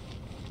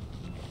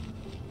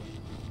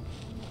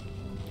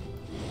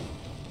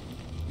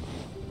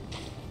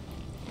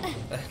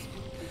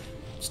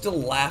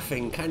 Still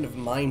laughing, kind of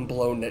mind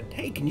blown that,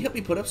 hey, can you help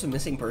me put up some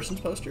missing persons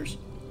posters?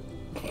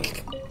 Hey,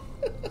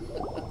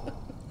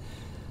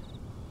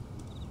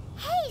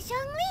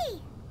 Zhongli!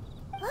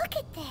 Look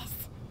at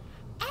this.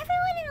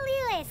 Everyone in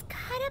Liyue is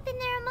caught up in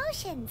their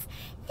emotions,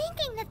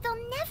 thinking that they'll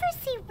never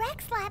see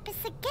Rex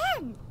Lapis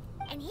again.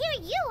 And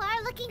here you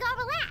are looking all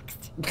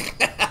relaxed.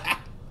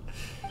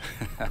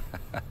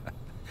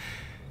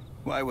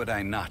 Why would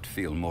I not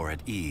feel more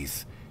at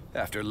ease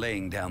after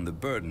laying down the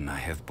burden I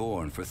have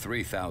borne for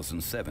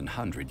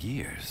 3,700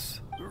 years?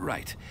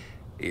 Right.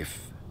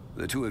 If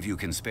the two of you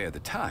can spare the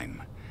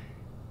time,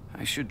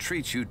 I should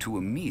treat you to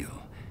a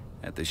meal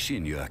at the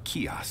Xinyue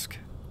kiosk.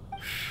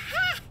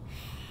 Ha!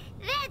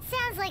 That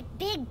sounds like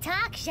big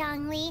talk,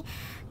 Zhongli.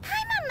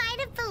 Paimon might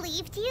have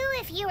believed you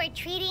if you were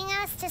treating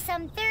us to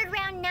some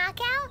third-round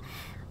knockout,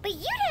 but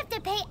you'd have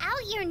to pay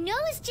out your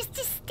nose just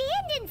to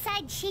stand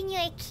inside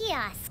Xinyue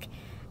kiosk.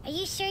 Are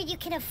you sure you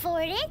can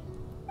afford it?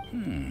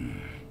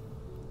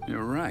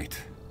 You're right.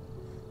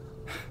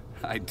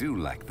 I do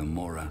like the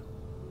Mora.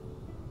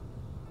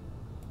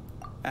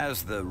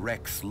 As the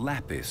Rex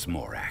Lapis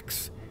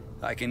Morax,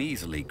 I can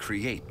easily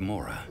create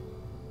Mora.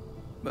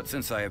 But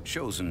since I have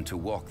chosen to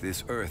walk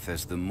this earth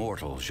as the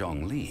mortal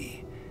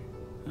Zhongli,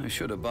 I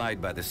should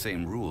abide by the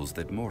same rules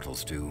that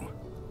mortals do.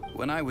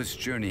 When I was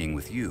journeying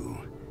with you,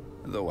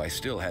 though I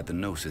still had the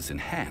Gnosis in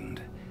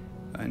hand,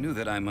 I knew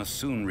that I must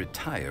soon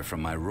retire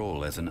from my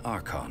role as an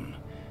Archon.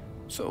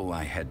 So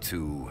I had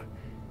to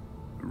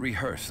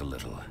rehearse a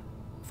little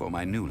for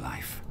my new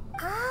life.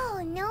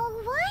 Oh, no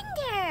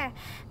wonder.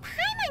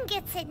 Paimon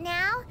gets it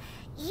now.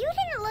 You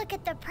didn't look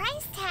at the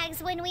price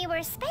tags when we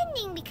were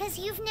spending because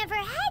you've never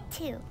had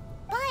to.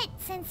 But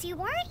since you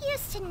weren't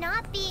used to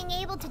not being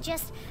able to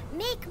just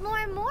make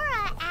more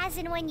Mora as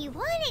and when you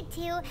wanted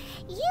to,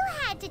 you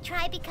had to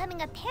try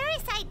becoming a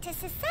parasite to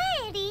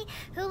society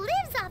who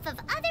lives off of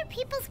other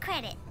people's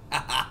credit.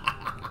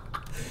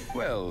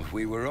 Well,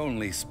 we were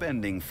only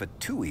spending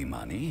Fatui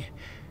money.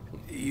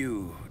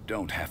 You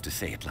don't have to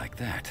say it like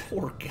that.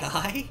 Poor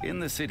guy. In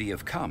the City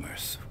of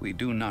Commerce, we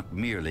do not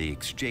merely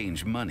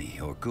exchange money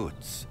or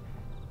goods.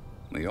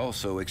 We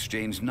also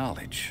exchange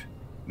knowledge,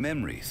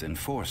 memories, and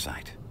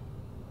foresight,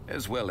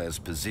 as well as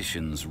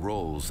positions,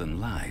 roles, and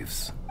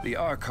lives. The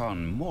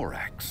Archon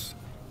Morax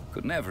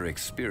could never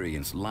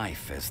experience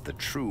life as the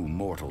true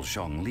mortal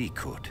Zhongli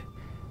could,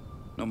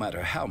 no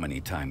matter how many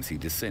times he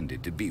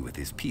descended to be with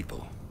his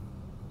people.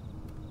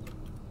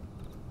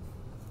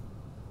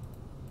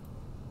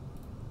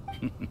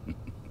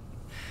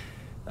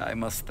 I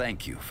must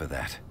thank you for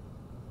that.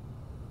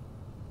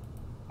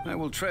 I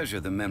will treasure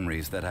the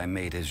memories that I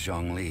made as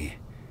Zhongli,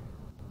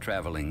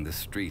 traveling the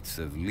streets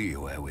of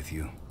Liyue with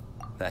you.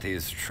 That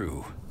is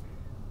true.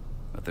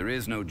 But there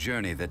is no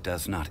journey that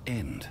does not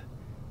end.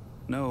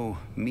 No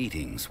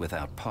meetings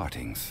without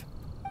partings.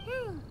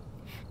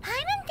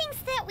 Paimon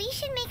thinks that we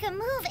should make a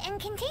move and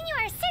continue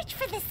our search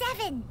for the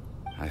Seven.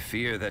 I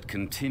fear that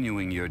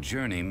continuing your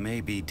journey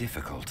may be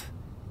difficult.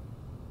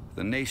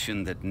 The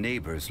nation that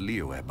neighbors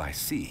Liyue by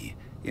sea,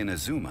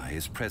 Inazuma,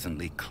 is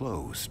presently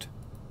closed.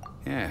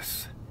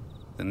 Yes,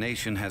 the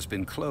nation has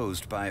been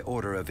closed by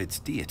order of its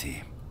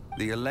deity,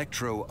 the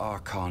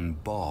Electro-Archon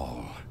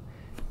Ball.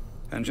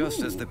 And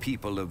just as the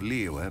people of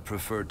Liyue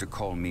preferred to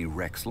call me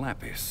Rex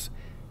Lapis,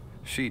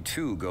 she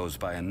too goes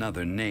by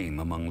another name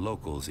among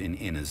locals in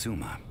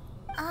Inazuma.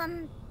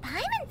 Paimon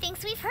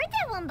thinks we've heard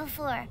that one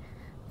before.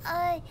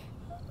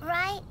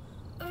 Raiden?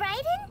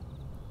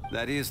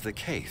 That is the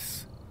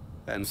case.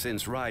 And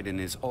since Raiden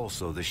is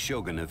also the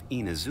Shogun of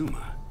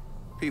Inazuma,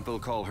 people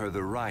call her the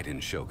Raiden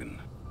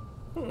Shogun.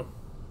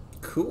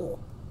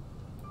 Cool.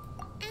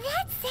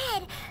 That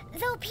said,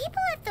 though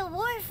people at the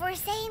wharf were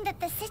saying that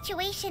the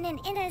situation in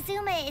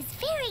Inazuma is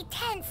very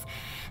tense,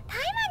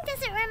 Paimon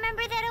doesn't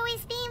remember that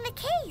always being the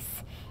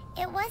case.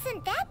 It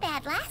wasn't that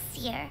bad last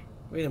year.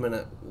 Wait a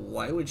minute.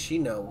 Why would she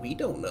know? We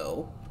don't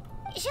know.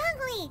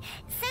 Zhongli,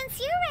 since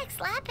you're Rex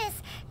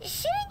Lapis,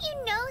 shouldn't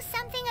you know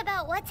something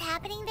about what's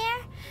happening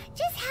there?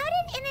 Just how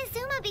did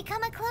Inazuma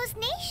become a closed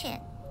nation?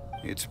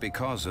 It's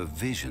because of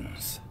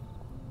visions.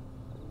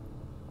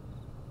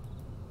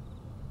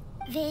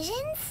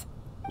 Visions?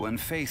 When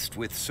faced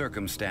with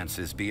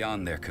circumstances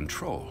beyond their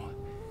control,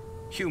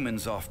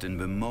 humans often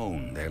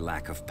bemoan their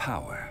lack of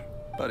power.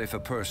 But if a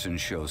person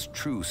shows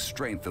true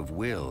strength of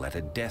will at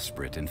a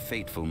desperate and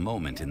fateful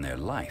moment in their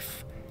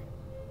life,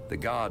 the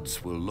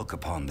gods will look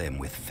upon them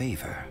with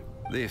favor.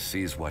 This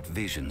is what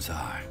visions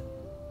are.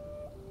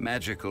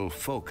 Magical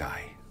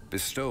foci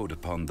bestowed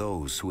upon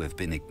those who have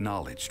been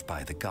acknowledged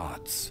by the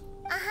gods.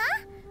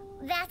 Uh-huh.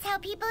 That's how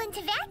people in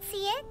Teyvat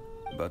see it.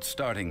 But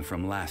starting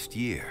from last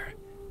year,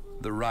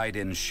 the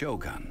Raiden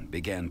Shogun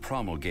began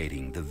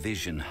promulgating the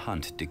Vision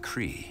Hunt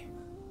Decree.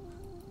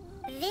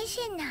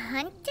 Vision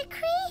Hunt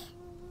Decree?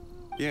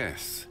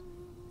 Yes.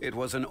 It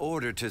was an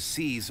order to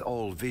seize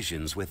all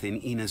visions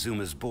within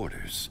Inazuma's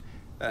borders,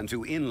 and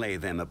to inlay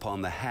them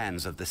upon the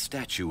hands of the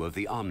statue of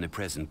the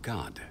omnipresent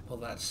god. Well,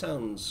 that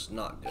sounds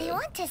not good. They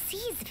want to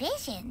seize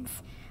visions.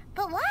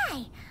 But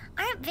why?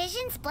 Aren't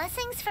visions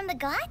blessings from the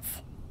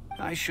gods?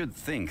 I should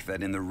think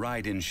that in the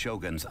Raiden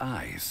Shogun's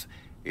eyes,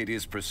 it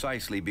is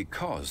precisely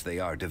because they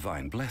are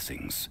divine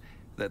blessings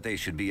that they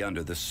should be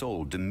under the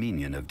sole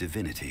dominion of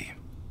divinity.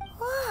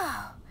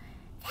 Whoa,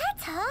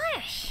 that's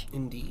harsh.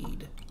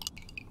 Indeed.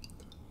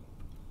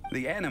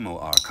 The Animo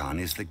Archon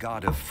is the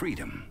god of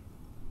freedom,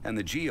 and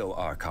the Geo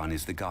Archon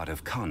is the god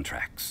of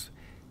contracts.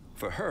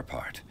 For her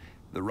part,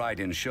 the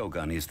Raiden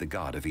Shogun is the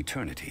god of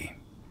eternity.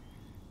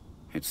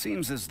 It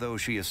seems as though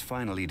she has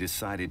finally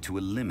decided to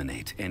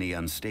eliminate any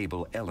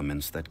unstable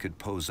elements that could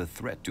pose a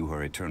threat to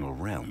her eternal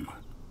realm.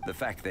 The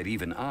fact that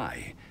even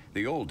I,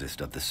 the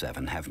oldest of the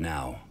seven, have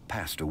now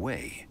passed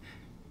away,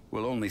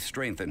 will only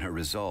strengthen her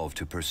resolve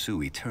to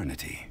pursue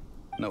eternity.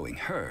 Knowing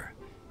her,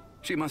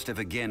 she must have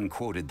again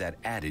quoted that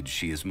adage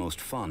she is most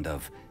fond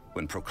of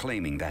when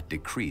proclaiming that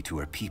decree to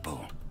her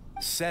people.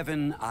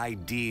 7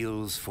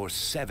 ideals for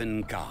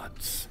 7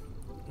 gods.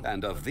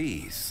 And of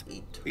these,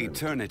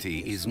 eternity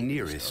is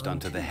nearest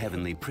unto the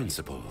heavenly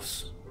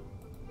principles.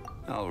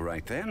 All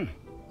right then.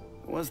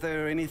 Was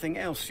there anything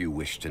else you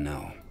wish to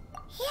know?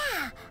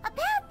 Yeah,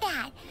 about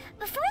that.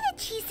 Before the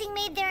Qixing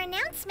made their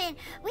announcement,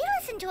 we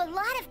listened to a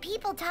lot of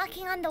people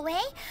talking on the way.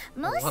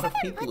 Most of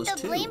them put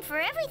the blame for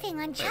everything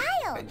on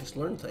Child. I just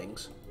learned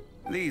things.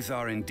 These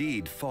are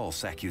indeed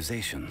false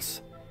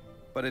accusations.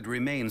 But it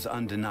remains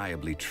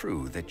undeniably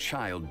true that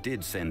Child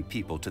did send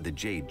people to the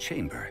Jade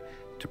Chamber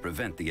to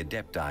prevent the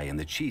Adepti and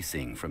the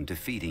Qixing from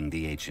defeating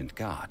the ancient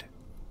god.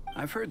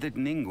 I've heard that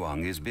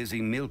Ningguang is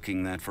busy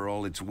milking that for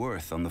all it's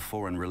worth on the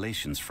foreign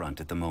relations front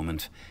at the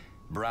moment,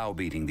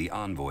 browbeating the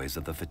envoys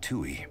of the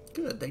Fatui.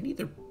 Good, they need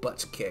their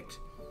butts kicked.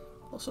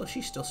 Also,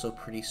 she's still so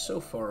pretty, so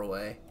far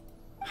away.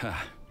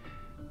 Ha,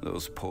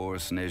 those poor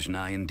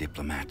Snezhnayan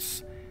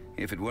diplomats.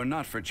 If it were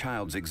not for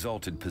Child's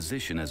exalted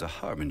position as a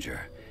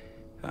harbinger,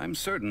 I'm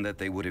certain that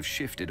they would have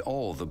shifted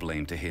all the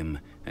blame to him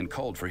and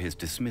called for his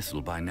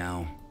dismissal by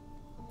now.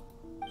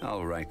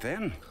 All right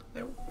then.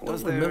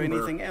 Was there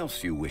anything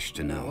else you wish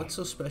to know? What's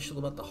so special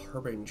about the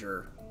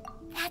Harbinger?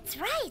 That's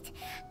right.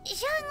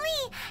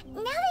 Zhongli,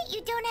 now that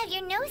you don't have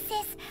your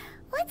gnosis,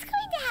 what's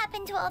going to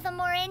happen to all the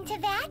Mora in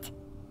Teyvat?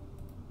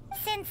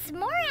 Since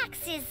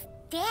Morax is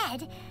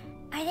dead,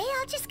 are they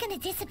all just gonna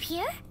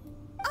disappear?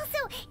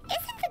 Also,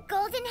 isn't the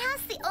Golden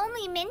House the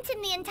only mint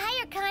in the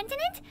entire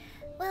continent?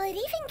 Will it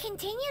even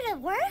continue to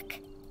work?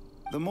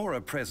 The Mora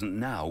present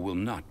now will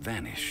not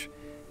vanish.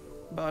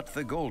 But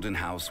the Golden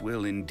House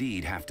will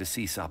indeed have to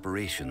cease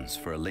operations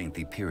for a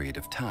lengthy period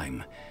of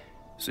time,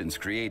 since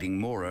creating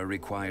Mora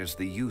requires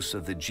the use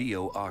of the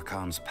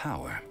Geo-Archon's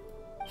power.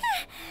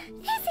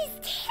 This is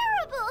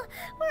terrible!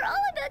 We're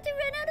all about to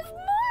run out of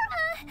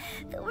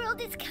Mora! The world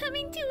is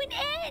coming to an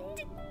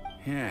end!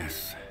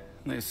 Yes,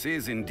 this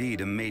is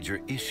indeed a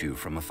major issue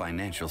from a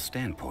financial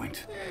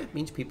standpoint. It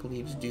means people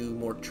need to do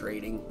more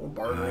trading, more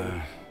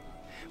bartering.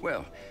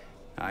 Well,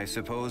 I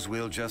suppose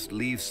we'll just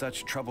leave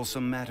such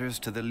troublesome matters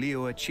to the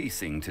Liyue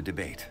Qixing to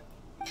debate.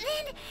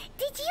 Then,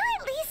 did you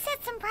at least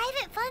set some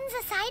private funds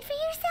aside for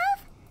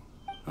yourself?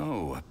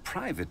 Oh, a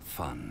private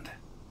fund.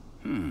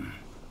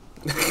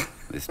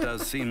 This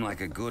does seem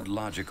like a good,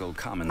 logical,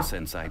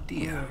 common-sense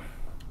idea.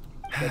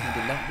 That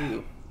you did not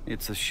do.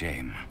 It's a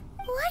shame.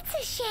 What's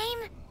a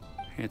shame?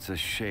 It's a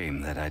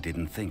shame that I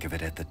didn't think of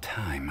it at the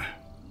time.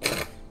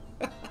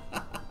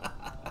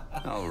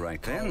 All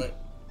right then.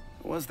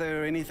 Was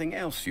there anything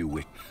else you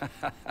wish?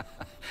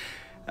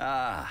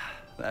 Ah,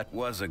 that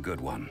was a good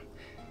one.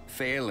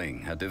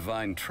 Failing a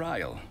divine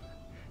trial.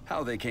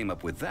 How they came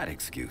up with that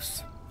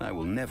excuse, I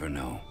will never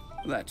know.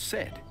 That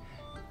said,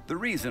 the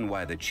reason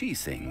why the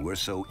Qixing were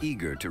so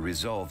eager to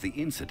resolve the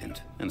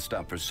incident and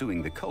stop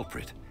pursuing the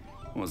culprit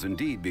was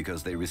indeed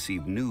because they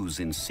received news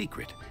in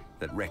secret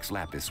that Rex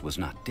Lapis was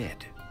not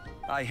dead.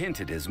 I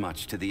hinted as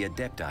much to the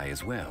Adepti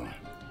as well.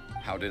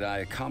 How did I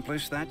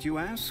accomplish that, you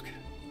ask?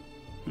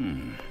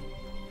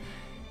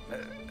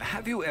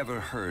 Have you ever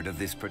heard of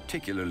this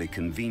particularly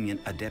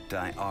convenient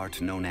Adepti art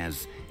known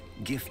as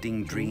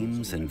gifting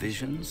dreams and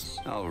visions?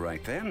 All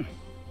right then.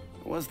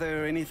 Was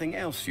there anything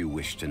else you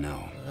wish to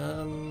know?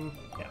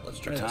 Yeah, let's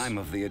try The time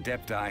of the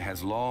Adepti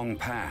has long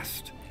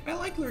passed. I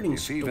like learning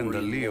If even the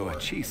Liyue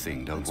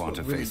Qixing don't want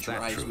to really face that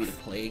drives me to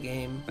truth, play a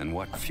game. then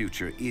what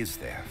future is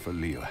there for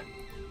Liyue?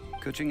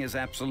 Kuching is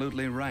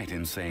absolutely right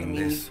in saying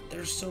this.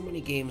 There's so many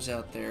games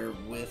out there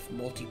with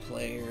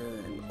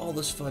multiplayer and all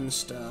this fun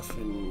stuff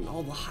and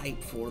all the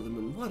hype for them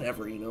and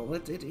whatever, you know.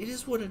 It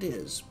is what it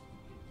is.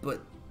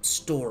 But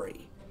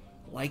story,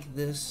 like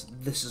this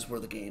is where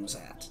the game's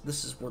at.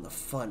 This is where the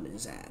fun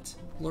is at.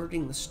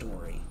 Learning the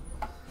story.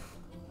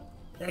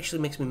 It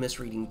actually makes me miss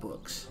reading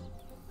books.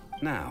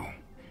 Now,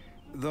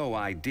 though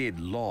I did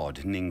laud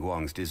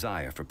Ningguang's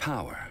desire for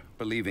power,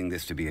 believing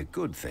this to be a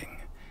good thing,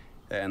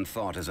 and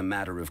thought as a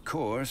matter of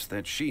course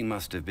that she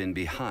must have been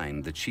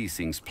behind the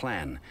Qixing's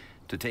plan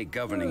to take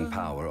governing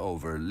power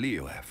over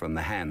Liyue from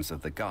the hands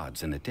of the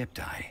gods and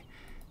Adepti,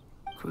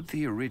 could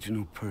the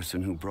original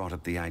person who brought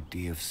up the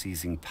idea of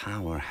seizing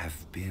power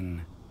have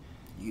been...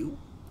 you?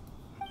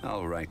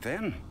 All right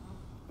then.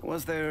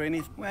 Was there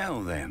any...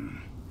 Well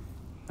then,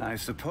 I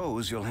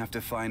suppose you'll have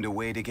to find a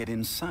way to get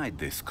inside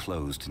this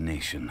closed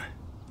nation.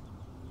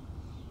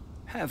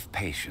 Have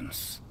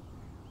patience.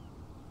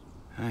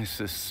 I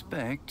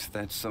suspect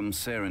that some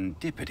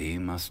serendipity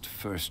must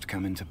first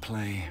come into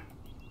play.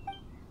 I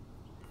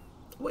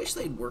wish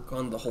they'd work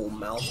on the whole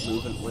mouth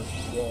movement with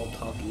wall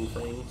talking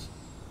things.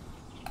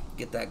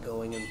 Get that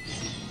going and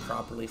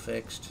properly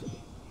fixed.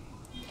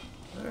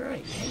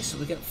 Alright, hey, so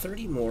we got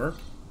 30 more.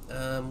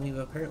 We've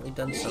apparently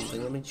done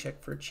something. Let me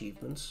check for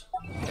achievements.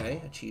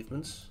 Okay,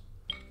 achievements.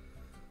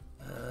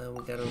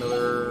 We got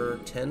another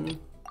 10.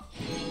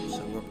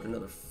 So we're up to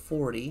another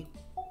 40.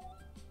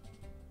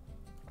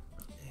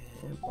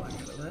 And black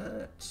out of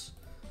that.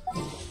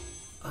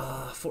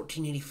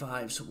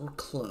 1485, so we're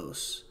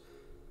close.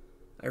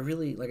 I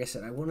really, like I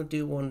said, I want to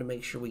do one to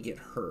make sure we get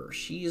her.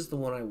 She is the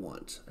one I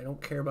want. I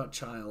don't care about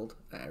Child.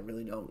 I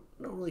really don't.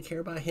 I don't really care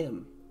about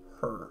him.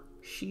 Her.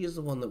 She is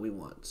the one that we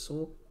want. So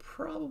we'll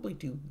probably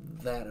do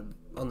that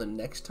on the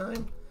next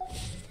time.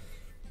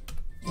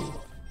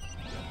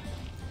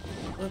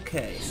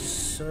 Okay,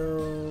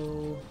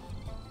 so...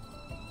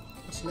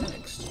 what's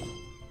next?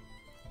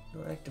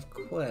 No active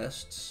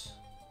quests.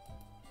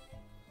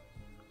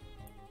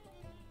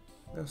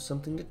 I have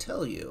something to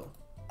tell you.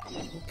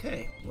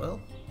 Okay,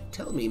 well,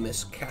 tell me,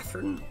 Miss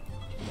Catherine.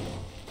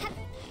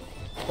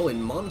 Oh,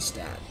 in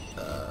Mondstadt.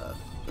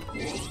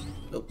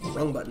 Nope,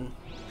 wrong button.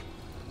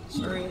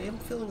 Sorry, I am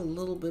feeling a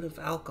little bit of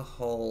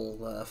alcohol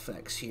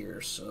effects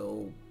here,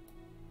 so...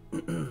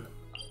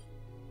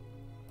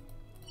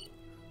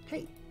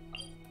 Hey.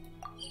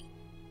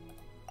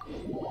 I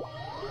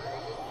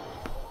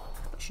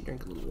should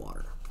drink a little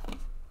water.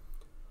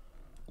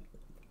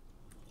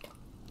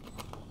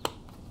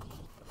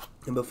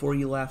 And before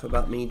you laugh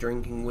about me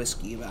drinking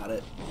whiskey about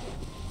it,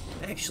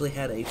 I actually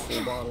had a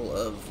full bottle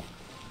of,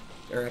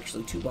 or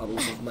actually 2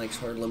 bottles of Mike's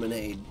Hard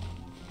Lemonade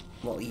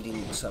while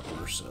eating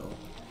supper, so...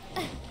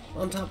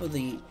 On top of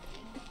the...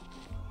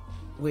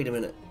 Wait a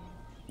minute.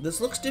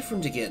 This looks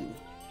different again.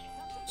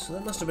 So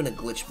that must have been a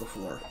glitch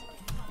before.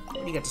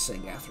 What do you got to say,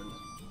 Catherine?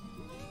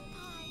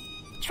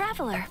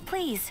 Traveler,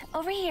 please,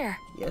 over here.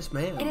 Yes,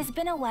 ma'am. It has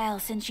been a while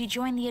since you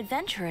joined the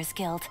Adventurers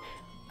Guild.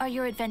 Are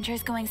your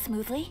adventures going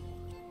smoothly?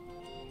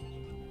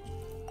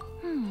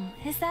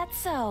 Is that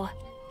so?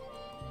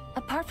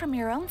 Apart from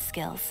your own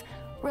skills,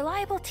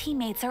 reliable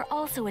teammates are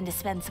also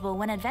indispensable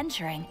when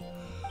adventuring.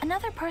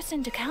 Another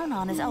person to count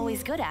on is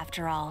always good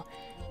after all.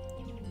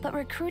 But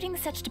recruiting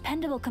such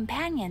dependable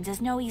companions is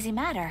no easy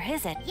matter,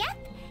 is it?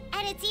 Yep,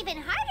 and it's even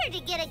harder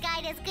to get a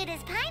guide as good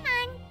as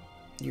Paimon.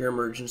 Your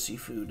emergency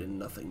food and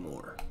nothing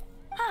more.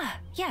 Ah,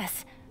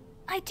 yes.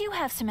 I do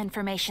have some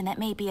information that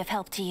may be of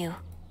help to you.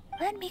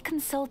 Let me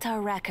consult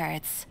our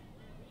records.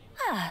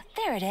 Ah,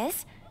 there it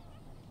is.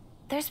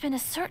 There's been a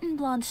certain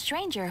blonde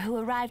stranger who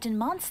arrived in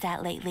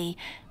Mondstadt lately,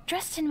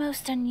 dressed in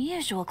most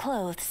unusual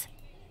clothes.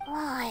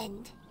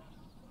 Blonde.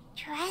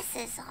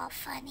 Dresses all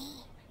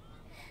funny.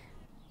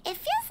 It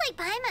feels like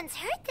Paimon's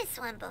heard this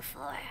one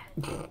before.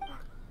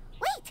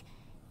 Wait,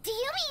 do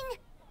you mean...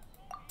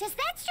 does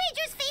that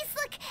stranger's face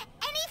look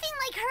anything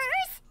like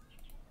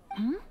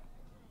hers?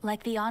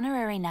 Like the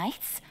honorary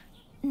knights?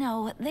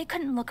 No, they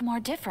couldn't look more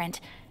different.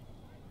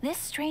 This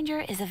stranger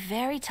is a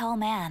very tall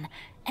man,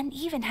 and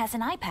even has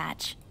an eye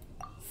patch.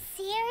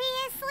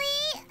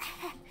 Seriously?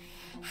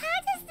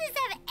 How does this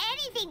have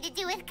anything to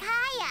do with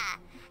Kaya?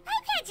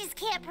 Eye patches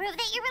can't prove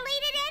that you're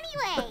related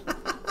anyway.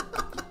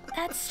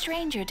 That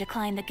stranger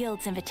declined the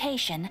guild's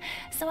invitation,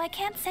 so I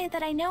can't say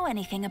that I know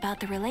anything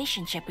about the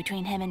relationship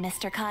between him and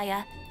Mr.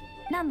 Kaya.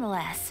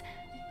 Nonetheless,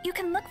 you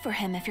can look for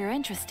him if you're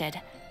interested.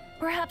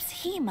 Perhaps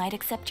he might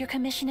accept your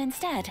commission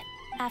instead.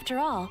 After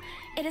all,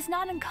 it is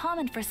not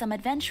uncommon for some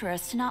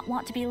adventurers to not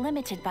want to be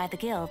limited by the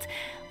guild,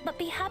 but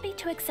be happy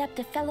to accept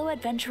a fellow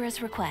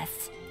adventurer's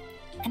requests.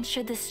 And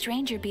should the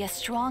stranger be a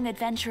strong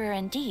adventurer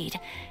indeed,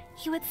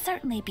 he would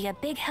certainly be a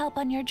big help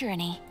on your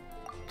journey.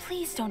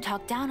 Please don't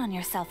talk down on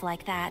yourself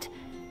like that.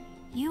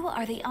 You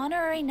are the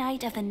honorary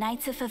knight of the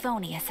Knights of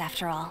Favonius,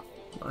 after all.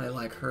 I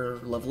like her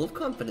level of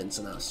confidence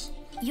in us.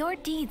 Your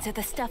deeds are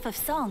the stuff of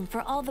song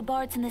for all the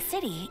bards in the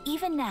city,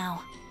 even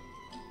now.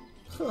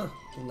 Huh.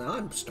 Well, now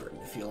I'm starting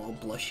to feel all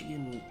blushy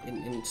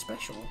and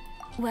special.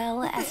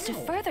 Well, as to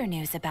further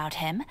news about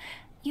him,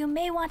 you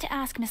may want to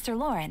ask Mr.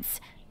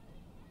 Lawrence.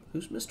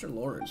 Who's Mr.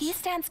 Lawrence? He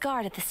stands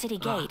guard at the city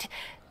gate,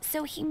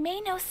 so he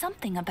may know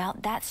something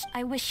about that.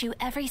 I wish you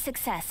every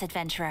success,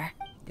 adventurer.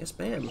 Yes,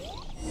 ma'am.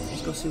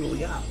 Let's go see what we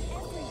got.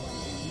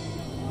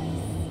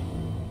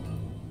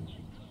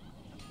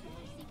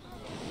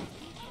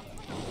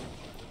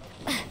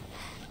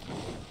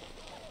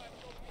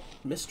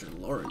 Mr.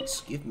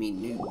 Lawrence, give me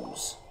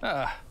news.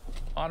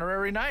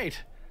 Honorary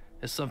knight.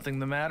 Is something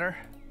the matter?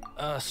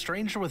 A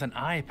stranger with an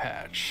eye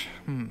patch.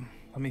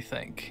 Let me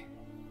think.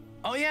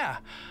 Oh yeah,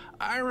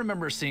 I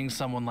remember seeing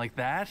someone like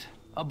that.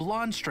 A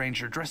blonde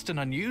stranger dressed in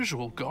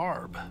unusual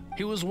garb.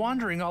 He was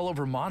wandering all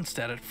over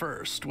Mondstadt at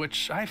first,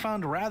 which I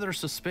found rather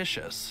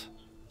suspicious.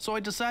 So I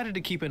decided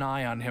to keep an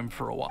eye on him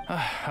for a while.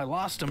 I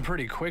lost him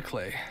pretty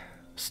quickly.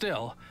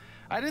 Still,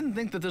 I didn't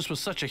think that this was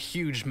such a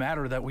huge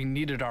matter that we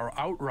needed our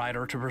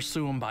outrider to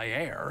pursue him by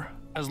air.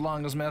 As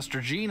long as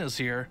Master Jean is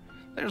here,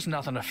 there's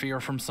nothing to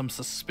fear from some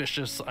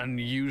suspicious,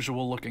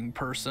 unusual-looking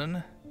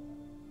person.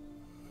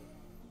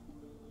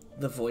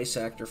 The voice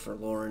actor for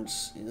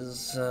Lawrence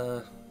is,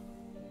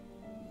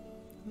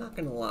 not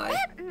gonna lie,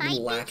 That might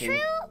lacking. be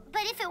true,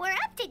 but if it were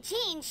up to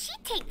Jean,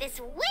 she'd take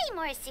this way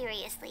more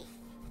seriously.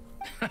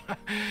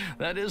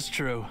 That is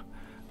true.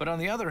 But on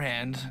the other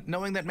hand,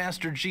 knowing that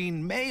Master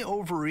Jean may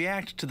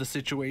overreact to the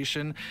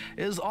situation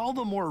is all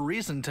the more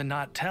reason to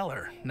not tell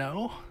her,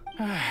 no?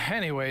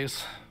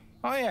 Anyways,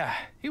 oh yeah,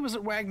 he was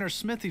at Wagner's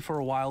smithy for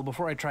a while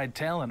before I tried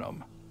telling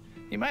him.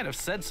 He might have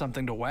said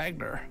something to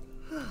Wagner.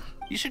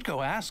 You should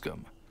go ask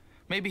him.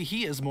 Maybe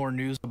he has more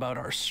news about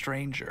our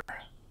stranger.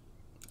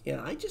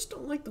 Yeah, I just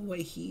don't like the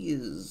way he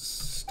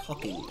is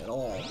talking at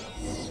all.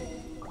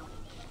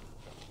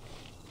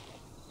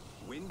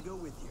 Wind go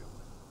with you.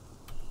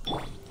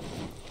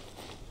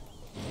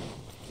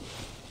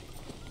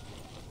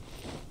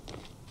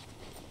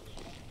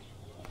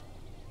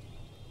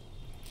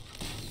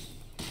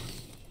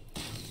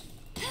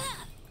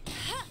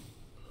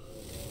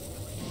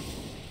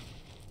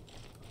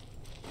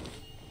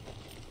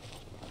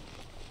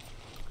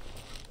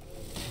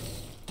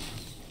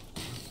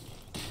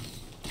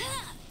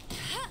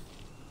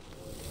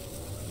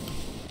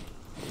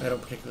 I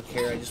don't particularly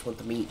care, I just want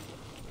the meat.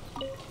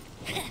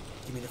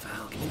 Give me the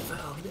fowl, give me the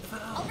fowl, give me the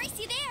fowl. I'll race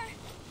you there.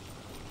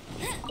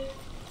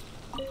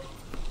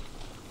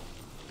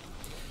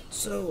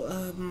 So,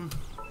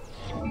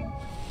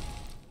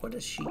 what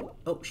does she...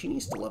 Oh, she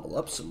needs to level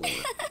up some more.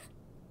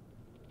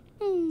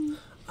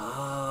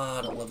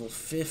 Ah, to level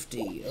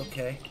 50.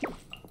 Okay.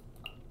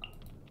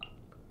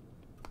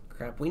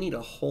 Crap, we need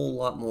a whole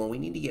lot more. We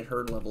need to get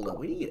her leveled up.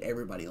 We need to get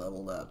everybody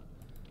leveled up.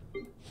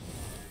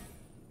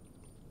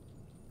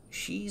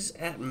 She's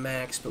at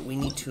max, but we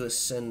need to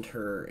ascend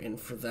her, and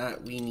for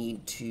that we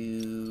need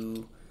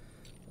to...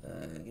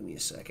 give me a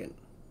second.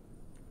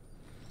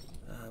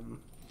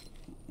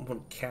 I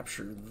want to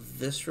capture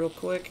this real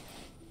quick.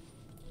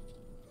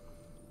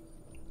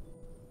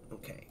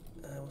 Okay,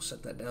 we'll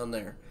set that down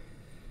there.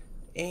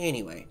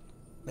 Anyway,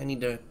 I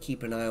need to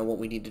keep an eye on what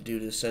we need to do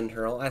to send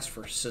her. I'll ask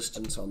for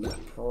assistance on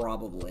that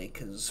probably,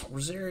 because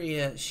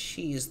Rosaria,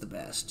 she is the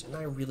best, and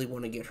I really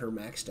want to get her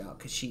maxed out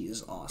because she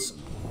is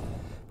awesome.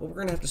 But we're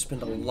going to have to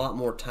spend a lot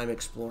more time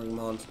exploring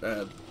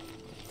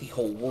the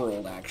whole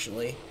world,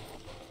 actually,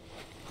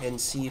 and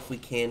see if we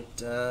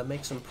can't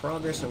make some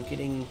progress on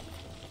getting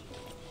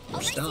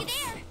more stuff.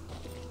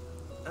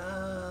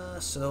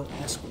 So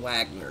ask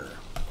Wagner.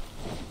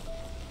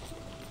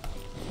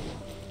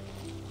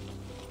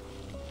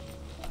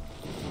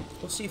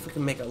 We'll see if we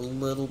can make a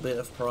little bit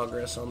of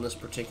progress on this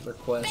particular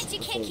quest. Bet you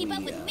can't keep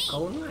up with me.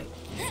 Call him right.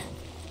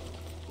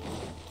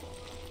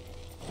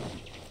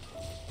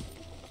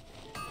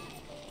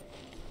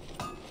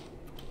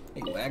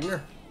 Hey,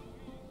 Wagner.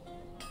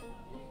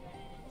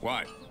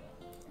 What?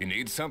 You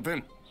need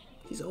something?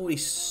 He's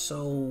always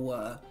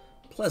so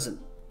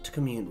pleasant to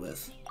commune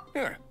with.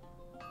 Yeah,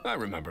 I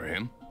remember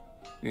him.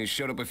 He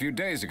showed up a few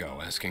days ago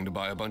asking to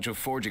buy a bunch of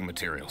forging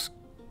materials.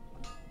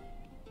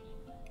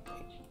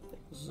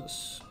 What's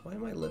this? Why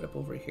am I lit up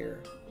over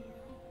here?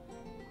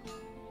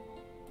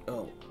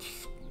 Oh,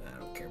 I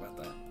don't care about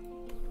that.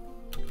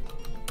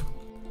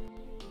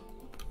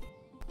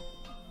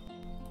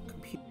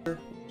 Computer, what are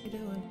you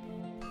doing?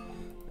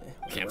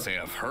 Can't say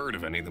I've heard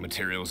of any of the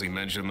materials he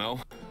mentioned, though.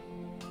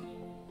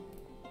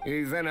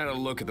 He then had a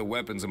look at the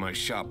weapons in my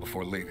shop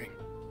before leaving.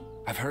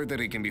 I've heard that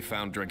he can be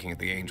found drinking at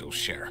the Angel's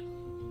Share.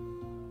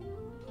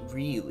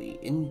 Really?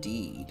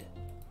 Indeed.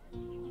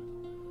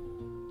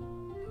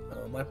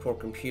 Oh, my poor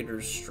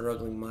computer's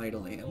struggling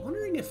mightily. I'm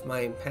wondering if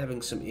I'm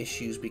having some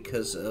issues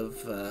because of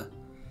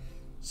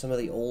some of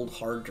the old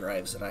hard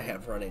drives that I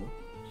have running.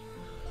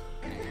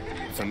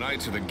 If the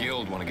Knights of the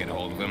Guild want to get a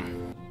hold of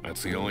him,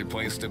 that's the only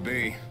place to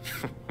be.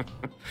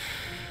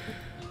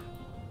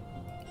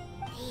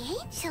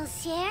 The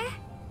Angel's Share?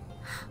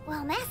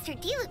 Well, Master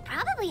Diluc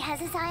probably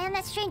has his eye on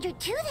that stranger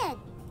too, then.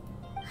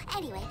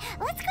 Anyway,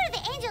 let's go to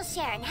the Angel's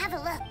Share and have a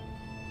look.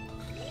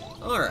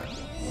 Alright.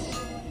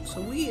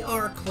 So we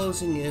are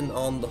closing in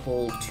on the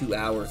whole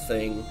 2-hour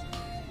thing.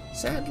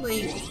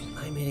 Sadly,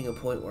 I'm hitting a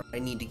point where I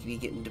need to be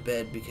getting to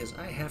bed because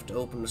I have to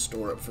open the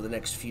store up for the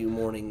next few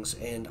mornings,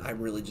 and I'm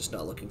really just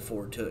not looking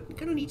forward to it. I'm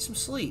gonna need some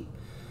sleep.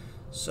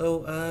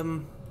 So,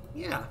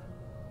 yeah.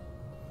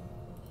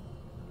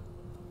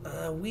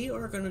 We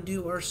are gonna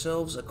do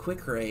ourselves a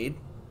quick raid.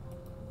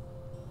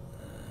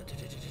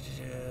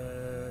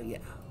 Yeah.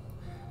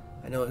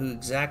 I know who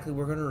exactly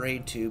we're gonna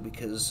raid to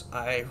because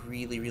I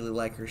really, really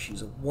like her.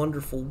 She's a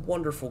wonderful,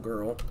 wonderful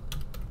girl.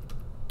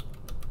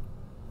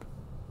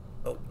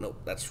 Oh, no,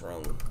 that's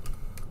wrong.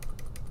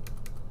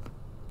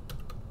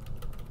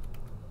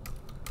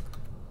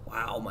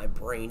 Wow, my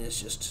brain is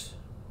just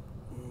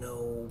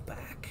no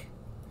back.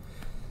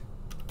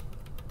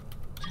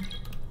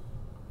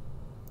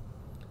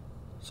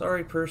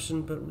 Sorry,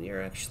 person, but we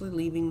are actually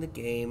leaving the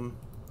game.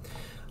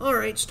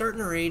 Alright, starting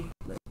a raid.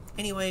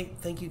 Anyway,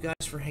 thank you guys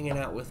for hanging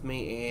out with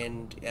me,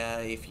 and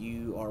if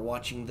you are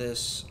watching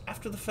this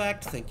after the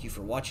fact, thank you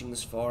for watching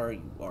this far.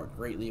 You are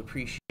greatly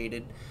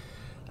appreciated.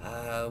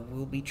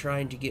 We'll be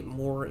trying to get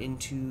more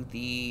into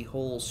the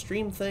whole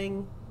stream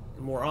thing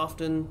more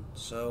often,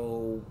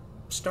 so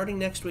starting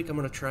next week I'm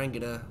going to try and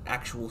get an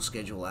actual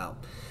schedule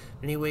out.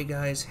 Anyway,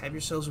 guys, have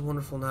yourselves a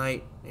wonderful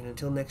night, and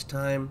until next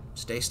time,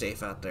 stay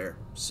safe out there.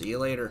 See you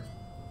later.